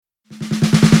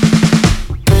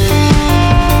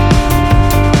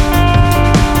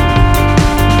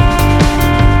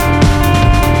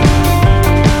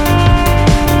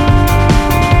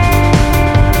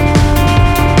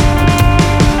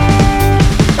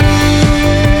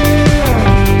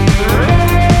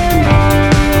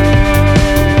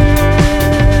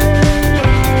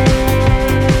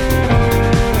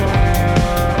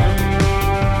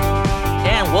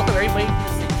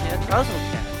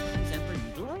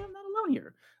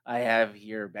I have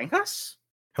here Bankas,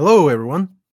 Hello, everyone.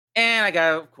 and I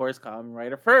got, of course, common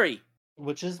writer Furry.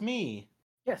 Which is me.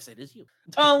 Yes, it is you.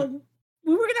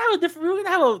 We were gonna have a different. We were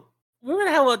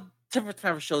gonna have a different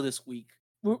type of show this week.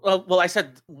 Well, I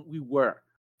said we were,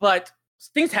 but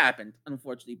things happened,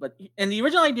 unfortunately. But and the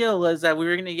original idea was that we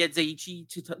were gonna get Zaichi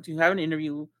to have an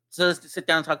interview, to sit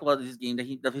down and talk about his game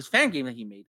of his fan game that he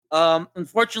made.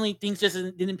 Unfortunately, things just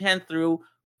didn't pan through.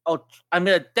 I'm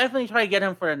gonna definitely try to get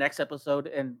him for the next episode,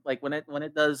 and like when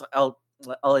it does, I'll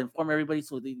inform everybody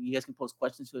so that you guys can post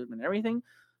questions to him and everything.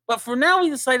 But for now, we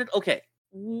decided, okay,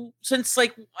 since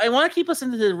like I want to keep us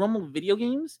into the realm of video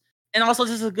games, and also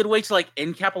this is a good way to like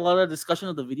end cap a lot of discussion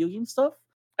of the video game stuff.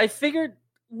 I figured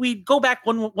we'd go back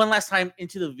one last time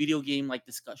into the video game like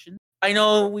discussion. I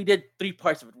know we did 3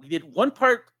 parts of it. We did one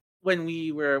part when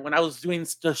I was doing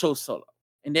the show solo,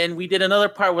 and then we did another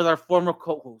part with our former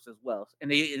co-hosts as well.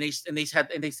 And they said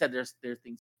their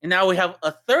things. And now we have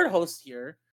a third host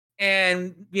here,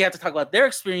 and we have to talk about their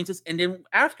experiences. And then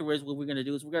afterwards, what we're gonna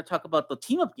do is we're gonna talk about the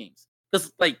team up games.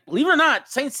 Because, like, believe it or not,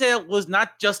 Saint Seiya was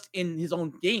not just in his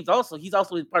own games. Also, he's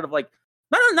also in part of like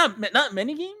not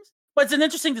many games, but it's an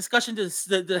interesting discussion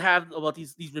to have about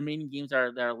these remaining games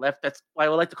that are left. That's why I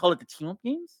would like to call it the team up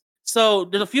games. So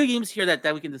there's a few games here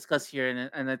that we can discuss here,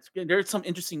 and there's some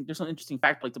interesting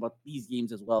factoids about these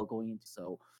games as well going into.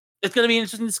 So it's gonna be an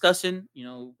interesting discussion,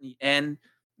 and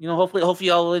hopefully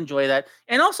y'all will enjoy that.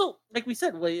 And also, like we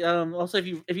said, also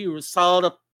if you saw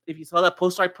that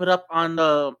poster I put up on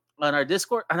our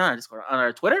Discord, not our Discord, on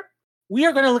our Twitter, we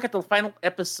are going to look at the final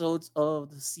episodes of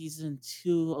the season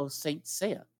 2 of Saint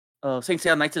Seiya,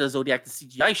 Knights of the Zodiac, the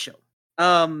CGI show.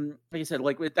 Like I said,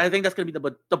 I think that's going to be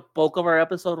the bulk of our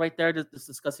episode right there, just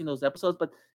discussing those episodes.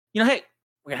 But hey,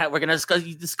 we're going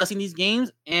to discussing these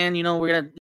games, and we're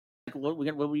going to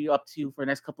what we up to for the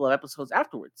next couple of episodes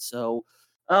afterwards. So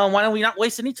why don't we not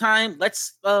waste any time?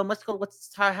 Let's have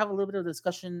a little bit of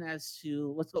discussion as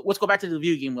to let's go back to the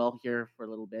video game well here for a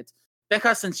little bit.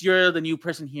 Becca, since you're the new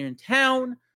person here in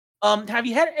town, have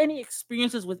you had any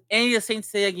experiences with any of the Saint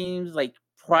Seiya games like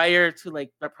prior to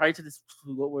this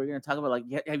what we're going to talk about? Like,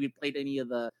 have you played any of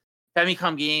the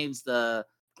Famicom games, the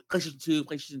PlayStation 2,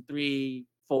 PlayStation 3,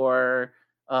 4,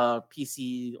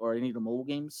 PC, or any of the mobile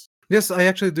games? Yes, I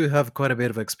actually do have quite a bit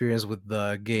of experience with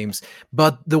the games,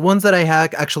 but the ones that I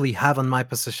actually have on my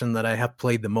position that I have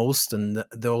played the most, and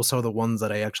those are the ones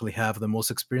that I actually have the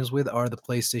most experience with, are the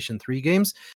PlayStation 3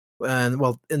 games. And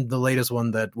well, in the latest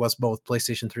one that was both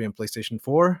PlayStation 3 and PlayStation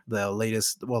 4, the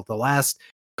last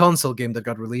console game that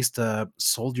got released,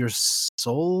 Soldier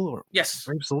Soul, or yes,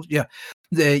 Brave Soul, yeah.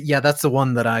 That's the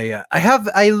one that I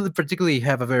particularly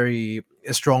have a very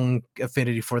strong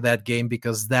affinity for that game,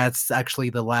 because that's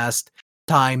actually the last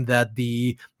time that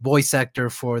the voice actor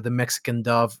for the Mexican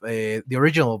dub, the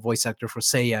original voice actor for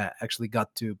Seiya, actually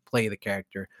got to play the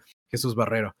character, Jesus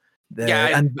Barrero.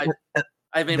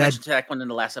 I've been mentioned to that one in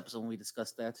the last episode when we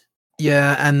discussed that.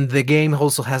 Yeah, and the game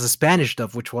also has a Spanish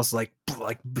dub, which was like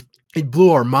it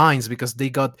blew our minds, because they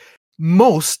got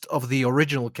most of the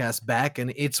original cast back,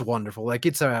 and it's wonderful. Like,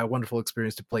 it's a wonderful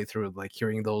experience to play through, like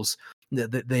hearing those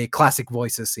the classic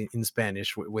voices in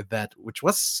Spanish with that, which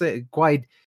was quite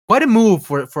a move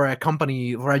for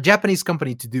a Japanese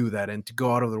company to do that, and to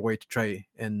go out of their way to try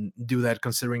and do that,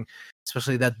 considering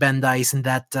especially that Bandai isn't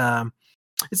that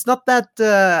it's not that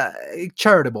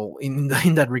charitable in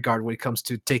that regard when it comes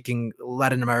to taking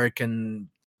Latin American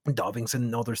dubbings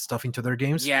and other stuff into their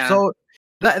games. Yeah. So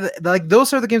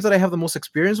those are the games that I have the most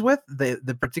experience with.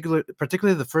 The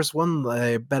particularly the first one,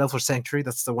 Battle for Sanctuary.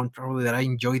 That's the one probably that I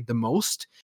enjoyed the most.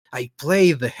 I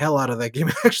played the hell out of that game.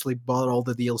 I actually bought all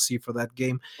the DLC for that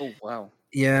game. Oh wow!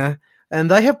 Yeah,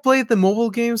 and I have played the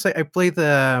mobile games. I played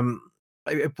the.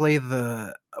 I have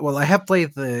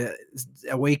played the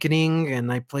Awakening,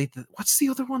 and I played what's the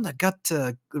other one that got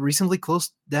recently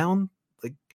closed down,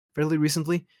 like fairly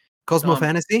recently? Cosmo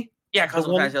Fantasy? Yeah,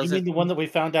 Cosmo Fantasy. You mean the one that we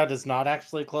found out is not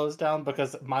actually closed down,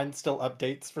 because mine still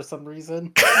updates for some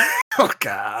reason? Oh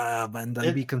god, man,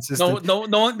 that'd be consistent. No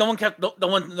one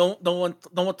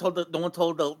told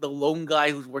the lone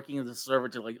guy who's working in the server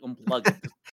to like unplug it.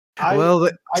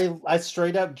 I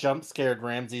straight up jump scared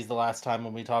Ramses the last time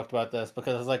when we talked about this,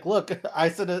 because I was like, "Look," I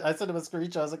sent him a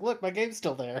screenshot. I was like, "Look, my game's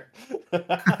still there."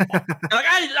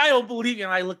 I don't believe you.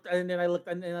 And I looked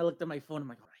at my phone. I'm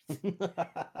like,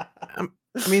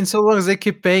 I mean, so long as they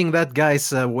keep paying that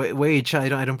guy's wage,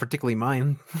 I don't particularly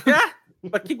mind. Yeah,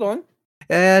 but keep going.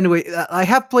 Anyway, I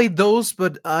have played those,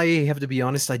 but I have to be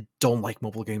honest, I don't like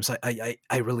mobile games. I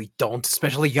really don't,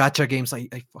 especially gacha games. I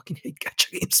fucking hate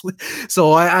gacha games.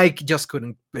 So I just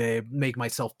couldn't make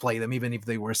myself play them, even if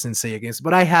they were Sensei games.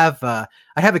 But I have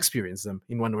experienced them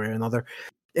in one way or another.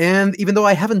 And even though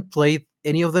I haven't played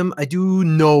any of them, I do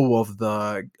know of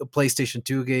the PlayStation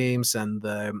 2 games and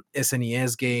the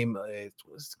SNES game. It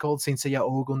was called Saint Seiya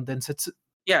Ogon Densetsu.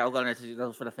 Yeah, that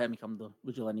was for the Famicom, the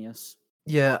original NES.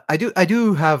 Yeah, I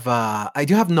do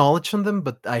have knowledge on them,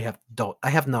 but I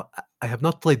have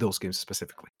not played those games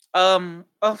specifically.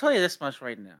 I'll tell you this much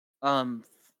right now.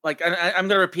 Like I'm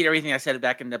gonna repeat everything I said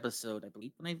back in the episode, I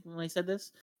believe, when I said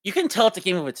this. You can tell it's a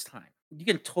game of its time. You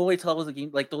can totally tell it was a game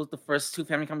like the first two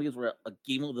Famicom games were a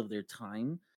game of their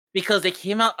time because they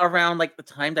came out around like the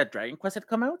time that Dragon Quest had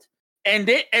come out, and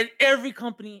every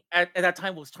company at that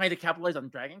time was trying to capitalize on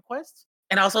Dragon Quest,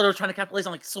 and also they were trying to capitalize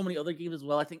on like so many other games as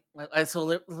well. I think in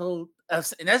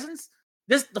essence,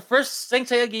 the first Saint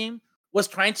Seiya game was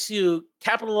trying to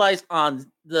capitalize on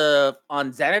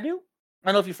Xanadu. I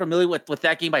don't know if you're familiar with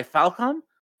that game by Falcom,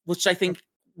 which I think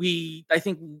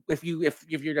if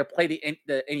you're to play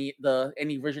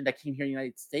any version that came here in the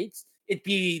United States, you'd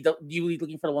be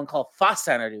looking for the one called Fast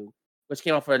Xanadu, which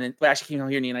came out actually came out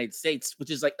here in the United States, which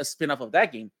is like a spin-off of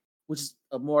that game, which is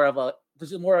more of a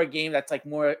game that's like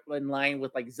more in line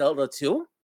with like Zelda 2.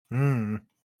 Mm.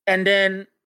 And then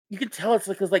you can tell it's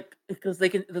because they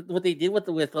can what they did with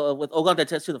Ogon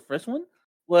Densetsu, the first one,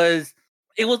 was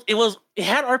it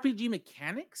had RPG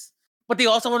mechanics, but they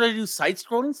also wanted to do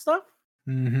side-scrolling stuff,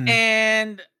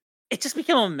 and it just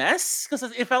became a mess because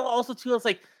it felt also too. It's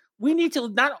like we need to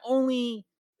not only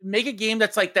make a game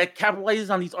that capitalizes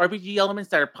on these RPG elements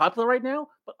that are popular right now,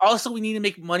 but also we need to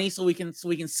make money so we can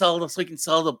sell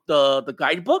the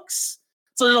guidebooks.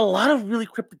 So there's a lot of really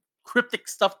cryptic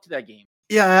stuff to that game.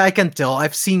 Yeah, I can tell.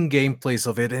 I've seen gameplays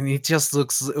of it, and it just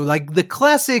looks like the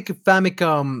classic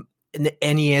Famicom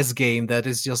NES game that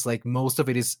is just like most of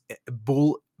it is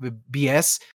bull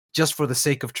BS just for the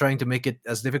sake of trying to make it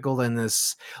as difficult and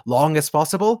as long as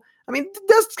possible. I mean,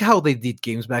 that's how they did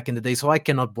games back in the day, so I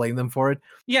cannot blame them for it.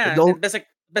 Yeah, and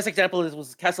best example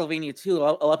was Castlevania 2. A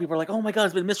lot of people are like, "Oh my god,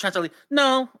 it's been mistranslated."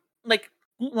 No, like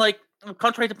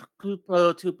contrary to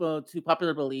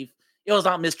popular belief, it was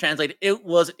not mistranslated. It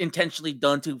was intentionally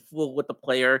done to fool with the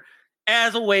player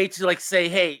as a way to say,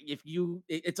 "Hey, if you,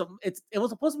 it was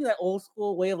supposed to be that old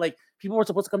school way of like people were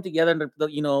supposed to come together and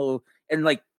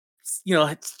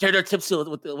share their tips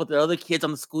with the other kids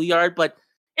on the schoolyard." But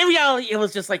in reality, it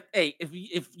was just like, "Hey, if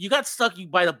you got stuck, you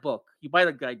buy the book, you buy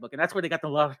the guidebook," and that's where they got a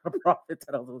lot of profits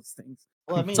out of those things.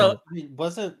 Well, I mean,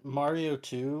 wasn't Mario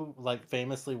 2 like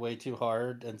famously way too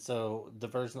hard, and so the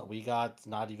version that we got's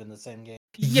not even the same game?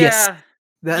 Yes.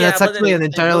 That's actually an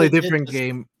entirely different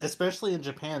game. Especially in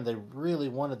Japan, they really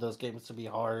wanted those games to be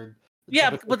hard.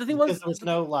 Yeah, but the thing was, there was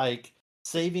no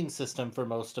saving system for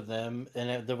most of them,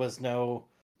 and there was not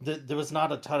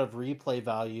a ton of replay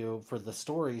value for the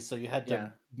story, so you had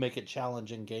to make it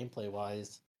challenging gameplay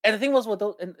wise. And the thing was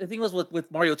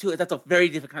with Mario 2, that's a very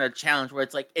different kind of challenge where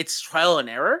it's like it's trial and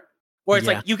error, where it's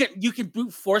like you can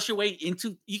brute force your way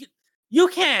into you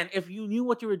can if you knew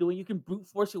what you were doing, you can brute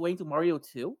force your way into Mario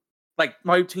 2. Like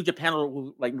Mario 2 Japan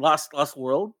or like Lost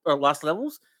World or Lost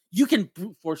Levels, you can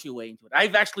brute force your way into it.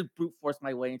 I've actually brute forced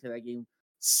my way into that game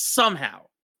somehow.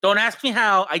 Don't ask me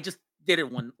how. I just did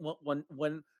it one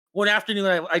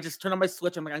afternoon. I just turned on my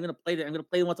Switch. I'm like, I'm gonna play it. I'm gonna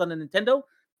play it once on the Nintendo.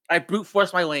 I brute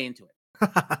forced my way into it.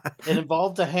 It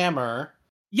involved a hammer.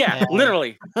 Yeah,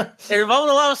 literally. It involved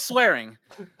a lot of swearing.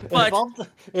 But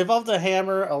it involved a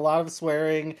hammer, a lot of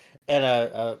swearing, and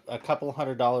a couple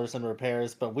 $100 in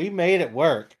repairs. But we made it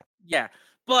work. Yeah,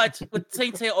 but with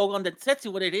Saint Seiya Ogon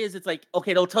Densetsu, what it is, it's like,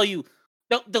 okay, they'll tell you,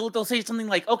 they'll say something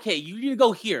like, okay, you need to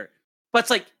go here, but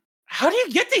it's like, how do you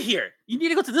get to here? You need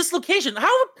to go to this location.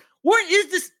 Where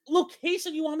is this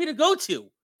location you want me to go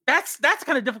to? That's the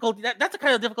kind of difficulty. That's the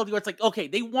kind of difficulty where it's like, okay,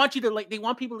 they want you to they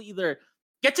want people to either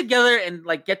get together and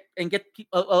get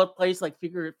a place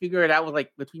figure it out with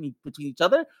between each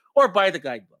other or buy the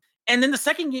guidebook. And then the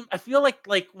second game, I feel like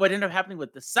what ended up happening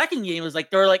with the second game is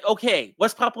they're like, okay,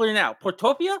 what's popular now?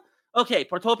 Portopia? Okay,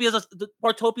 Portopia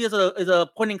is a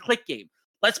point and click game.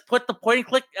 Let's put the point and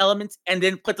click elements and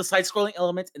then put the side scrolling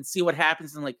elements and see what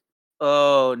happens. And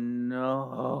oh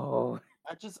no.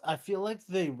 I feel like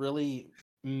they really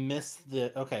missed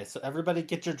the. Okay, so everybody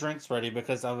get your drinks ready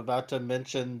because I'm about to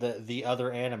mention the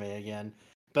other anime again.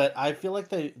 But I feel like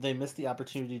they missed the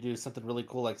opportunity to do something really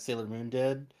cool like Sailor Moon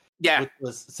did. Yeah. Which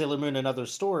was Sailor Moon Another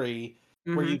Story,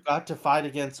 where you got to fight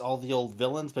against all the old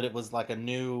villains, but it was like a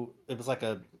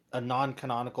a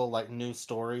non-canonical like new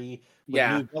story with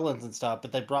Yeah. new villains and stuff,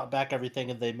 but they brought back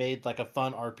everything and they made like a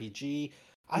fun RPG.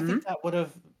 I think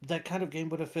that kind of game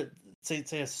would have fit Saint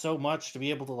Seiya so much to be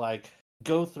able to like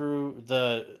go through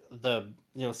the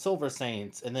Silver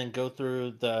Saints and then go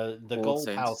through the Gold gold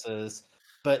Saints. houses,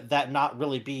 but that not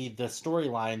really be the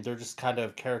storyline. They're just kind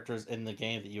of characters in the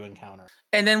game that you encounter.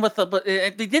 And then with they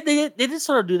did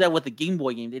sort of do that with the Game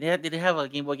Boy game. Did they have a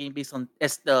Game Boy game based on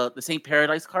the Saint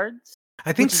Paradise cards?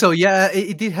 I think Which is so. Yeah,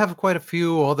 it did have quite a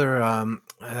few other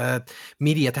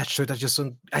media attached to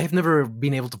it. I have never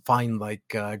been able to find like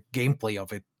gameplay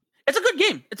of it. It's a good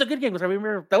game. It's a good game because I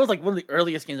remember that was like one of the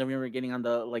earliest games I remember getting on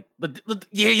the like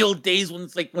the old days when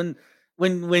it's like when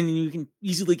you can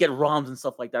easily get ROMs and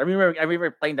stuff like that. I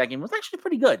remember playing that game. It was actually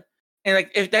pretty good. And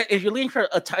like if you're looking for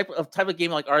a type of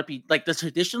game like RPG, like the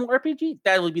traditional RPG,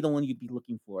 that would be the one you'd be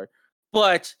looking for.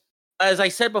 But as I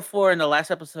said before in the last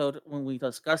episode when we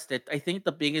discussed it, I think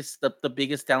the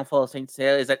biggest downfall of Saint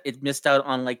Seiya is that it missed out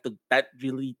on like that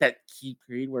key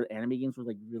period where anime games were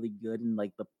like really good, and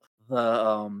like the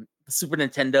Super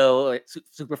Nintendo,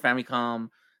 Super Famicom,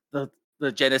 the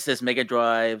Genesis Mega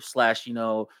Drive /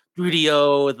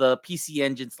 3DO, the PC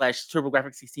Engine /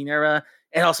 TurboGrafx 16 era,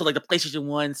 and also like the PlayStation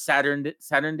 1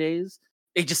 Saturn days.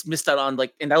 They just missed out on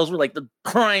like, and those were like the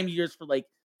prime years for like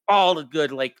all the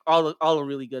good, like all the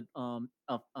really good anime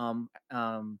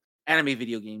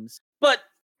video games. But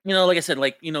like I said,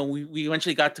 like we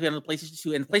eventually got to get on the PlayStation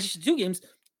 2 and the PlayStation 2 games.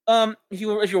 If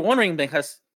you're wondering,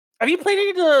 because have you played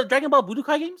any of the Dragon Ball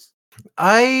Budokai games?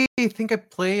 I think I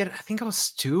played. I think I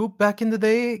was 2 back in the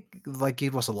day. Like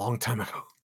it was a long time ago.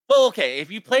 Well, okay.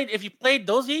 If you played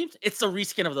those games, it's a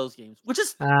reskin of those games, which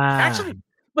is actually.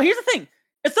 But here's the thing: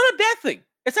 it's not a bad thing.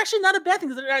 It's actually not a bad thing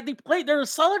because they're a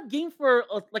solid game for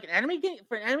like an anime game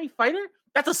for an anime fighter.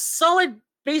 That's a solid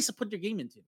base to put your game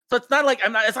into. So it's not like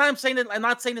I'm not saying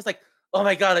it's like, oh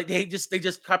my god, like, they just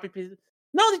copy pasted.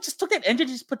 No, they just took that engine,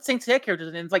 just put Saint Seiya characters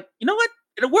in, and it's like, you know what?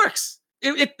 It works.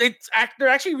 They're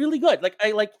actually really good. Like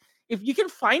if you can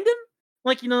find them,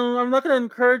 like I'm not gonna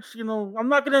encourage sailing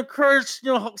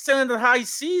the high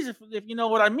seas if you know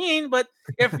what I mean. But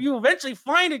if you eventually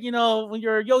find it, when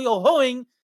you're yo-yo-hoing,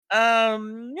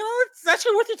 it's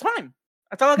actually worth your time.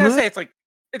 That's all I gotta say. It's like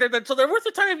so they're worth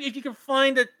your time if you can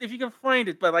find it. If you can find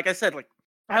it, but like I said, like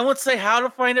I won't say how to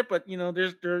find it, but you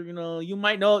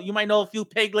might know a few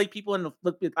peg-leg people in the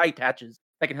with eye patches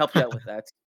that can help you out with that.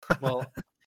 Well,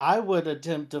 I would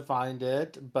attempt to find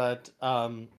it, but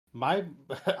I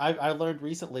learned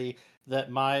recently that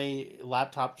my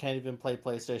laptop can't even play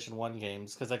PlayStation 1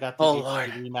 games because I got the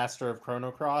HD remaster of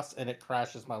Chrono Cross and it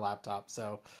crashes my laptop.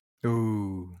 So,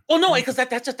 ooh. Well, no, because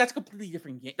that's a completely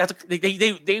different game. That's a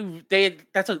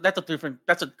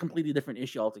completely different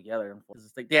issue altogether.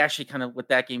 It's like they actually kind of with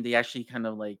that game, they actually kind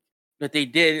of like what they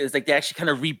did is like they actually kind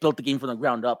of rebuilt the game from the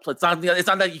ground up. So it's not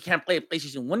that you can't play a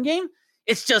PlayStation 1 game.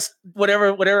 It's just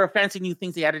whatever fancy new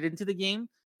things they added into the game,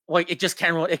 like it just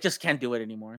can't do it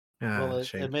anymore. Well,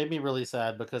 it made me really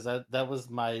sad because that was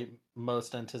my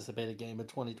most anticipated game in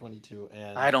 2022,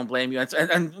 and I don't blame you.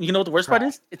 And you know what the worst part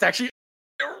is? It's actually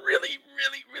really,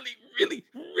 really, really, really,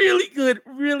 really good.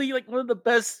 Really like one of the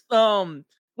best one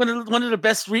of the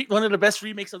best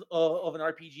remakes of an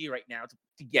RPG right now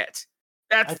to get.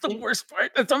 That's the worst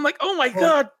part. I'm like, oh my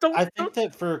god! I think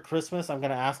that for Christmas, I'm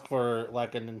gonna ask for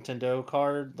like a Nintendo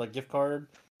card, like gift card,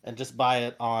 and just buy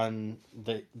it on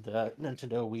the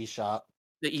Nintendo Wii Shop.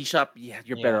 The eShop, yeah,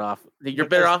 you're better off. You're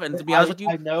better off, and to be honest with you,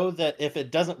 I know that if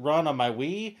it doesn't run on my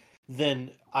Wii,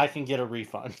 then I can get a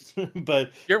refund.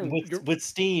 But with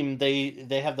Steam,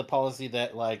 they have the policy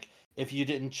that like if you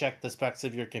didn't check the specs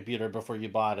of your computer before you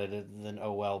bought it, then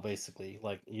oh well, basesically,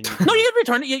 like you need. No, you can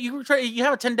return it. You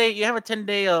have a 10-day. You have a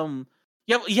 10-day. You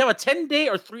have a 10-day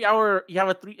or 3-hour. You have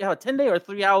a 10-day or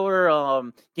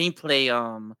 3-hour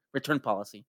gameplay return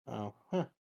policy. Oh, huh.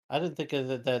 I didn't think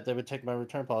that they would take my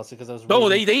return policy because I was. No,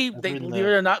 they believe it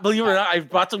or not. I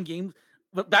brought some games.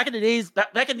 But back in the days,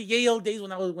 back in the Yale days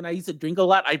when I used to drink a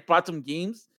lot, I brought some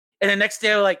games, and the next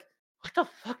day I was like, "What the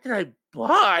fuck did I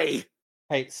buy?"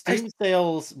 Hey, Steam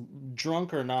sales,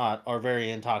 drunk or not, are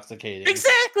very intoxicating.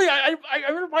 Exactly. I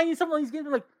remember buying some of these games.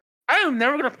 I'm like, I am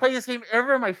never gonna play this game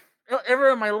ever in my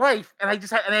life, and I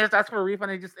just asked for a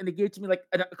refund. And they gave it to me like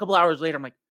a couple hours later. I'm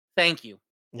like, thank you.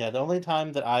 Yeah, the only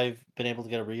time that I've been able to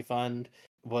get a refund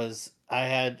was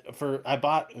I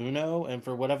bought Uno, and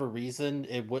for whatever reason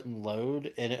it wouldn't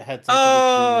load, and it had something to do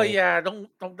Oh with yeah,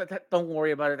 don't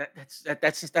worry about it.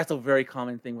 That's a very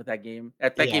common thing with that game.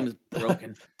 That yeah. game is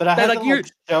broken. But I That had to like you're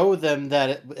show them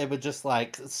that it would just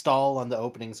like stall on the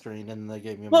opening screen, and they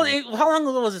gave me well. money. How long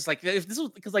ago was this? Like if this was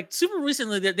because like super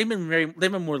recently they've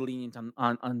been more lenient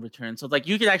on returns. So like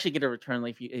you could actually get a return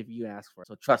like if you ask for it.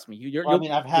 So trust me, Well, I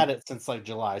mean, I've had it since like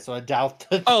July, so I doubt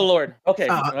that. Oh Lord. Okay.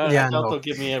 I Yeah, doubt no. they'll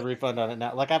give me a refund on it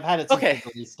now. Like I've had it since Okay.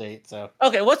 the release date, so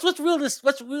Okay. What's real?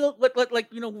 What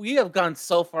like we have gone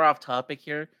so far off topic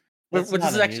here. it's This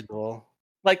not is actually unusual.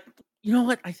 like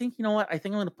I think I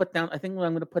think I'm gonna put down. I think what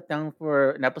I'm gonna put down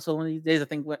for an episode one of these days. I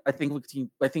think between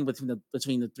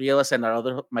the three of us and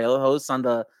my other hosts on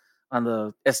the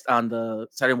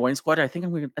Saturday Morning Squad. I think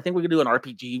we're gonna do an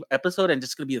RPG episode, and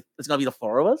it's gonna be the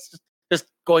four of us just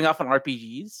going off on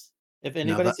RPGs. If No,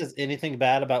 anybody that, says anything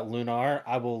bad about Lunar,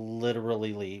 I will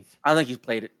literally leave. I don't think he's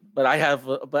played it, but I have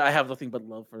nothing but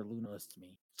love for Lunas to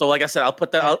me. So like I said, I'll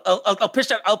put that. I'll pitch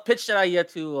that idea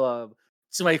to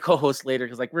my co-host later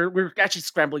because like we're actually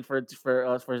scrambling for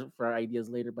ideas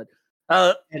later. But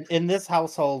And in this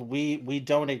household, we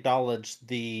don't acknowledge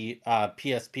the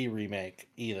PSP remake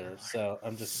either. So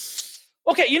I'm just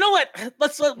okay, you know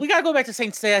what? We gotta go back to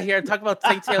Saint Seiya here and talk about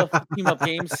Saint Seiya team up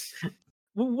games.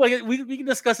 We can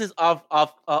discuss this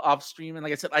off stream, and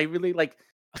like I said, I really like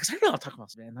because I really want to talk about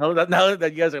this, man. Now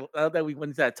that you guys are now that we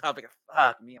went into that topic,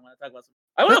 fuck me, I want to talk about some.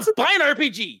 I want to buy an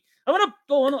RPG. I want to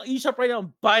go on eShop right now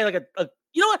and buy like a.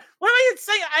 You know what? What am I even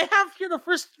saying? I have here the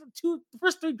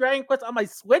first three Dragon Quests on my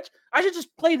Switch. I should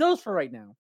just play those for right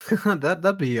now.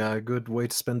 that'd be a good way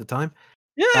to spend the time.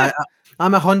 Yeah.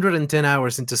 I'm 110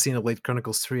 hours into Xenoblade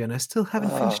Chronicles 3, and I still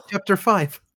haven't finished Chapter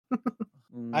 5.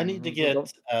 I need to get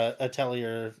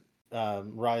Atelier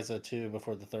Ryza 2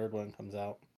 before the third one comes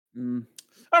out.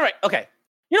 All right, okay.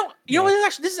 You know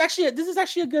what? This is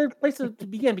actually a good place to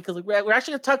begin because like, we're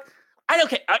actually gonna talk. I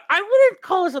wouldn't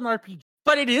call this an RPG,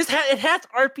 but it is. It has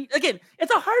RPG. Again,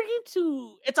 it's a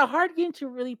hard game to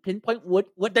really pinpoint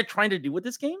what they're trying to do with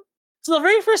this game. So the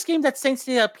very first game that Saint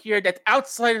Seiya appeared that's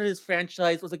outside of this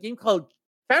franchise was a game called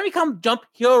Famicom Jump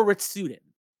Hero Ritsuden,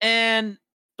 and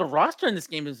the roster in this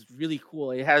game is really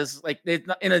cool. It has like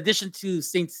in addition to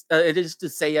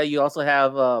Seiya, you also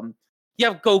have you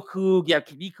have Goku, you have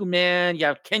Kinnikuman, you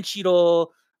have Kenshiro,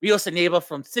 Ryo Seneba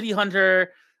from City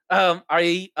Hunter,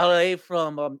 RA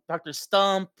from Dr.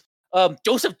 Stump,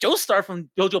 Joseph Joestar from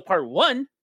JoJo Part 1,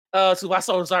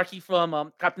 Tsubasa Ozaki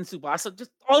from Captain Tsubasa,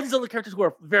 just all these other characters who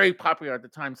are very popular at the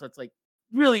time. So it's like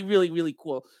really, really, really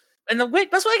cool. And the way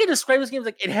that's why I can describe this game is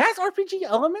like it has RPG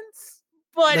elements,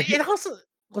 but Like it also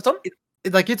what's up?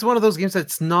 It's one of those games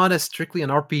that's not as strictly an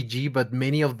RPG, but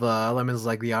many of the elements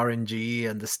like the RNG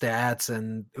and the stats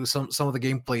and some of the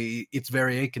gameplay, it's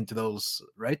very akin to those,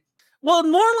 right? Well,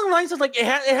 more along the lines of like it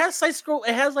has side scroll,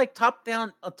 it has like top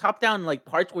down like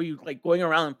parts where you like going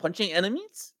around and punching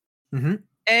enemies. Mm-hmm.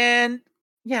 And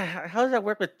yeah, how does that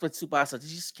work with Tsubasa? Does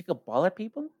he just kick a ball at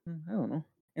people? I don't know.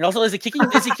 And also, is he kicking?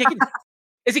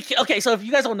 Okay? So if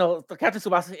you guys don't know, Captain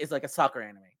Tsubasa is like a soccer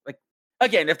anime. Like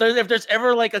again, if there's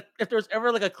ever like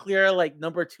a clear like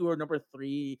number 2 or number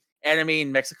 3 anime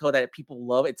in Mexico that people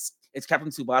love, it's Captain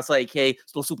Tsubasa, aka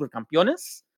Los Super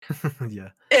Campeones. Yeah.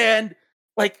 And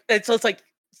like, and so it's like,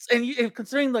 and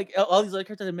considering like all these other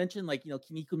characters I mentioned, like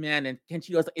Kinnikuman and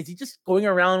Kenshiro, is he just going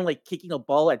around like kicking a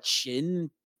ball at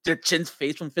Shin's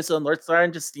face from Fist of the North Star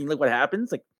and just seeing like what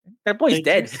happens? Like that boy's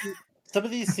dead. Some of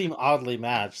these seem oddly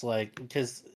matched, like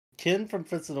because Kin from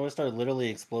Fist of the North Star literally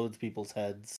explodes people's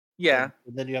heads. Yeah.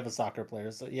 And then you have a soccer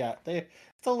player, so yeah,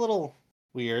 it's a little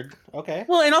weird. Okay.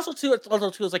 Well, and also too, it's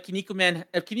like Kinnikuman.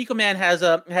 If Kinnikuman has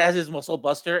his muscle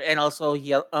buster, and also he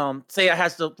Seiya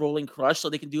has the rolling crush, so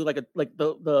they can do like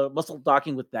the muscle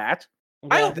docking with that.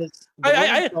 Yeah,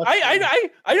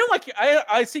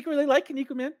 I secretly like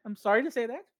Kinnikuman. I'm sorry to say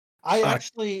that.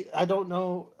 I don't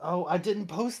know. Oh, I didn't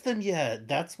post them yet.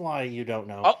 That's why you don't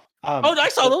know. I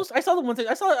saw those. I saw the ones.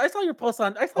 I saw your post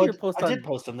on. I did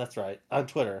post them. That's right, on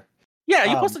Twitter. Yeah,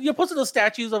 you posted those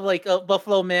statues of like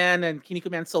Buffalo Man and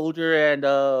Kinnikuman Soldier and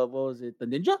what was it, the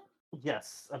ninja?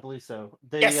 Yes, I believe so.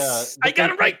 I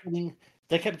got it right.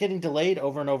 They kept getting delayed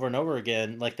over and over and over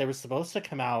again. Like they were supposed to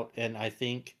come out in I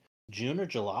think June or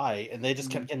July, and they just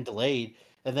kept getting delayed.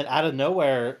 And then out of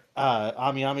nowhere,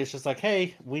 Ami is just like,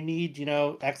 "Hey, we need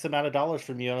X amount of dollars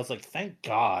from you." And I was like, "Thank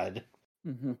God."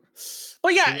 Mm-hmm.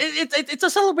 Well, yeah, it's a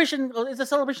celebration. It's a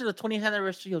celebration of the 20th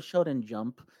anniversary of Shonen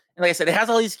Jump. And like I said, it has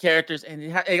all these characters, and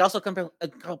it also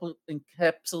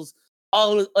encapsulates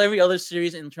every other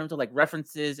series in terms of like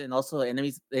references and also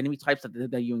enemy types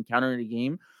that you encounter in the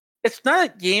game. It's not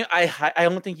a game I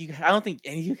don't think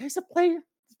any of you guys have played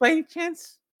by any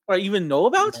chance or even know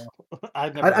about. No,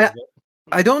 I've never heard of it.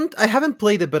 I haven't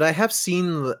played it, but I have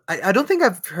seen. I don't think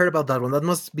I've heard about that one. That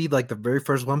must be like the very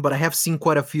first one. But I have seen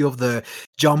quite a few of the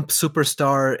Jump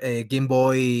Superstar Game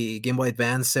Boy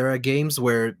Advance era games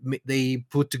where they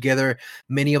put together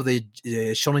many of the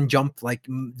Shonen Jump like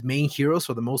main heroes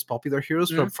or the most popular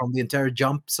heroes from the entire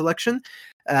Jump selection.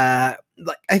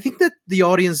 Like I think that the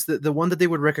audience, the one that they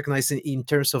would recognize in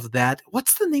terms of that.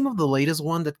 What's the name of the latest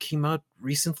one that came out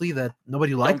recently that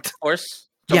nobody liked? Jump Force.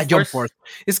 Jump Force.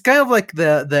 It's kind of like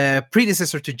the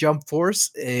predecessor to Jump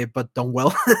Force, but done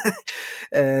well.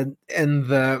 and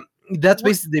that's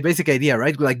basically the basic idea,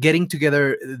 right? Like getting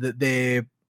together the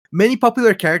many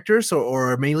popular characters,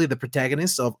 or mainly the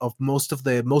protagonists of most of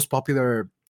the most popular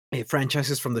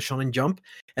franchises from the Shonen Jump,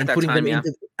 and putting them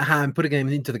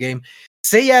into the game.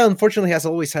 Seiya, unfortunately, has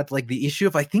always had like the issue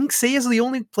of I think Seiya is the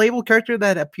only playable character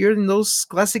that appeared in those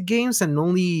classic games, and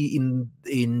only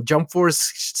in Jump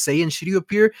Force Seiya and Shiryu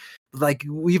appear. Like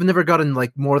we've never gotten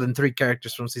like more than 3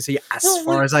 characters from Seiya, as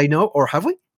far as I know, or have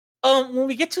we? When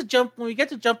we get to Jump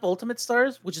Ultimate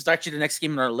Stars, which is actually the next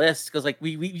game on our list, because like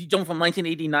we jumped from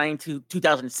 1989 to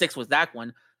 2006 was that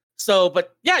one. So,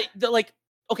 but yeah,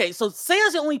 okay, so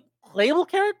Seiya's the only playable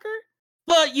character.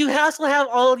 But you also have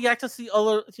all the access to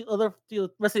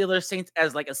the rest of the other saints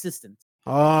as like assistants.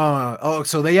 Oh,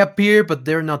 so they appear, but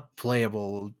they're not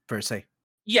playable per se.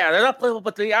 Yeah, they're not playable,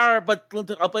 but they are. But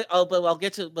I'll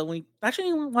get to. But we're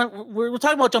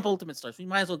talking about Jump Ultimate Stars. We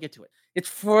might as well get to it. It's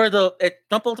for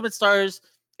Jump Ultimate Stars.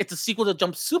 It's a sequel to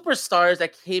Jump Superstars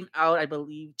that came out, I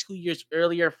believe, 2 years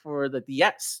earlier for the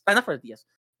DS. Not for the DS.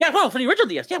 Yeah, well, for the original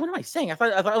DS. Yeah, what am I saying? I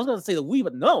thought I was going to say the Wii,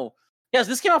 but no. Yes,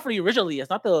 this came out for the original DS,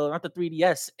 not the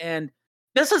 3DS, and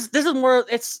this is more.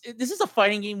 This is a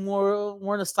fighting game more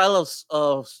in the style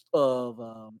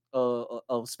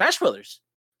of Smash Brothers.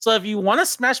 So if you want a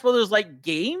Smash Brothers like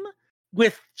game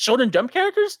with Shonen Jump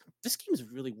characters, this game is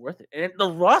really worth it. And the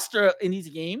roster in these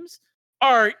games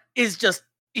is just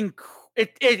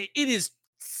it is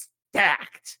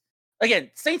stacked.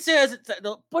 Again, Saint Seiya has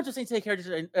a bunch of Saint Seiya characters.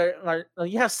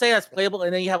 You have Seiya as playable,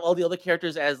 and then you have all the other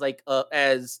characters as like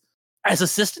as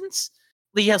assistants.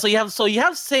 You have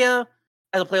Seiya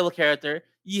as a playable character.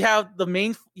 You have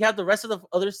the rest of the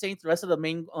other saints, the rest of the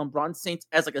main bronze saints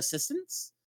as like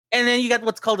assistants. And then you got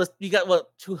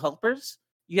two helpers.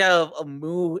 You have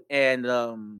Mu and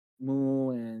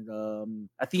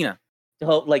Athena to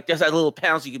help, like just as little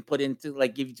panels you can put in to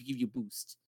like give you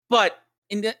boost. But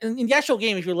in the actual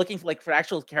game, if you're looking for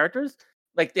actual characters,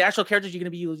 like the actual characters you're gonna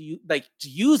be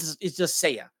use is just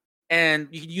Seiya. And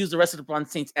you can use the rest of the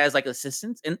Bronze Saints as like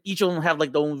assistants, and each of them have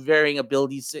like their own varying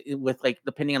abilities with like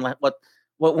depending on like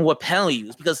what panel you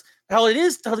use. Because how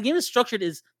the game is structured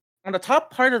is on the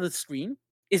top part of the screen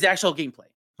is actual gameplay,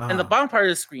 and the bottom part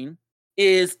of the screen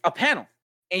is a panel,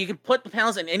 and you can put the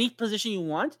panels in any position you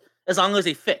want as long as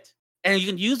they fit, and you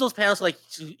can use those panels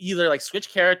to either like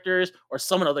switch characters or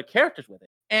summon other characters with it.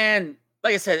 And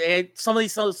like I said, some of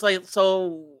these some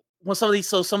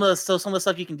of the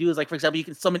stuff you can do is like, for example, you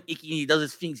can summon Ikki and he does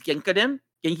his things Genki them.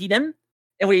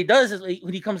 And what he does is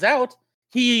when he comes out,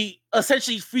 he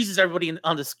essentially freezes everybody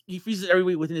he freezes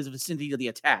everybody within his vicinity of the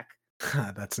attack.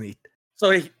 That's neat.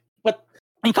 So but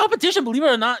in competition, believe it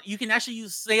or not, you can actually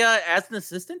use Seiya as an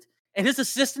assistant, and his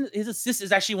assist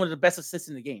is actually one of the best assists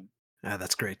in the game.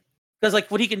 That's great. Because like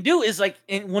what he can do is like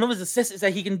in one of his assists is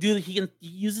that he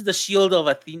uses the shield of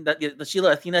Athena. The shield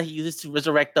of Athena he uses to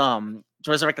resurrect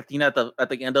Athena at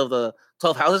the end of the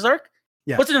 12 Houses arc.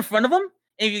 Yeah. Puts it in front of him,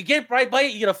 and if you get right by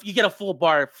it, you get a full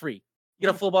bar free. You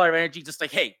get a full bar of energy, just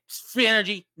like, hey, free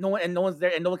energy. No one's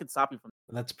there, and no one can stop you from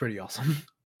it. That's pretty awesome.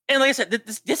 And like I said,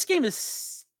 this game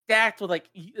is stacked with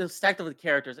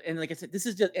characters, and like I said,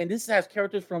 this has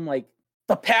characters from like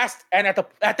the past, and at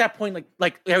that point,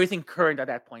 like everything current at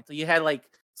that point. So you had like,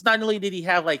 it's not only did he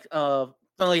have like not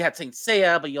only had Saint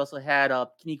Seiya, but you also had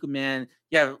Kinnikuman.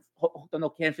 You have Hokuto no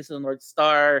Ken, Fist of the North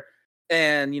Star,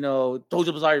 and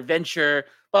Dojo Bizarre Adventure,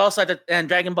 but also and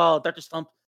Dragon Ball, Dr. Slump.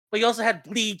 But you also had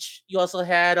Bleach. You also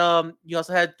had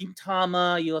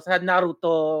Gintama. You also had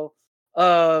Naruto.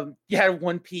 You had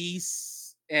One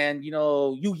Piece, and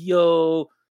Yu-Gi-Oh,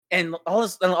 and all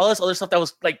this other stuff that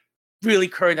was like really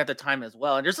current at the time as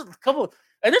well. And there's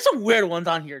there's some weird ones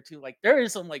on here too. Like there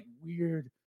is some like weird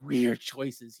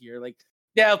choices here. Like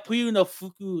Puyo no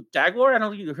Fuku Jaguar. I don't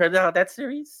know if you heard about that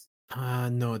series.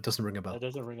 No, it doesn't ring a bell. It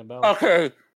doesn't ring a bell.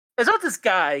 Okay, it's about this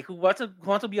guy who wants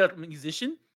to be a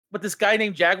musician, but this guy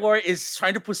named Jaguar is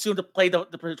trying to pursue him to play the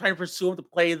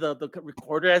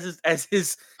recorder as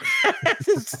his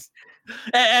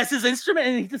as his instrument,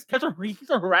 and he just keeps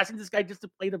on harassing this guy just to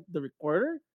play the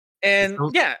recorder. And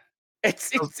yeah,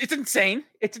 it's insane.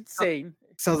 It's insane.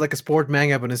 Sounds like a sport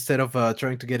manga, but instead of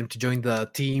trying to get him to join the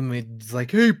team, it's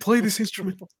like, hey, play this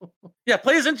instrument. Yeah,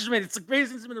 play this instrument. It's the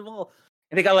greatest instrument of all.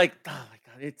 And they got like, oh my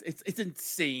god, it's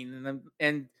insane.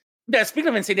 And yeah, speaking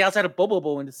of insane, they also had a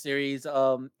Bobobo in the series.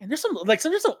 And there's some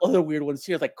other weird ones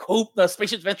here, like the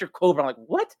Space Adventure Cobra. I'm like,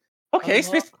 what? Okay,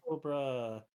 Space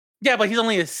Cobra. Yeah, but he's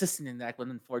only an assistant in that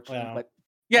one, unfortunately. Wow. But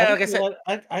yeah, like I said,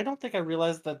 I don't think I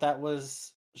realized that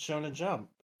was Shonen Jump.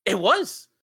 it was.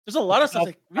 There's a lot of stuff.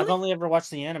 Like, really? I've only ever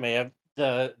watched the anime.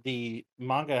 The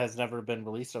manga has never been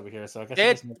released over here, so I guess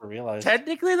I just never realized.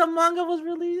 Technically, the manga was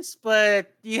released,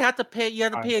 but you have to pay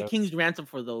a king's ransom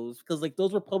for those because like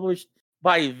those were published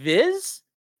by Viz.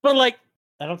 But like,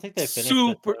 I don't think they finished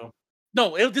super. it, though.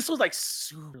 No, this was like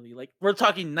super. Like we're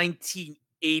talking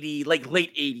 1980, like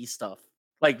late 80s stuff.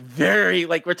 Like very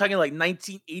like we're talking like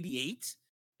 1988,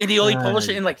 and they only published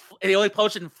it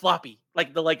in floppy,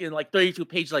 like in 32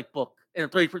 page like book and a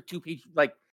 32 page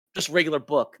like just regular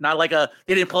book, not like they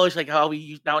didn't publish like how we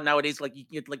use nowadays. Like you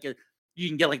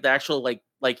can get like the actual like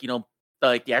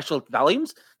the actual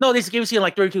volumes. No, they just gave us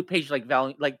like 32 page like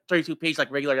volume, like 32 page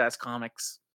like regular ass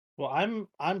comics. Well,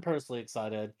 I'm personally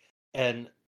excited, and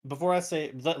before I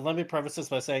say, let me preface this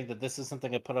by saying that this is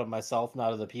something I put on myself,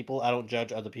 not other people. I don't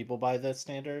judge other people by this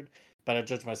standard, but I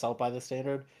judge myself by this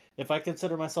standard. If I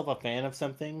consider myself a fan of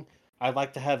something, I'd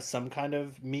like to have some kind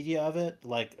of media of it,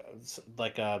 like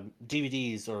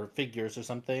DVDs or figures or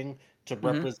something to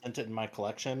represent it in my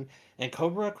collection. And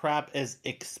Cobra Crap is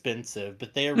expensive,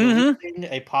 but they are releasing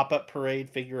a pop-up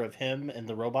parade figure of him and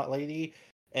the robot lady.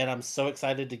 And I'm so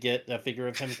excited to get a figure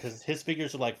of him because his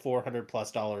figures are like $400+.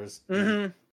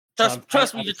 Mm-hmm.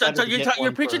 Trust me,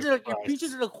 you're preaching to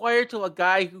the choir to a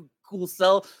guy who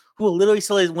will literally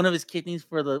sell one of his kidneys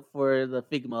for the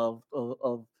Figma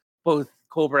of both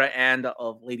Cobra and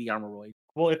of Lady Armoroid.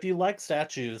 Well, if you like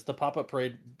statues, the pop-up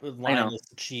parade line is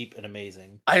cheap and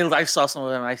amazing. I saw some of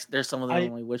them. There's some of them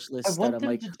on my wish list. I want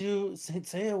them to do Saint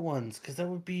Seiya ones because that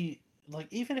would be like,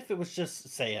 even if it was just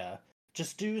Seiya,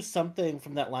 just do something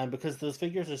from that line because those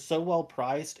figures are so well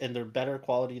priced and they're better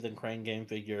quality than Crane Game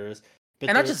figures. But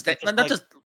and not just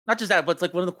that, but it's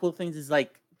like one of the cool things is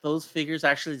like those figures are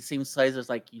actually the same size as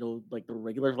like like the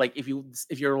regular, like if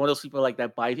you're one of those people like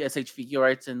that buy SH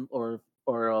Figuarts and or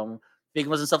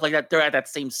Figmas and stuff like that, they're at that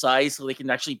same size, so they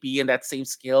can actually be in that same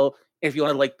scale. If you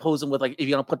want to like pose them with like, if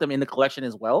you want to put them in the collection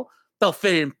as well, they'll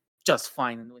fit in just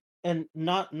fine. And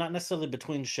not necessarily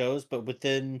between shows, but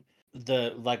within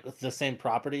the same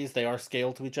properties, they are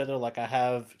scaled to each other. Like I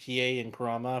have Hiei and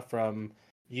Kurama from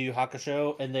Yu Yu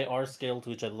Hakusho, and they are scaled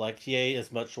to each other. Like Hiei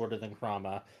is much shorter than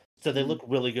Kurama, so they look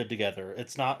really good together.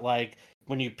 It's not like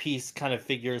when you piece kind of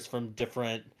figures from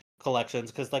different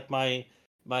collections, because like my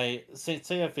Saint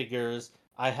Seiya figures,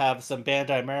 I have some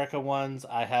Bandai America ones,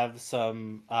 I have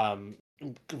some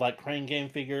like Crane Game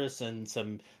figures and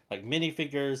some like mini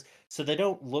figures, so they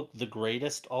don't look the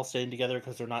greatest all staying together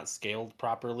because they're not scaled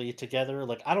properly together.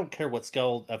 Like I don't care what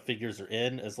scale figures are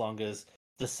in as long as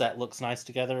the set looks nice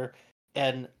together.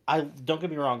 And I don't get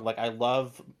me wrong, like I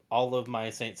love all of my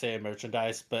Saint Seiya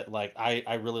merchandise, but like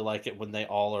I really like it when they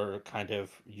all are kind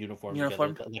of uniform.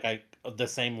 Together. Like the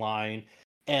same line.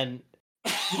 And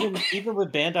even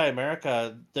with Bandai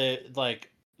America, the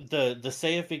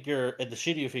Seiya figure and the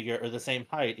Shiryu figure are the same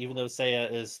height, even though Seiya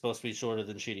is supposed to be shorter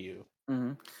than Shiryu.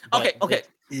 Mm-hmm. Okay.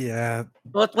 Yeah.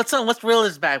 Let's reel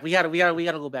this back. We gotta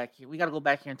go back here. We gotta go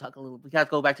back here and talk a little. We gotta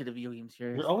go back to the video games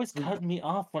here. You're always cutting me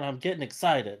off when I'm getting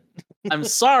excited. I'm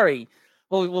sorry.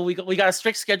 Well, we got a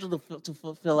strict schedule to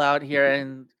fulfill out here,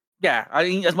 and yeah, I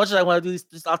mean, as much as I want to do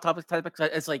this off-topic topics,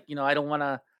 it's like I don't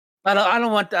want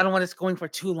this going for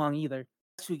too long either.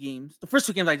 The first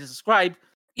two games I just described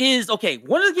is okay.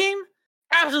 One of the game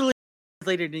absolutely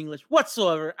translated in English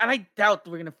whatsoever, and I doubt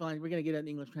we're gonna get an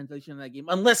English translation of that game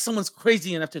unless someone's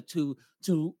crazy enough to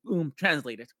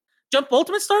translate it. Jump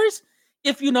Ultimate Stars.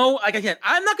 If you know, like again,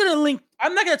 I'm not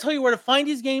gonna tell you where to find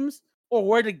these games or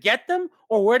where to get them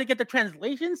or where to get the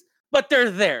translations, but they're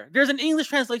there. There's an English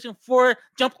translation for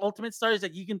Jump Ultimate Stars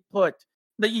that you can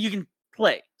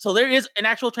play. So there is an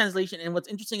actual translation, and what's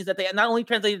interesting is that they not only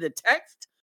translated the text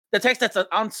that's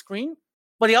on screen,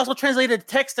 but they also translated the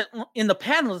text in the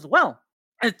panel as well.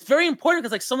 And it's very important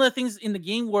because like some of the things in the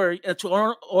game where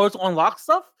to unlock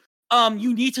stuff,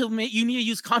 you need to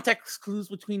use context clues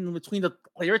between the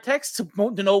player text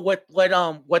to know what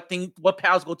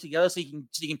panels go together, so you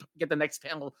can get the next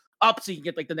panel up, so you can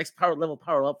get like the next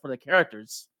power up for the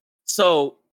characters.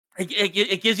 So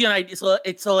it gives you an idea. So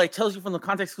it tells you from the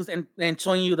context clues and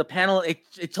showing you the panel.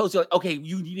 It tells you like, okay,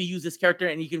 you need to use this character,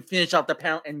 and you can finish out the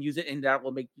panel and use it, and that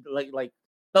will make like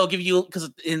that'll give you because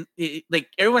like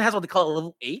everyone has what they call a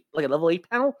level 8, like a level 8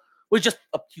 panel, which is just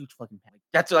a huge fucking panel.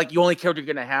 That's like the only character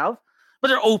you're gonna have, but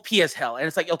they're OP as hell. And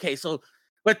it's like, okay, so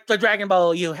with the Dragon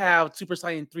Ball, you have Super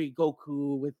Saiyan 3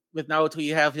 Goku. With Naruto,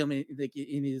 you have him in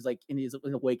his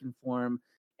awakened form,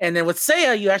 and then with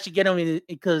Seiya, you actually get him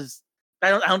because. I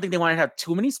don't think they want to have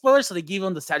too many spoilers, so they gave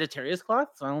him the Sagittarius cloth.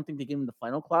 So I don't think they gave him the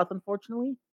final cloth,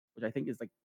 unfortunately, which I think is like.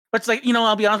 But it's like,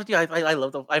 I'll be honest with you, I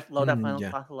love that final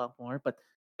cloth a lot more. But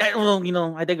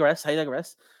well, I digress.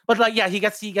 But like, yeah, he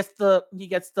gets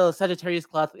the Sagittarius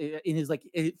cloth in his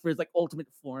for his ultimate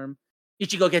form.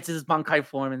 Ichigo gets his Bankai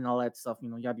form and all that stuff.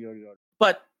 Yada yada yada.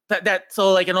 But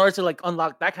so in order to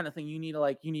unlock that kind of thing, you need to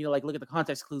look at the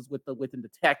context clues within the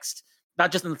text. Not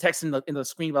just in the text in the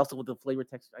screen, but also with the flavor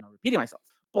text. I know, repeating myself,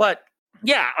 but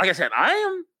yeah, like I said,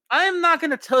 I am not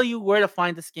going to tell you where to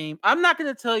find this game. I'm not going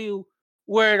to tell you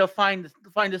where to find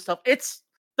this stuff. It's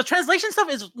the translation stuff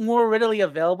is more readily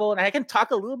available, and I can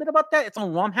talk a little bit about that. It's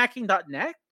on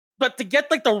romhacking.net. But to get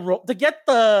the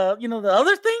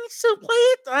other things to play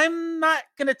it, I'm not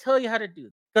going to tell you how to do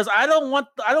it because I don't want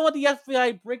the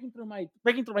FBI breaking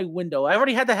through my window. I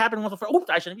already had that happen once before. Oops,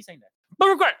 I shouldn't be saying that. But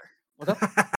regret. What's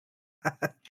up?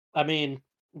 I mean,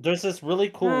 there's this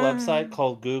really cool website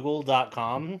called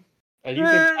Google.com, and you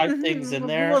can type things in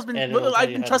there. I've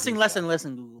been trusting less and less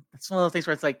in Google. It's one of those things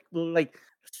where it's like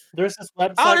there's this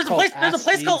website. There's a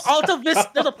place called Alta Vista.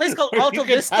 There's a place called Alta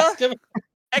Vista.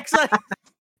 Excellent.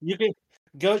 You can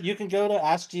go to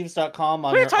AskJeeves.com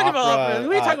on We're your talking Opera, about Opera.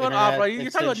 We're talking about Opera.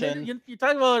 You're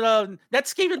talking about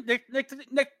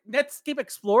Netscape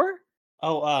Explorer.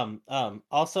 Oh,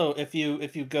 also, if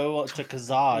you go to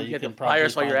Kazaa, you can probably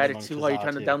flyers while you're at it too. While you're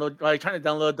trying to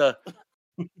download the.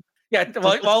 Yeah,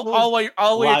 all while you're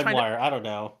trying to. I don't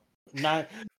know. Not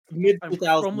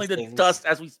mid-2000s. Crumbling the dust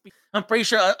as we speak. I'm pretty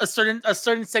sure a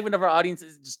certain segment of our audience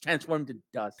is just transformed to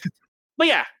dust. But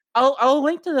yeah, I'll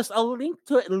link to this. I'll link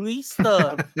to at least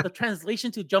the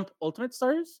translation to Jump Ultimate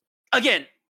Stars. Again,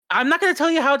 I'm not going to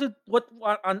tell you what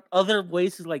on other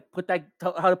ways to put that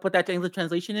to English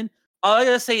translation in. All I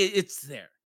gotta say is it's there.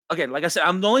 Again, like I said,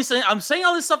 I'm saying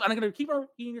all this stuff, and I'm gonna keep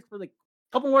repeating this for a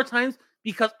couple more times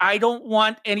because I don't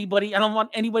want anybody with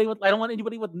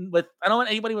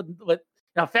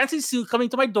a fancy suit coming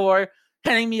to my door,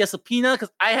 handing me a subpoena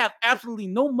because I have absolutely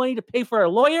no money to pay for a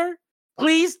lawyer.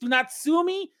 Please do not sue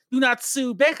me. Do not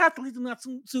sue Bangkok. Please do not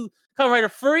sue Kamen Rider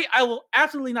Furry. I will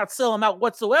absolutely not sell them out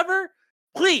whatsoever.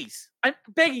 Please, I'm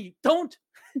begging you, don't.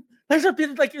 There's a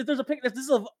bit if this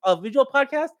is a visual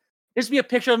podcast. There's be a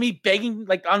picture of me begging,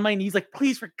 on my knees,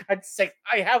 please, for God's sake,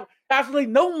 I have absolutely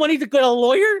no money to get a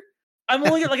lawyer. I'm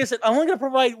only going to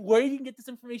provide where you can get this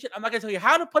information. I'm not going to tell you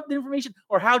how to put the information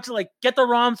or how to get the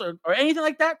ROMs or anything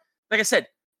like that. Like I said,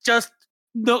 just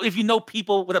know if you know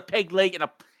people with a peg leg and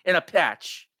a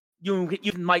patch, you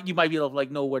might be able to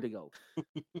know where to go.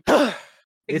 Exactly.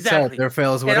 It's out there,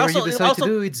 fellas. Whatever you decide to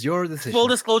do, it's your decision. Full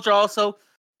disclosure, also.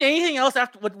 Anything else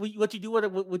after what you do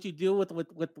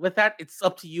with that, it's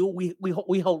up to you.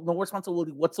 We hold no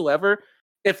responsibility whatsoever.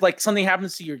 If something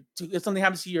happens to your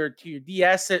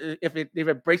DS, if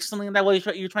it breaks something in that way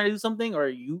you're trying to do something,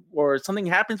 or something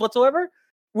happens whatsoever,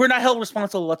 we're not held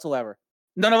responsible whatsoever.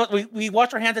 None of it. We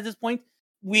wash our hands at this point.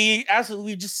 We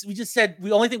just said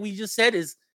the only thing we just said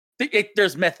is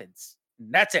there's methods.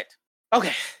 And that's it.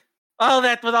 Okay.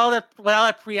 With all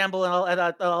that preamble and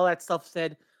all that stuff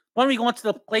said. Why don't we go on to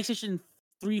the PlayStation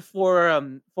 3,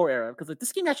 4 era? Because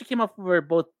this game actually came out for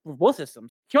both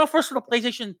systems. Came out first for the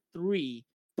PlayStation 3,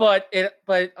 but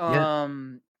the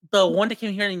one that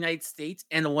came here in the United States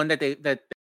and the one that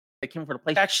came for the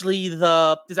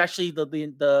PlayStation is actually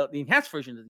the enhanced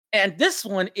version. And this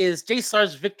one is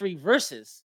J-Stars Victory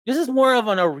Versus. This is more of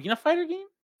an arena fighter game,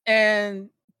 and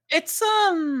it's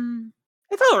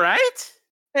all right.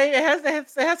 It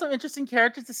has some interesting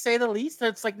characters to say the least.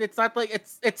 It's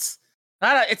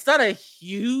not a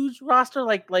huge roster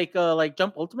like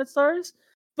Jump Ultimate Stars,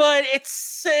 but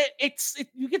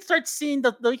you can start seeing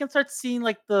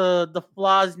the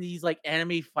flaws in these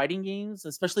anime fighting games,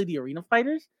 especially the arena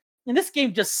fighters. And this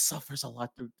game just suffers a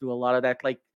lot through a lot of that.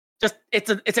 It's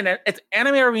an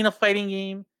anime arena fighting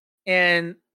game,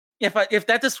 and if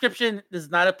that description does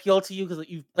not appeal to you because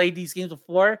you've played these games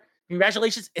before.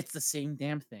 Congratulations, it's the same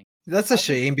damn thing. That's a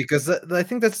shame because I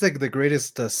think that's the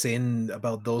greatest sin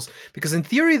about those. Because in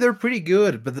theory they're pretty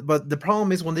good, but the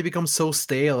problem is when they become so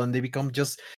stale and they become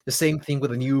just the same thing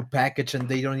with a new package and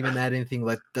they don't even add anything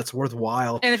that's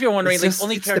worthwhile. And if you're wondering, the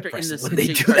only character in this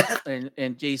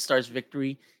in J-Stars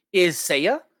Victory is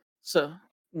Seiya. So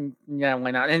yeah,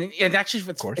 why not? And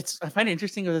actually, course. it's I find it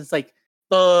interesting because it's like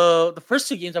the first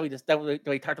two games that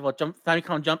we talked about,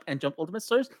 Famicom Jump and Jump Ultimate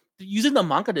Stars, they're using the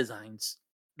manga designs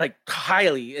like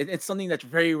highly. It's something that's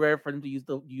very rare for them to use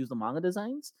the manga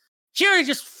designs. Here, he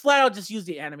just flat out just use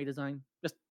the anime design.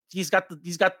 Just he's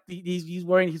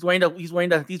wearing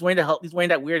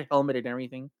that weird helmet and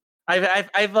everything. Me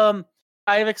and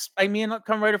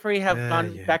Kamen Rider Furry have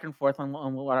gone Yeah. back and forth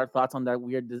on what our thoughts on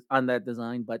that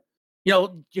design, but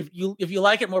if you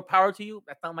like it, more power to you.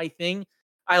 That's not my thing.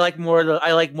 I like more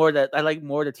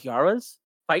the tiaras.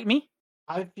 Fight me.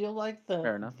 I feel like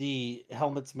Fair enough. the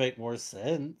helmets make more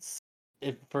sense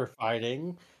if for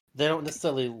fighting. They don't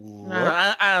necessarily look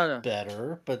I don't know.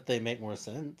 better, but they make more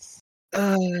sense.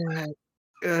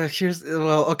 Here's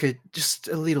okay, just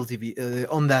a little TV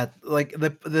on that. Like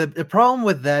the problem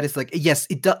with that is like yes,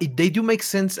 they do make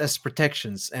sense as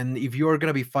protections, and if you are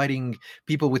gonna be fighting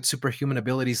people with superhuman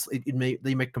abilities,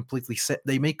 they make complete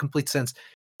sense.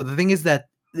 But the thing is that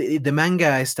the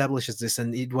manga establishes this,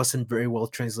 and it wasn't very well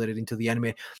translated into the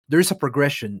anime. There is a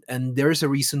progression, and there is a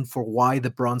reason for why the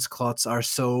bronze clots are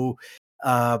so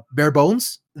bare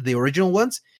bones, the original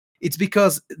ones. It's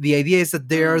because the idea is that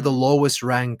they are the lowest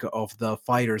rank of the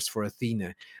fighters for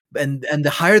Athena. And the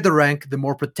higher the rank, the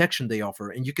more protection they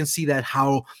offer. And you can see that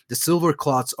how the silver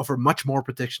clots offer much more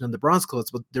protection than the bronze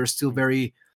clots, but they're still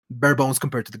very bare bones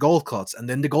compared to the gold clots. And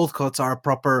then the gold clots are a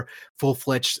proper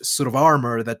full-fledged suit of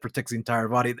armor that protects the entire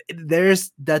body.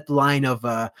 There's that line of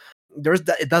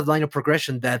that line of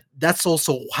progression that's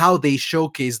also how they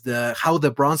showcase how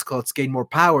the bronze clots gain more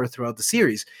power throughout the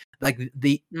series. Like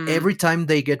every time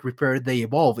they get repaired, they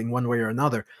evolve in one way or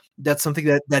another. That's something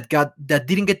that got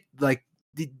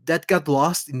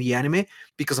lost in the anime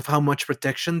because of how much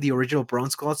protection the original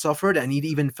bronze clots offered, and it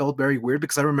even felt very weird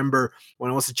because I remember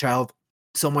when I was a child,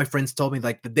 some of my friends told me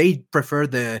like that they prefer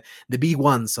the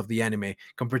B1s of the anime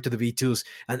compared to the V2s,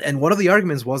 and one of the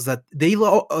arguments was that they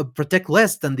protect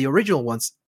less than the original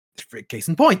ones. Case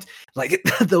in point, like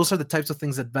those are the types of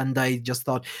things that Bandai just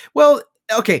thought, well,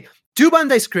 okay, to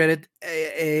Bandai's credit,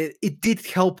 it did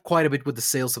help quite a bit with the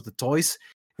sales of the toys,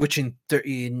 which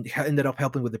ended up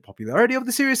helping with the popularity of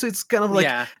the series. So it's kind of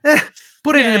like,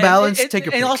 put it in a balance, take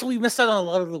your pick. And also, we missed out on a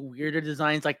lot of the weirder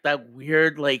designs, like that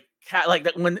weird, like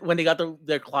that when they got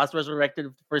their claws resurrected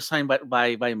the first time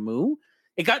by Mu.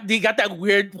 They got that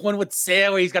weird one with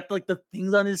Seiya where he's got like the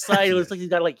things on his side. It looks like he's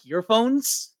got like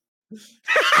earphones. The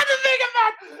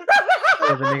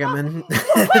Mega Man.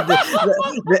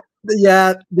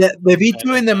 The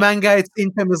V2 in the manga, it's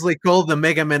infamously called the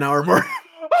Mega Man armor.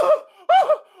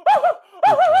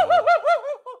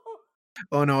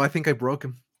 Oh no, I think I broke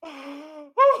him.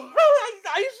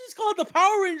 I used to just call it the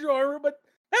Power Ranger armor, but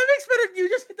that makes better. You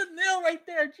just hit the nail right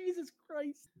there. Jesus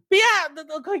Christ. But yeah,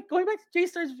 going back to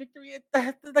J-Star's victory,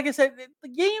 like I said, the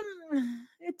game,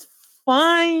 it's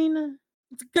fine.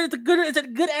 It's a good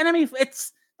anime.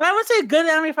 I would say a good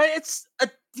anime fighter. It's a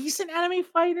decent anime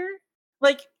fighter.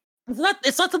 Like it's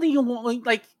not something you want.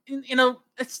 Like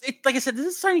it's like I said, this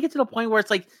is starting to get to the point where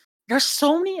it's like there's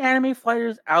so many anime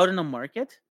fighters out in the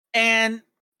market, and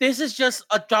this is just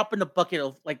a drop in the bucket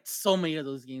of like so many of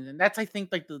those games, and that's I think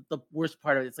like the worst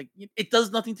part of it. It's like it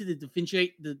does nothing to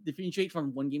differentiate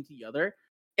from one game to the other,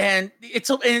 and it's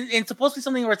supposed to be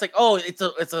something where it's like, oh, it's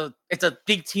a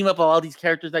big team up of all these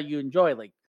characters that you enjoy.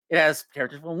 Like it has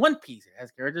characters from One Piece, it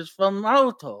has characters from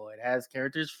Naruto, it has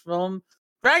characters from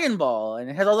Dragon Ball, and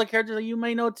it has other characters that you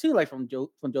may know too, like from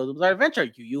JoJo's Bizarre Adventure,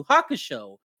 Yu Yu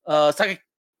Hakusho.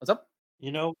 What's up?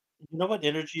 You know what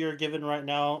energy you're given right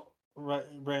now,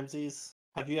 Ramses?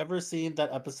 Have you ever seen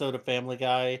that episode of Family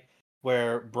Guy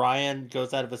where Brian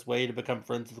goes out of his way to become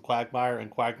friends with Quagmire,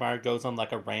 and Quagmire goes on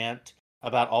like a rant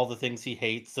about all the things he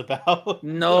hates about?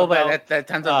 No, but that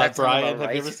turns out that's Brian. right.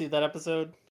 Have you ever seen that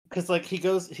episode? Because like he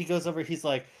goes over, he's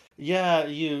like, yeah,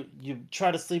 you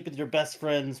try to sleep with your best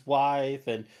friend's wife,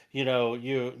 and you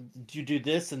do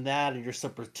this and that, and you're so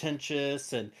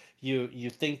pretentious, and you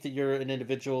think that you're an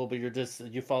individual, but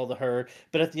you follow the herd.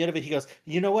 But at the end of it, he goes,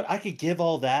 you know what? I could give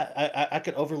all that. I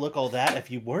could overlook all that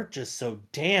if you weren't just so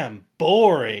damn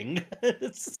boring.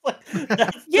 It's just like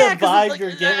that's the vibe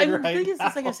you're getting right now.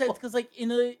 It's like I said, because like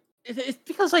it's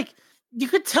because like you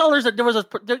could tell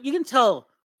you can tell.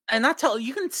 And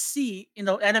you can see in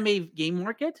the anime game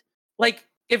market, like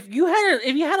if you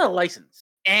had a license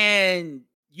and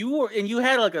you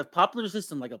had like a popular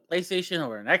system like a PlayStation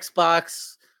or an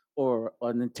Xbox or a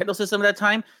Nintendo system at that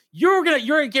time, you're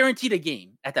guaranteed a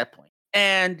game at that point.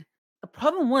 And the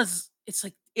problem was it's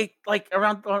like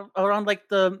around the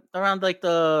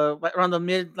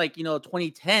mid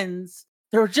 2010s,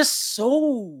 there were just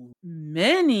so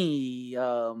many.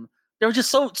 There were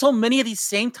just so many of these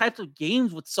same types of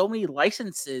games with so many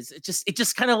licenses. It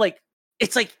just kind of like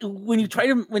it's like when you try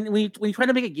to when you try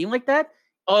to make a game like that,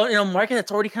 in a market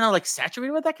that's already kind of like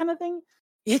saturated with that kind of thing,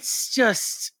 it's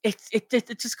just it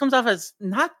just comes off as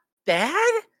not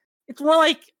bad. It's more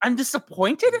like I'm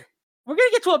disappointed. We're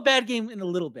gonna get to a bad game in a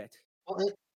little bit.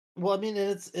 Well, I mean,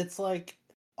 it's like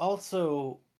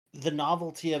also the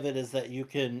novelty of it is that you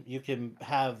can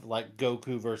have like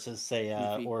Goku versus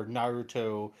Seiya Goofy. or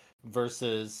Naruto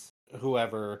versus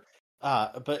whoever.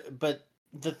 But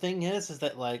the thing is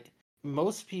that like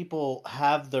most people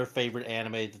have their favorite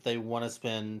anime that they want to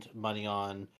spend money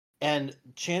on, and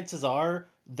chances are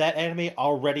that anime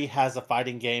already has a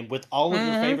fighting game with all of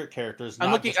your Mhm. favorite characters, I'm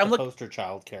not looking. just I'm the looking. poster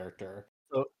child character.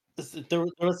 So there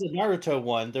was a Naruto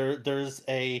one. There's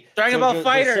a Dragon Ball JoJo.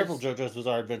 There's several Fighters. JoJo's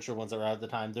Bizarre Adventure ones that were out at the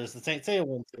time. There's the Saint Seiya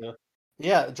one too.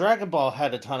 Yeah, Dragon Ball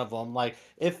had a ton of them. Like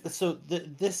if so,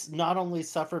 this not only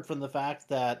suffered from the fact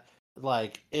that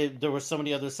like there were so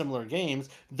many other similar games.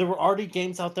 There were already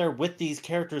games out there with these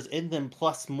characters in them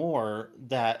plus more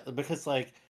that because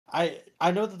like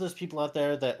I know that there's people out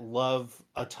there that love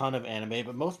a ton of anime,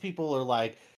 but most people are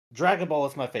like Dragon Ball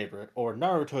is my favorite, or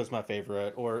Naruto is my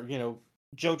favorite, or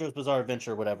JoJo's Bizarre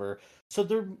Adventure, whatever. So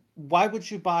why would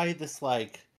you buy this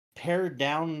like pared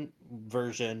down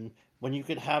version when you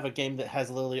could have a game that has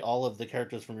literally all of the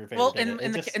characters from your Well, favorite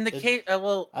in it? in the case,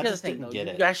 well, I here's the just thing didn't though. get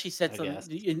You it. actually said I something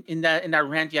guess. in that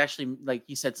rant. You actually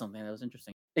you said something that was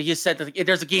interesting. You said that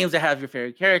there's games that have your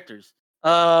favorite characters.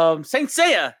 Saint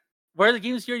Seiya. Where are the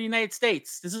games here in the United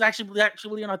States? This is actually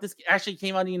not. This actually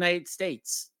came out in the United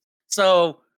States.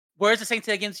 So where's the Saint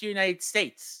Seiya games here in the United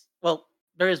States? Well,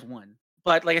 there is one,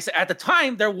 but like I said, at the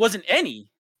time there wasn't any.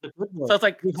 So it's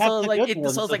like, We have the good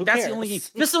ones, so it's so like who that's the only game. cares?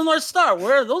 Fist of the North Star.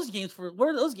 Where are those games for? Where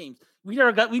are those games? We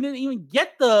didn't even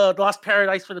get the Lost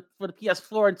Paradise for the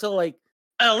PS4 until like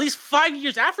at least 5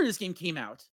 years after this game came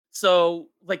out. So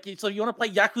so you want to play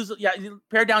Yakuza? Yeah, you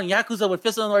pair down Yakuza with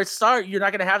Fist of the North Star. You're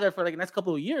not gonna have that for like the next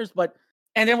couple of years. But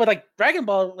and then with like Dragon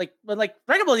Ball,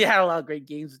 Dragon Ball, you had a lot of great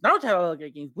games. Naruto had a lot of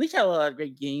great games. Bleach had a lot of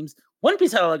great games. One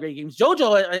Piece had a lot of great games.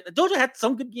 JoJo had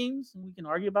some good games. We can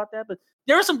argue about that, but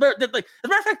there are some better. Like, as a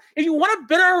matter of fact, if you want a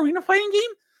better arena fighting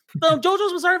game,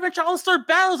 JoJo's Bizarre Adventure All Star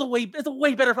Battle is a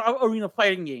way better arena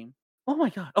fighting game. Oh my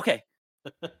god. Okay.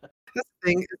 That's the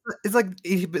thing. It's like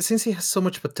since he has so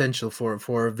much potential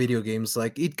for video games,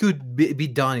 like it could be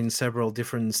done in several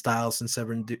different styles and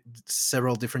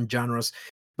several different genres,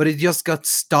 but it just got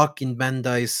stuck in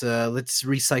Bandai's let's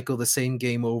recycle the same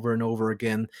game over and over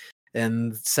again,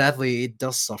 and sadly, it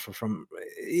does suffer from.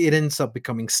 It ends up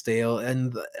becoming stale,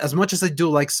 and as much as I do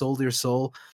like Soldier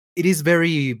Soul, it is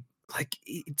very like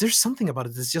there's something about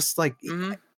it. It's just like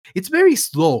Mm-hmm. it's very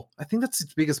slow. I think that's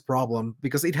its biggest problem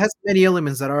because it has many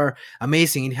elements that are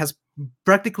amazing. It has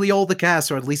practically all the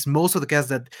cast, or at least most of the cast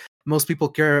that most people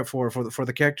care for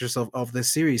the characters of the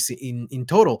series in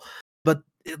total. But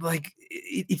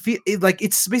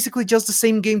it's basically just the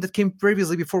same game that came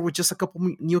previously before with just a couple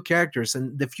new characters,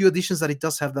 and the few additions that it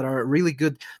does have that are really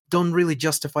good don't really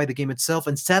justify the game itself.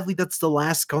 And sadly, that's the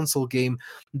last console game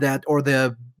or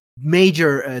the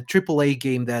major AAA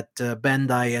game that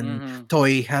Bandai and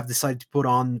Toei have decided to put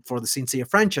on for the Saint Seiya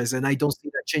franchise, and I don't see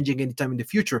that changing anytime in the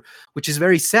future, which is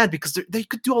very sad because they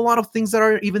could do a lot of things that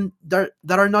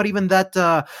are not even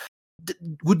that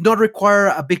would not require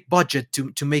a big budget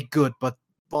to make good, but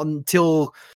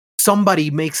until somebody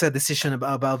makes a decision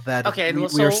about that, Okay.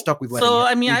 we are stuck with what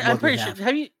I mean, I'm what we pretty sure. have.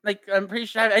 Have you I'm pretty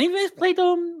sure. Have any of you guys played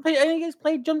Any of you guys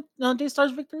played Jump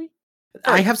Daystar's Victory?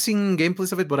 I have seen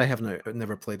gameplays of it, but I have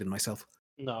never played it myself.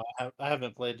 No, I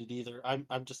haven't played it either. I'm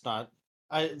just not.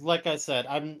 Like I said,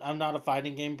 I'm not a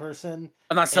fighting game person.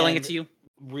 I'm not selling it And to you.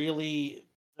 really,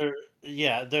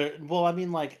 there. Well, I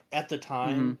mean, like at the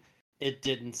time, it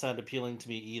didn't sound appealing to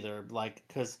me either. Like,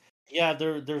 because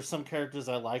there's some characters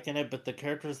I like in it, but the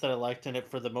characters that I liked in it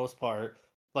for the most part,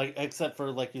 like except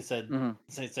for like you said,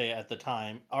 say at the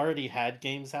time, already had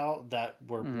games out that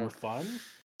were more fun.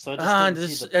 So I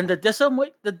just didn't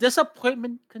see the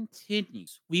disappointment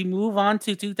continues. We move on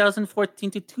to 2014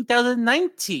 to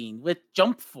 2019 with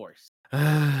Jump Force.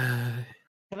 Can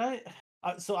I?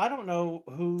 So I don't know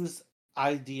whose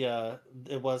idea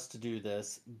it was to do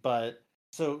this, but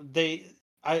so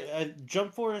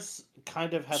Jump Force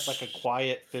kind of had like a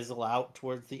quiet fizzle out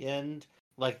towards the end.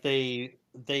 Like they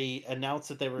announced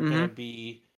that they were going to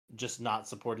be just not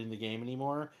supporting the game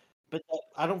anymore. But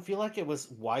I don't feel like it was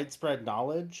widespread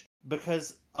knowledge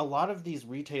because a lot of these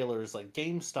retailers like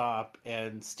GameStop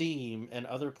and Steam and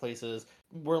other places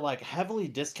were like heavily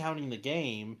discounting the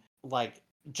game like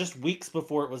just weeks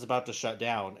before it was about to shut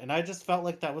down, and I just felt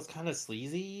like that was kind of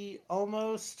sleazy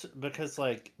almost because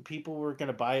like people were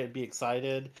gonna buy it, be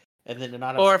excited, and then to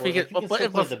not have Or if you spoilers. get, Like you can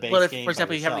still play the but base if, for game by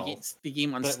example, you have yourself, the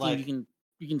game on but Steam, like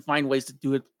you can find ways to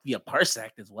do it via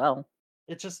Parsec as well.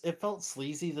 it felt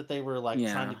sleazy that they were like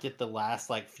trying to Yeah. get the last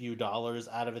like few dollars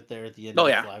out of it there at the end Oh of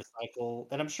its yeah. life cycle.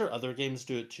 And I'm sure other games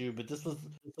do it too, but this was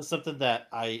something that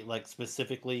I like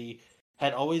specifically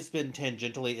had always been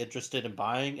tangentially interested in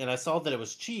buying, and I saw that it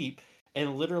was cheap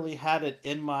and literally had it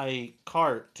in my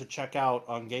cart to check out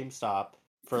on GameStop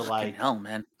for Fucking like hell,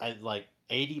 man.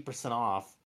 80%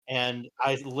 off. And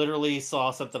I literally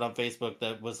saw something on Facebook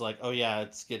that was like, "Oh yeah,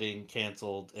 it's getting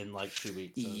canceled in like 2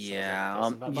 weeks." And so I was like, Yeah. "Guess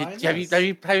I'm not buying Have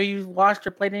this." you watched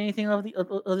or played anything of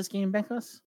this game,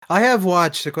 Benkos? I have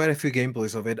watched quite a few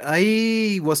gameplays of it.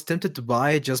 I was tempted to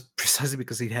buy it just precisely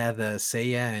because it had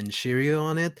Seiya and Shiryu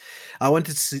on it. I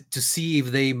wanted to see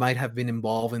if they might have been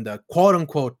involved in the quote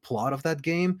unquote plot of that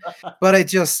game,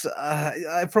 but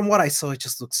from what I saw, it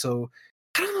just looks so.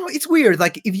 I don't know. It's weird.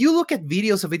 Like if you look at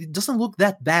videos of it, it doesn't look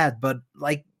that bad. But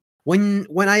like when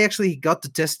I actually got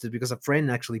to test it because a friend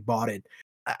actually bought it,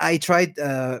 I tried.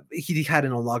 He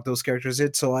hadn't unlocked those characters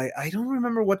yet, so I don't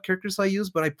remember what characters I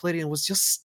used, but I played it and it was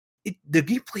just the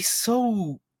gameplay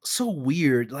so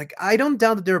weird. Like I don't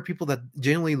doubt that there are people that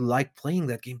genuinely like playing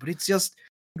that game, but it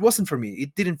wasn't for me.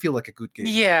 It didn't feel like a good game,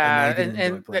 and I Yeah, didn't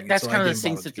enjoy playing it, that's so I kind of the didn't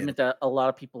same bother to get it. sentiment that a lot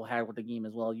of people had with the game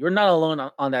as well. You're not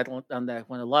alone on that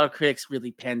when a lot of critics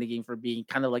really panned the game for being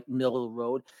kind of like middle of the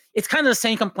road. It's kind of the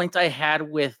same complaints I had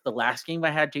with the last game I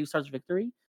had, J-Stars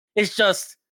Victory. It's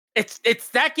just it's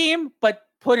that game, but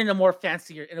put in a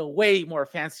way more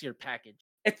fancier package.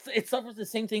 It suffers the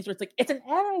same things where it's like it's an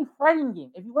anime fighting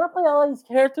game. If you want to play all these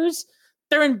characters,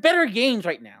 they're in better games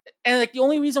right now. And like the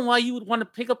only reason why you would want to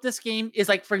pick up this game is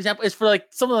like, for example, is for like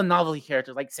some of the novelty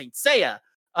characters like Saint Seiya.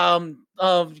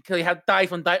 Because he had died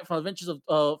from Adventures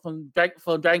of from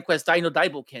Dragon Quest Dino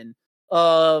Daiboken.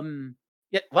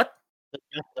 Yeah, what? The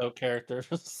Death Note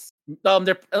characters.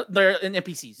 They're in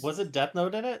NPCs. Was it Death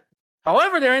Note in it?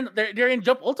 However, they're in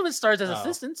Jump Ultimate Stars as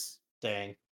assistants.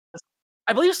 Dang.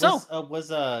 I believe so. Was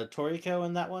Toriko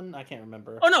in that one? I can't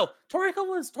remember. Oh no, Toriko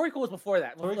was before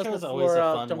that. Toriko was always a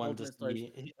fun one to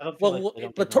see. I don't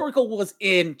feel but Toriko was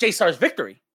in J-Stars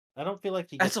Victory. I don't feel like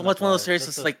he that's gets one of those love. series.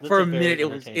 It's like for a minute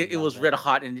it was red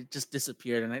hot and it just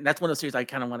disappeared, and that's one of the series I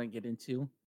kind of want to get into.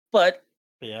 But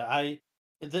yeah,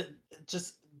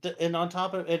 and on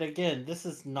top of it, again, this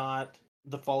is not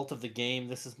the fault of the game.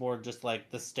 This is more just like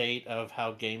the state of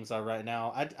how games are right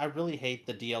now. I really hate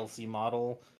the DLC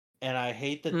model, and I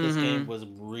hate that this game was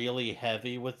really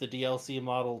heavy with the DLC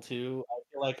model too. I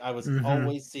feel like I was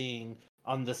always seeing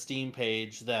on the Steam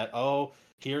page that, oh,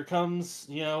 here comes,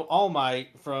 All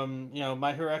Might from,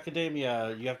 My Hero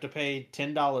Academia. You have to pay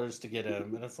 $10 to get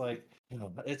him. And it's like,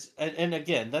 and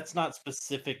again, that's not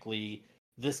specifically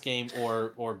this game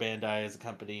or Bandai as a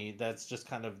company. That's just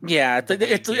kind of it's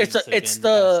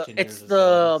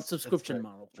the subscription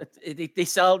model. They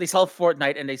sell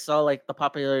Fortnite, and they sell like the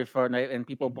popularity of Fortnite, and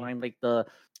people buying like the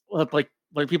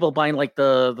people buying like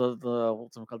the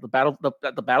what's it called,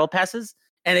 the battle passes,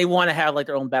 and they want to have like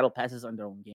their own battle passes on their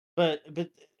own game. But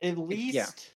at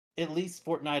least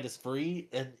Fortnite is free,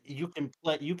 and you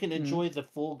can enjoy the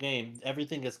full game.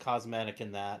 Everything is cosmetic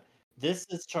in that. This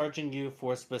is charging you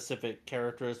for specific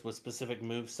characters with specific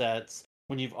move sets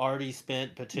when you've already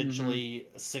spent potentially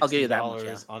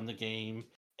 $60 on the game.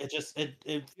 It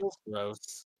feels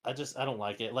gross. I don't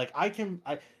like it. Like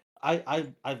I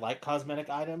like cosmetic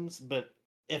items, but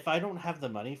if I don't have the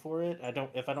money for it,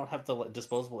 if I don't have the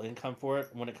disposable income for it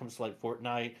when it comes to like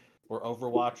Fortnite or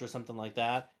Overwatch or something like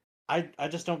that, I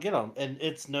just don't get them. And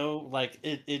it's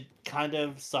it kind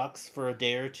of sucks for a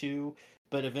day or two,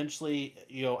 but eventually,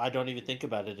 I don't even think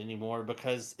about it anymore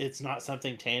because it's not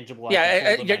something tangible.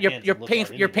 Yeah,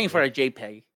 you're paying for a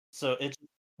JPEG. So it's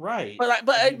right. But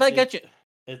I get you.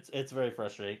 It's very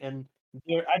frustrating. And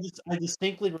I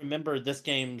distinctly remember this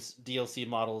game's DLC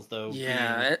models though.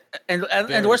 Yeah, and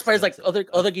the worst part is like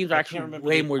other games are actually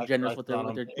way more generous with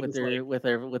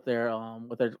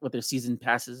their season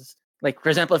passes. Like for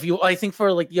example, I think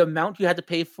for like the amount you had to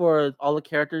pay for all the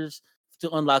characters to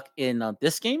unlock in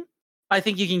this game, I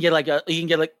think you can get like at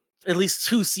least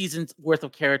 2 seasons worth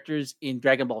of characters in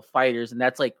Dragon Ball FighterZ, and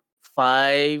that's like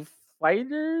 5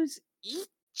 fighters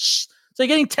each. So you're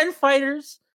getting 10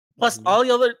 fighters. Plus all the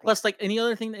other, plus like any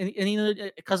other thing, any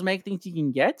other cosmetic things you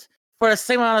can get for the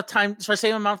same amount of time, for the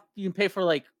same amount you can pay for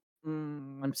like,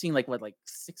 I'm seeing like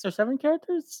 6 or 7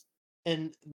 characters.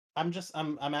 And I'm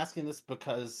asking this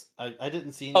because I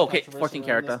didn't see any 14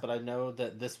 characters, but I know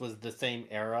that this was the same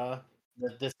era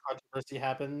that this controversy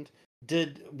happened.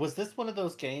 Was this one of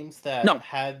those games that No.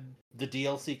 had the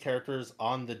DLC characters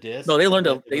on the disc? No, they learned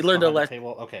but they it was learned a behind the lesson.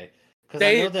 paywall? Okay, because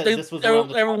I know that this was around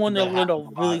the everyone time that learned a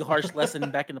happened really lot. harsh lesson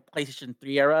back in the PlayStation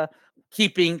 3 era,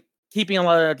 keeping a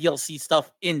lot of DLC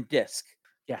stuff in disc.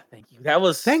 Yeah, thank you. That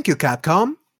was Thank you,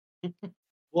 Capcom.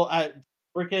 Well, I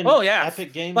freaking Oh yeah,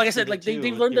 Epic Games. like I said, did like it they've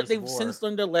too with learned Gears that of they've War. since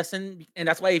learned their lesson, and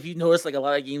that's why if you notice, like a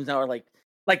lot of games now are like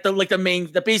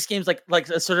the base games like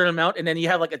a certain amount, and then you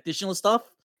have like additional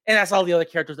stuff, and that's all the other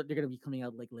characters that they're gonna be coming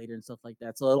out like later and stuff like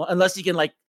that. So unless you can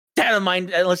like data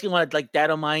mine, unless you want to like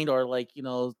data mine or like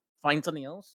find something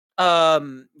else,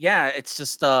 yeah, it's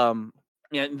just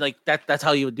yeah, like that's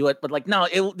how you would do it. But like no,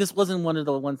 this wasn't one of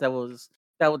the ones that was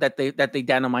that they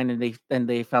data mined and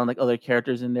they found like other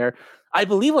characters in there. I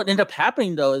believe what ended up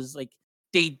happening though is like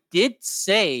they did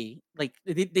say like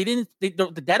they didn't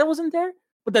the data wasn't there,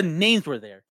 but the names were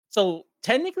there. So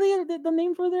technically the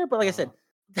names were there, but like I said,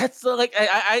 that's like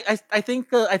I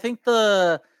think I think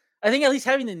at least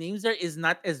having the names there is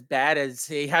not as bad as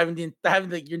say having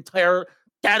your entire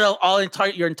data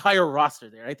your entire roster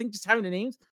there. I think just having the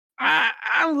names,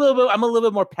 I'm a little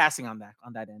bit more passing on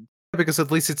that end. Because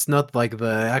at least it's not like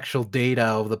the actual data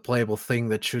of the playable thing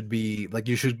that should be like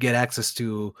you should get access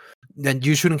to, and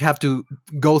you shouldn't have to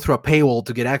go through a paywall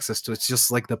to get access to. It's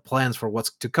just like the plans for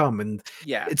what's to come, and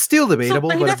Yeah, it's still debatable,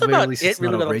 so, I mean, but that's at the very about least it. it's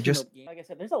not Really, outrageous. like I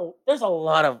said, there's a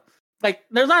lot of like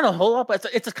there's not a whole lot, but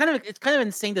it's kind of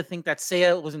insane to think that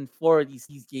Seiya was in 4 of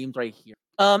these games right here.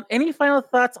 Any final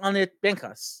thoughts on it,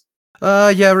 Benkas?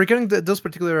 Yeah, regarding those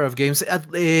particular of games,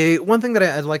 one thing that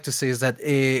I'd like to say is that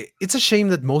it's a shame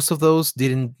that most of those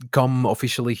didn't come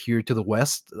officially here to the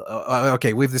West.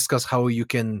 Okay, we've discussed how you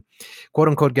can, quote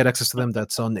unquote, get access to them.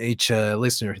 That's on each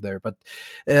listener there, but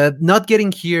not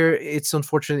getting here, it's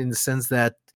unfortunate in the sense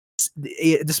that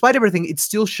despite everything, it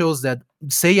still shows that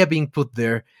Seiya being put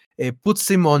there puts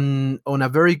him on a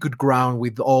very good ground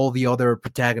with all the other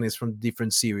protagonists from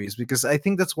different series, because I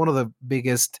think that's one of the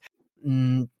biggest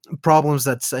problems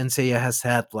that Senseiya has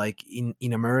had, like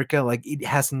in America. Like it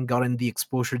hasn't gotten the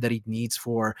exposure that it needs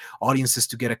for audiences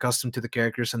to get accustomed to the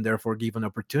characters and therefore give an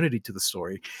opportunity to the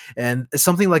story. And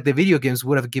something like the video games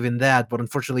would have given that, but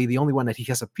unfortunately the only one that he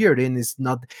has appeared in is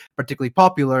not particularly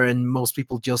popular, and most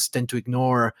people just tend to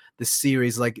ignore the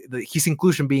series. Like his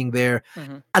inclusion being there,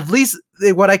 at least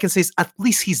what I can say is at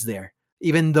least he's there,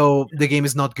 even though the game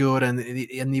is not good, and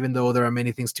even though there are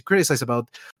many things to criticize about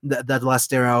that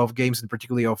last era of games, and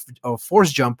particularly of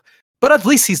Force Jump, but at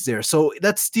least he's there. So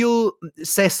that still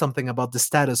says something about the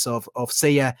status of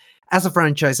Seiya as a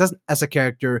franchise, as a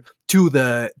character to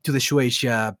the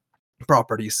Shueisha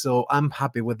properties. So I'm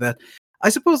happy with that. I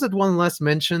suppose that one last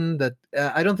mention that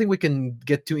I don't think we can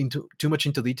get too much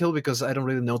into detail because I don't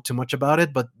really know too much about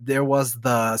it, but there was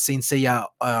the Saint Seiya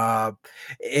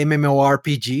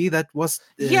MMORPG that was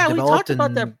Yeah, we talked developed about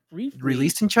and that briefly.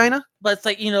 released in China. But it's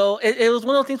like, it was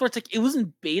one of those things where it's like it was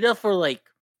in beta for like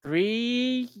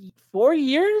 3-4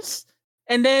 years,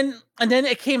 and then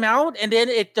it came out, and then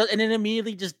it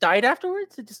immediately just died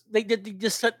afterwards. It just they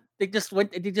just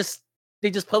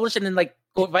published it and like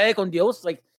via con Dios,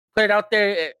 like put it out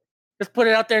there, just put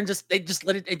it out there, and just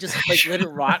let it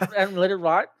rot and let it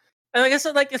rot. And like I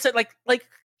said,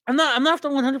 I'm not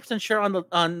 100% sure on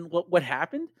what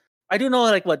happened. I do know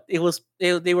like what it was.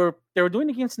 They were doing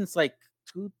the game since like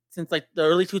the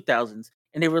early 2000s,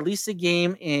 and they released the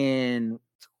game in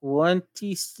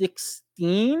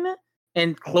 2016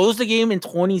 and closed the game in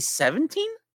 2017.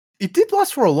 It did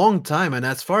last for a long time, and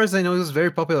as far as I know, it was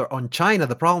very popular on China.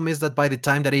 The problem is that by the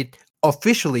time that it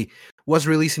officially was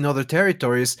released in other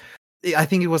territories, I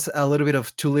think it was a little bit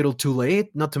of too little too late.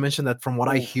 Not to mention that from what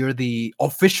I hear, the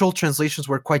official translations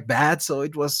were quite bad. So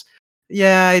it was,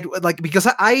 because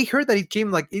I heard that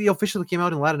it officially came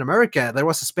out in Latin America. There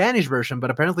was a Spanish version,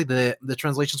 but apparently the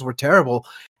translations were terrible,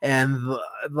 and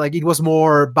like it was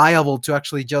more viable to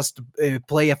actually just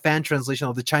play a fan translation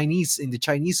of the Chinese in the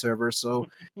Chinese server. So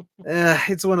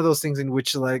it's one of those things in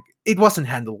which like it wasn't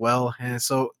handled well, and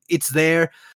so it's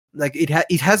there. Like it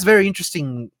has very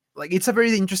interesting. Like it's a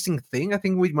very interesting thing. I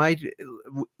think we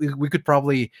could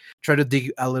probably try to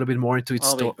dig a little bit more into its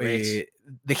story,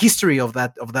 the history of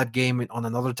that game on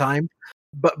another time.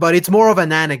 But it's more of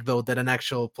an anecdote than an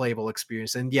actual playable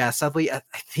experience. And yeah, sadly, I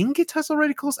think it has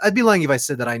already closed. I'd be lying if I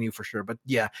said that I knew for sure. But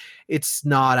yeah, it's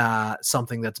not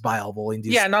something that's viable in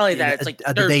this. Yeah, not only that, it's like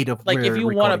at the date of like if you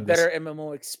want a better this.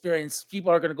 MMO experience,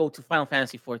 people are going to go to Final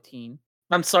Fantasy 14.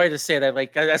 I'm sorry to say that.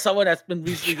 Like as someone that's been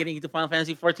recently getting into Final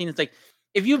Fantasy 14, it's like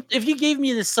if you gave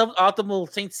me the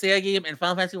suboptimal Saint Seiya game and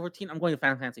Final Fantasy 14, I'm going to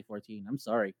Final Fantasy 14. I'm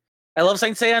sorry. I love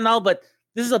Saint Seiya and all, but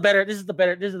this is the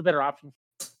better option.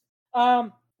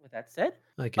 With that said,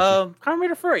 I get you.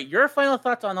 Comrade Furry, your final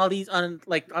thoughts on all these on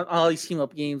all these team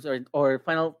up games, or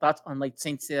final thoughts on like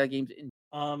Saint Seiya games?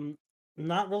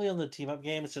 Not really on the team up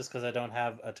games, just because I don't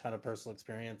have a ton of personal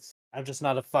experience. I'm just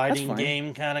not a That's fighting fine.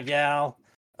 game kind of gal.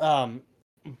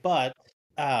 But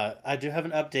I do have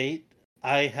an update.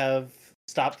 I have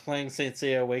stopped playing Saint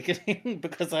Seiya Awakening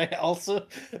because I also,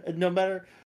 no matter,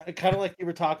 kind of like you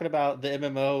were talking about the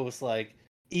MMOs, like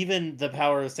even the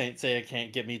power of Saint Seiya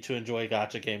can't get me to enjoy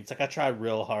gacha games. Like I tried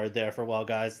real hard there for a while,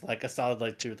 guys. Like a solid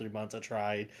like 2 or 3 months I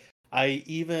tried. I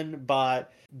even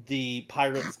bought the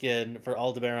pirate skin for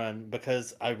Aldebaran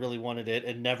because I really wanted it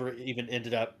and never even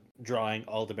ended up drawing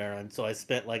Aldebaran. So I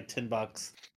spent like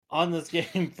 $10 on this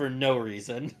game for no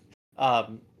reason.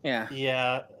 Yeah.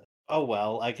 Yeah. Oh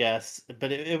well, I guess.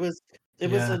 But it was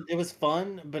Yeah. it was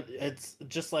fun, but it's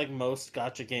just like most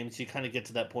gotcha games. You kind of get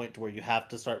to that point where you have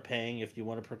to start paying if you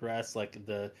want to progress. Like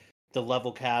the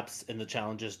level caps and the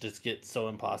challenges just get so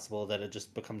impossible that it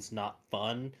just becomes not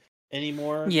fun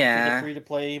anymore for the Yeah. free to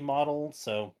play model.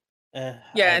 So Yeah,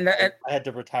 and I had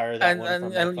to retire that one from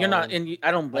my and you're not, phone. and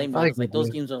I don't blame you. I It's like get those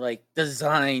you. games are like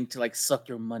designed to like suck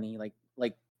your money, like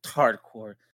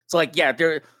hardcore. So like, yeah,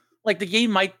 they're like the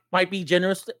game might be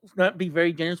generous, not be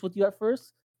very generous with you at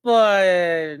first,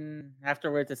 but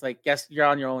afterwards, it's like, guess you're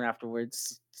on your own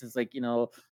afterwards. It's like,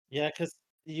 Yeah, because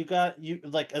you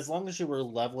like as long as you were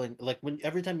leveling, like when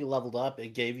every time you leveled up, it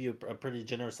gave you a pretty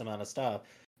generous amount of stuff.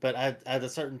 But at a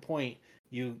certain point,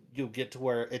 you get to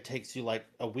where it takes you like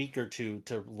a week or two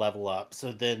to level up.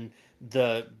 So then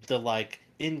the like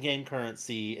in-game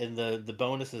currency and the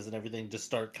bonuses and everything just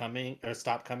start coming or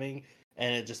stop coming,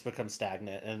 and it just becomes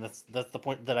stagnant. And that's the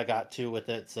point that I got to with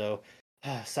it. So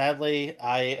sadly,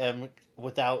 I am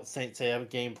without Saint Seiya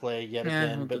gameplay yet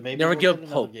again, but maybe never we'll give get up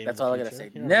another hope. game in That's the all I gotta future.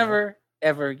 say. You never know. Never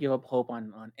ever give up hope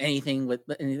on anything with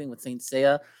Saint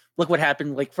Seiya. Look what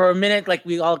happened. Like for a minute, like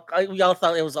we all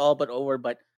thought it was all but over,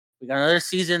 but we got another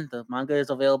season. The manga is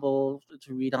available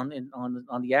to read on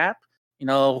the app.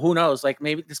 Who knows? Like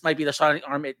maybe this might be the shot in the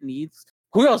arm it needs.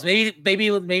 Who knows? Maybe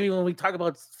when we talk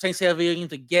about Saint Seiya video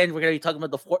games again, we're gonna be talking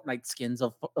about the Fortnite skins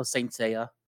of Saint Seiya.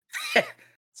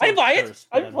 I buy it. Cursed,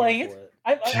 but I'm here playing for it.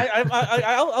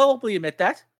 I'll openly admit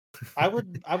that. I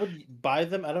would buy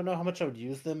them. I don't know how much I would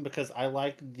use them because I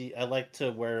like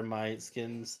to wear my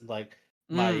skins like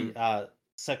my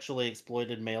sexually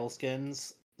exploited male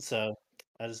skins. So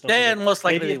I just don't think Then most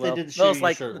likely maybe they if they will. didn't show Most you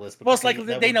likely, shirtless because most likely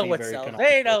that they would know be what very sells. canonical.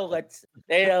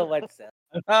 They know what sells.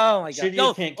 Oh my god! Shiryu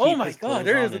Yo, can't oh keep my his god! clothes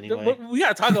There on is. anyway. We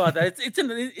gotta talk about that. It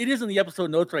is in the episode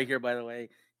notes right here. By the way,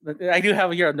 I do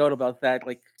have here a note about that.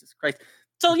 Like Jesus Christ.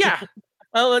 So yeah.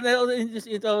 Oh, and that was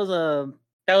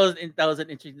an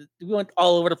interesting. We went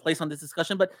all over the place on this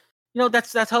discussion, but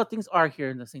that's how things are here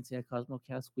in the Saint Seiya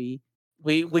Cosmocast. We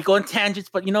go in tangents,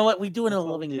 but you know what? We do in a That's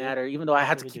what we living do. matter. Even though I That's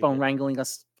had what to we keep do, on yeah. wrangling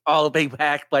us all the way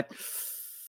back, but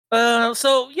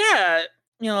so yeah,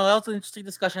 that was an interesting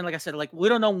discussion. Like I said, like we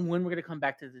don't know when we're gonna come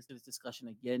back to this discussion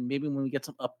again. Maybe when we get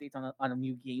some updates on the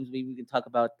new games, maybe we can talk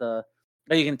about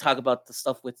maybe you can talk about the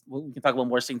stuff we can talk about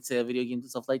more Saint Seiya video games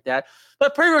and stuff like that.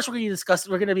 But pretty much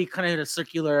we're gonna be kind of in a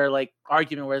circular like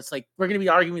argument where it's like we're gonna be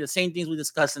arguing the same things we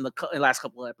discussed in the last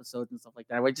couple of episodes and stuff like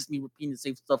that. We're just be repeating the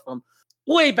same stuff from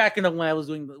way back in the when I was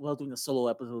doing the solo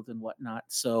episodes and whatnot.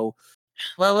 So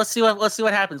well, let's see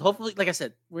what happens. Hopefully, like I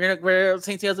said, we're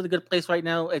Saint Seiya's in a good place right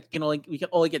now. We can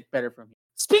only get better from here.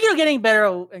 Speaking of getting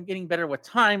better and getting better with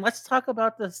time, let's talk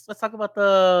about this. Let's talk about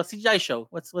the CGI show.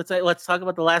 Let's talk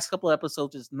about the last couple of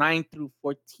episodes, just 9 through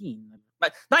 14,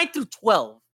 9 through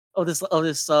 12 of this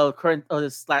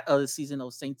season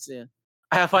of Saint Seiya.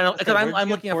 I have final because Where'd I'm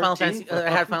you looking get at Final 14 Fantasy. I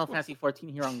had from? Final Fantasy 14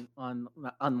 here on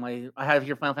my. I have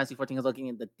here Final Fantasy 14. I was looking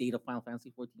at the date of Final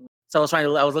Fantasy 14. So I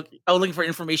was looking for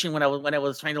information when I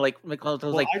was trying to like make. I was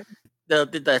like,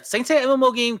 did the Saint Seiya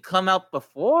MMO game come out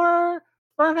before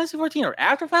Final Fantasy 14 or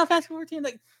after Final Fantasy 14?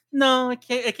 Like, no, it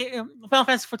can't. Final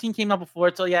Fantasy 14 came out before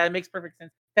it, so yeah, it makes perfect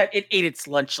sense that it ate its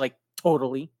lunch like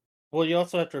totally. Well, you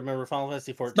also have to remember Final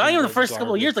Fantasy 14. Not even the was first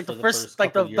couple of years, like garbage the for first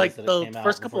like couple the years like that it the came out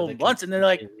first before couple they of months, and they're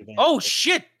like, completely revamped oh it.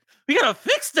 shit, we gotta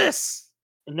fix this.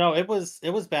 No, it was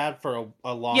bad for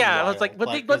a long Yeah, while. I was like, but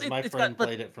my friend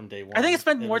played it from day one. I think it's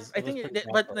been more. It I was think, pretty bad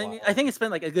but for a while. I think it's been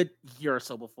like a good year or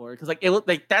so before because like it was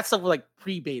like that stuff was like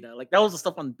pre-beta. Like that was the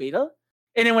stuff on beta,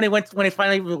 and then when it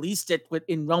finally released it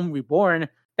in Realm Reborn,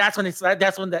 that's when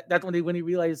they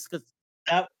realized because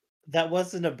that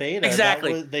wasn't a beta.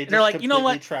 exactly. They And they're just like, you know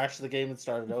completely what? trashed the game and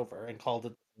started over and called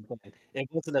it something. It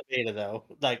wasn't a beta though.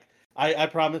 Like I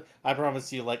promise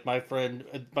you, like my friend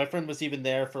was even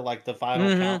there for like the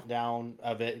final countdown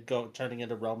of it turning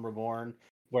into Realm Reborn,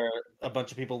 where a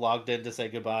bunch of people logged in to say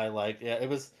goodbye. Like, yeah, it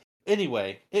was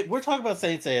Anyway, we're talking about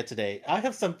Saint Seiya today. I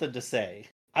have something to say.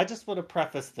 I just want to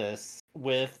preface this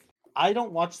with I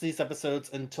don't watch these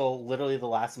episodes until literally the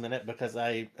last minute because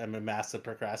I am a massive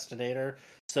procrastinator.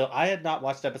 So I had not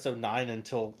watched episode 9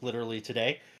 until literally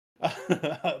today,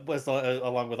 was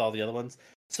along with all the other ones.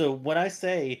 So when I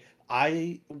say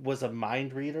I was a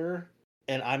mind reader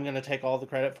and I'm going to take all the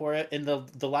credit for it, and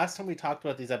the last time we talked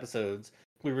about these episodes,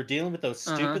 we were dealing with those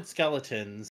stupid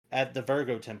skeletons at the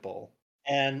Virgo Temple.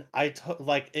 And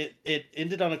like it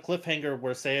ended on a cliffhanger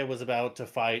where Seiya was about to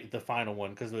fight the final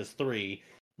one because there was three.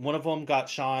 One of them got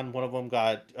Sean, one of them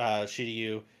got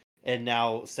Shiryu, and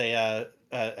now Seiya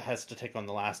has to take on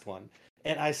the last one.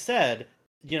 And I said,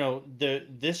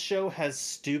 this show has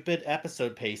stupid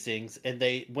episode pacings, and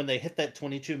when they hit that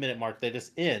 22-minute mark, they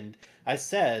just end. I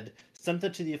said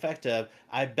something to the effect of,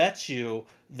 I bet you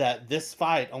that this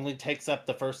fight only takes up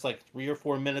the first like 3 or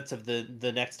 4 minutes of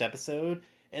the next episode,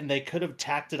 and they could have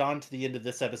tacked it on to the end of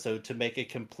this episode to make a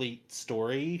complete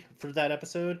story for that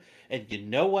episode. And you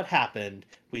know what happened?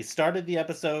 We started the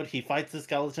episode, he fights the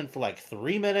skeleton for like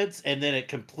 3 minutes, and then it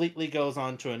completely goes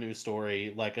on to a new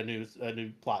story, like a new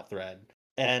plot thread.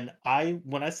 And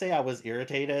when I say I was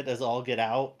irritated as all get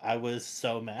out, I was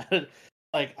so mad.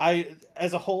 Like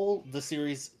as a whole, the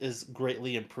series is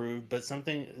greatly improved, but some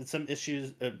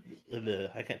issues.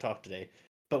 I can't talk today.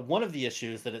 But one of the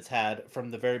issues that it's had from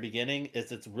the very beginning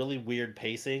is its really weird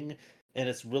pacing and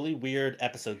its really weird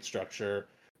episode structure,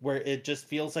 where it just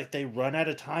feels like they run out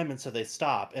of time and so they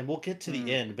stop. And we'll get to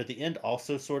the end, but the end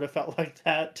also sort of felt like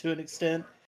that to an extent.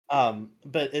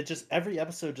 But it just every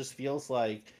episode just feels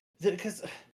like, because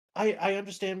I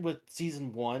understand with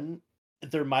season 1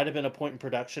 there might have been a point in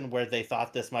production where they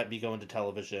thought this might be going to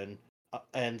television,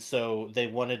 and so they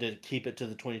wanted to keep it to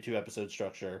the 22 episode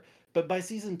structure. But by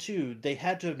season 2, they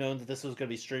had to have known that this was going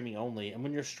to be streaming only. And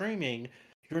when you're streaming,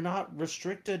 you're not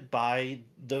restricted by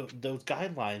those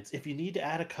guidelines. If you need to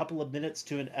add a couple of minutes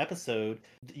to an episode,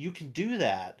 you can do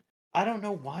that. I don't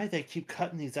know why they keep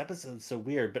cutting these episodes so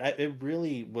weird, but it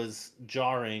really was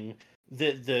jarring.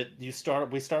 We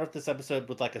start off this episode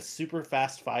with like a super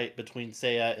fast fight between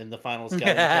Seiya and the final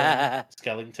skeleton.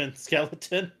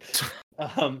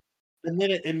 And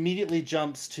then it immediately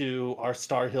jumps to our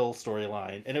Star Hill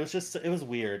storyline, and it was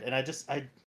weird, and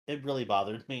it really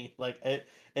bothered me. Like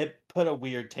it put a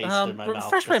weird taste in my mouth.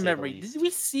 Refresh my memory. Did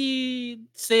we see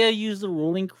Seiya use the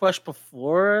rolling crush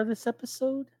before this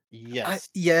episode? Yes.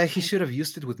 Yeah, he should have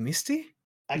used it with Misty.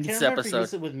 I can't remember if he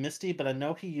used it with Misty, but I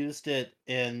know he used it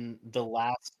in the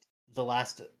last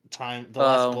time. The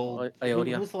last gold.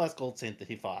 Who was the last gold saint that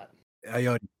he fought?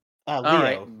 Ionia.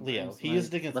 Leo. He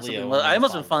used it against Leo. I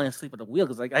must have been falling asleep at the wheel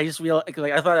because I just realized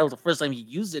I thought that was the first time he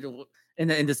used it in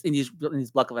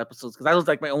these block of episodes, because that was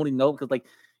like my only note. Because like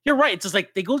you're right, it's just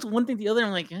like they go to one thing to the other.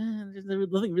 I'm like, there's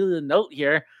nothing really to note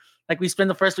here. Like we spent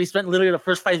literally the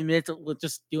first 5 minutes with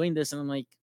just doing this, and I'm like,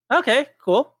 okay,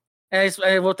 cool. And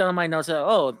I wrote down in my notes,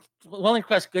 Rolling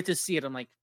Crush, good to see it. I'm like,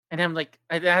 and I'm like,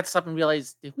 I had to stop and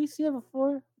realize, did we see it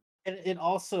before? And it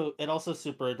also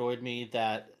super annoyed me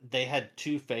that they had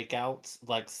 2 fake outs.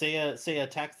 Like Seiya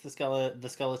attacks the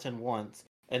skeleton once,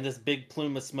 and this big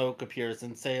plume of smoke appears,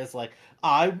 and Seiya's like,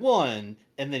 I won,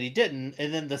 and then he didn't,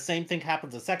 and then the same thing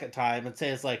happens a second time, and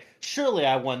Seiya's like, surely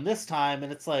I won this time,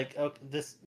 and it's like,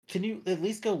 can you at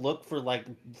least go look for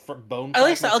bone? At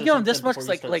least I'll give him this much.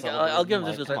 I'll give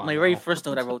him this. My very first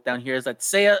note I wrote down here is that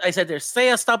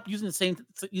Seiya stopped using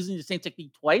the same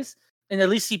technique twice, and at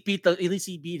least he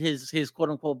beat his quote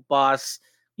unquote boss,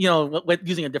 with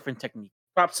using a different technique.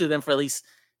 Props to them for at least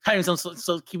having some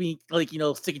keeping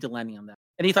sticking to landing on that.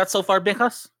 Any thoughts so far,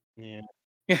 Binkos?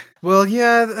 Yeah. Well,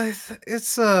 yeah,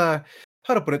 it's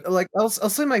how to put it? Like, I'll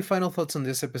say my final thoughts on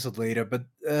this episode later, but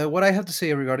what I have to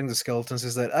say regarding the skeletons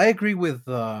is that I agree with.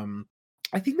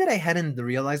 I think that I hadn't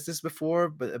realized this before,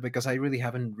 but because I really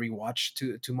haven't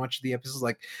rewatched too much the episodes.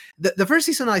 Like the first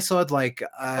season, I saw it like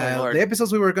the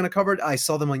episodes we were going to cover. I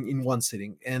saw them in one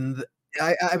sitting, and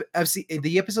I've seen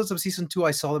the episodes of season 2.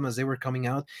 I saw them as they were coming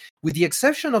out, with the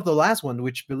exception of the last one,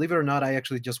 which, believe it or not, I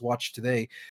actually just watched today.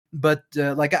 But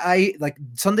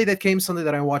Sunday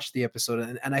that I watched the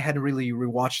episode, and I hadn't really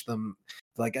rewatched them.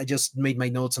 Like, I just made my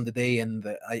notes on the day, and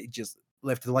I just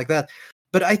left it like that.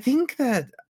 But I think that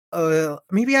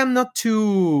maybe I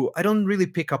don't really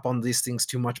pick up on these things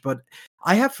too much, but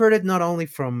I have heard it not only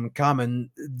from Kamen,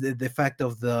 the fact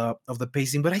of the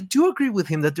pacing, but I do agree with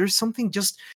him that there's something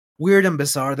just weird and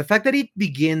bizarre. The fact that it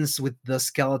begins with the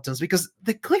skeletons, because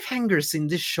the cliffhangers in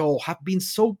this show have been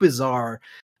so bizarre.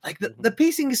 Like the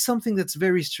pacing is something that's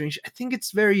very strange. I think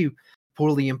it's very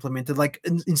poorly implemented. Like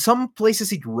in some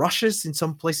places it rushes, in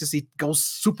some places it goes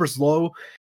super slow.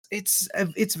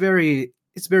 it's very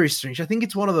strange. I think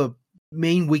it's one of the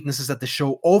main weaknesses that the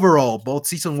show overall, both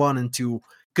season 1 and 2,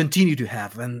 continue to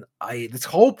have. And let's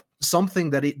hope something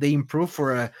that they improve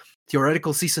for a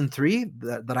theoretical season 3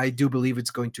 that I do believe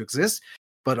it's going to exist.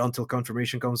 But until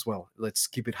confirmation comes, well, let's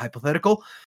keep it hypothetical.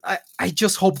 I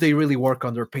just hope they really work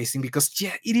on their pacing, because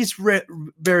yeah, it is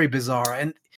very bizarre,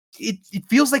 and it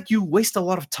feels like you waste a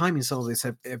lot of time in some of these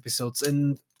episodes.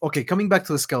 And okay, coming back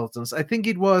to the skeletons, I think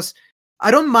I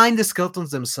don't mind the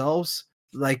skeletons themselves.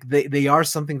 Like they are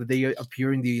something that they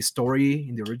appear in the story,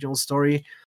 in the original story.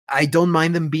 I don't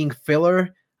mind them being filler.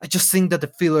 I just think that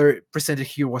the filler presented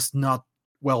here was not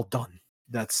well done.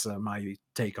 That's my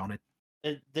take on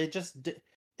it. They just did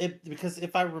it because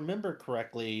if I remember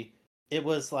correctly, it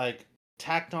was like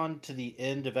tacked on to the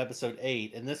end of episode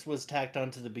 8, and this was tacked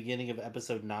on to the beginning of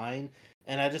episode 9.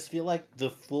 And I just feel like the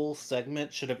full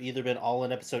segment should have either been all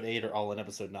in episode 8 or all in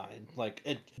episode 9. Like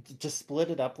it just split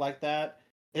it up like that,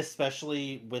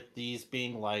 especially with these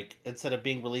being like, instead of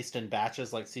being released in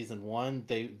batches like season 1,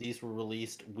 these were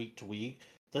released week to week.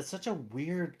 That's such a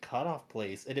weird cutoff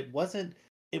place, and it wasn't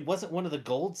one of the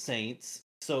Gold Saints,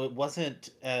 so it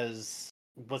wasn't as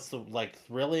what's the like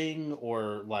thrilling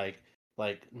or like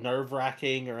nerve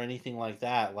wracking or anything like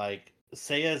that. Like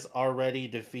Seiya's already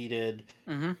defeated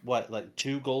Mm-hmm. what, like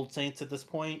 2 Gold Saints at this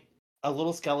point. A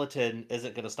little skeleton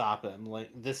isn't going to stop him. Like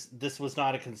this was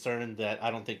not a concern that I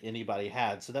don't think anybody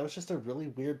had. So that was just a really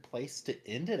weird place to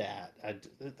end it at.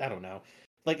 I don't know.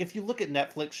 Like if you look at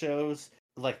Netflix shows,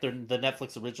 like the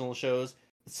Netflix original shows,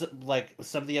 so, like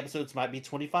some of the episodes might be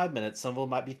 25 minutes, some of them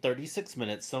might be 36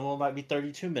 minutes, some of them might be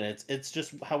 32 minutes. It's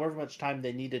just however much time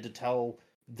they needed to tell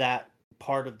that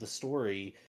part of the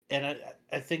story. And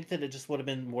I think that it just would have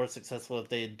been more successful if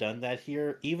they had done that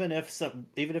here, even if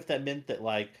that meant that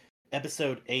like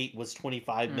episode 8 was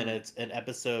 25 minutes and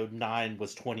episode 9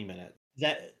 was 20 minutes.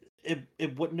 That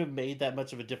it wouldn't have made that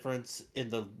much of a difference in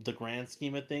the grand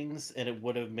scheme of things, and it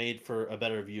would have made for a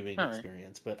better viewing All right.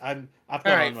 experience. But I've All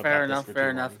gone right, on about fair this enough, for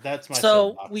fair too enough. long. That's my So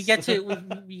soapbox. we get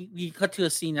to we cut to a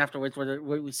scene afterwards where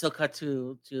we still cut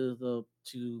to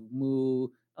Mu,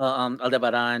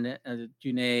 Aldebaran,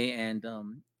 Junei,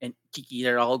 and Kiki.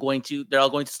 They're all going to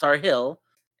Star Hill,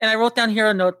 and I wrote down here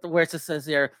a note where it says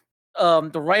there,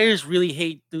 the writers really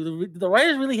hate the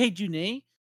writers really hate Junei,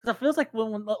 because it feels like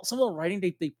when some of the writing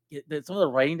some of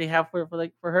the writing they have for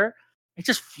her, it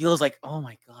just feels like, oh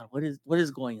my god, what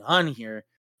is going on here?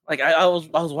 Like I was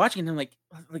watching them like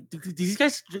do these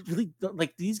guys really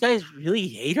like do these guys really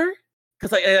hate her?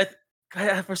 Because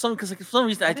for some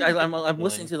reason I didn't get I'm that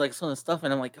listening feeling. to like some of the stuff,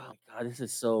 and I'm like, oh my god, this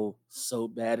is so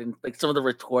bad. And like some of the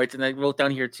retorts, and I wrote down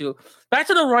here too, back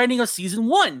to the writing of season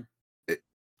 1.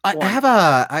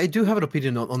 I do have an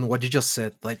opinion on what you just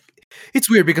said. Like, it's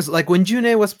weird because like when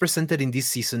Junei was presented in this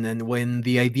season, and when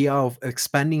the idea of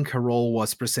expanding her role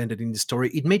was presented in the story,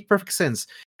 it made perfect sense.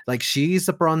 Like, she is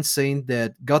a bronze saint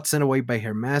that got sent away by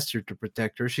her master to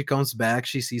protect her. She comes back,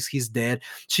 she sees he's dead.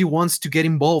 She wants to get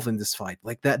involved in this fight.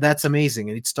 Like that's amazing,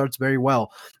 and it starts very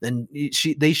well. And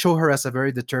they show her as a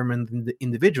very determined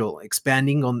individual,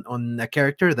 expanding on a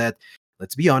character that,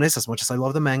 let's be honest, as much as I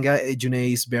love the manga,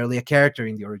 Junei is barely a character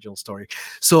in the original story.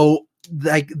 So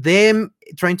like them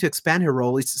trying to expand her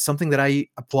role is something that I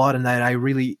applaud and that I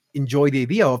really enjoy the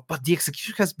idea of, but the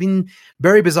execution has been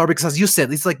very bizarre because, as you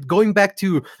said, it's like going back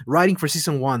to writing for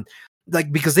season 1,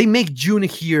 like because they make June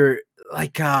here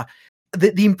like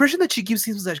the impression that she gives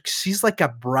is that she's like a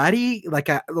bratty, like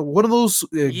one of those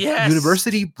Yes.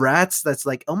 university brats that's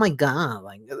like, oh my god,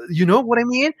 like, you know what I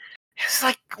mean? It's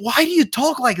like, why do you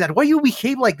talk like that? Why do you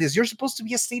behave like this? You're supposed to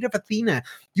be a state of Athena.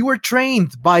 You were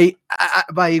trained by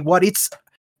what it's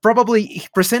probably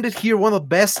presented here, one of the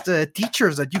best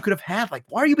teachers that you could have had. Like,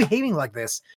 why are you behaving like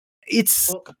this? It's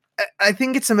Well, I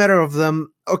think it's a matter of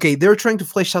them. Okay, they're trying to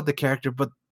flesh out the character, but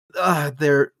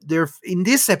they're in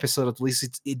this episode at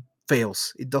least it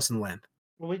fails. It doesn't land.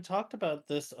 well, we talked about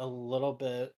this a little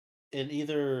bit in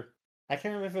either, I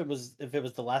can't remember if it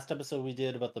was the last episode we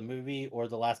did about the movie or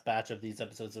the last batch of these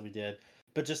episodes that we did,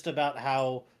 but just about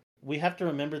how we have to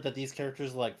remember that these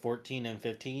characters are like 14 and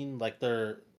 15, like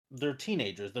they're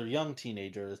teenagers, they're young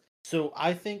teenagers. So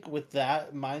I think with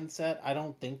that mindset, I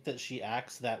don't think that she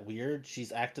acts that weird.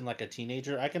 She's acting like a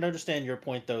teenager. I can understand your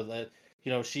point though that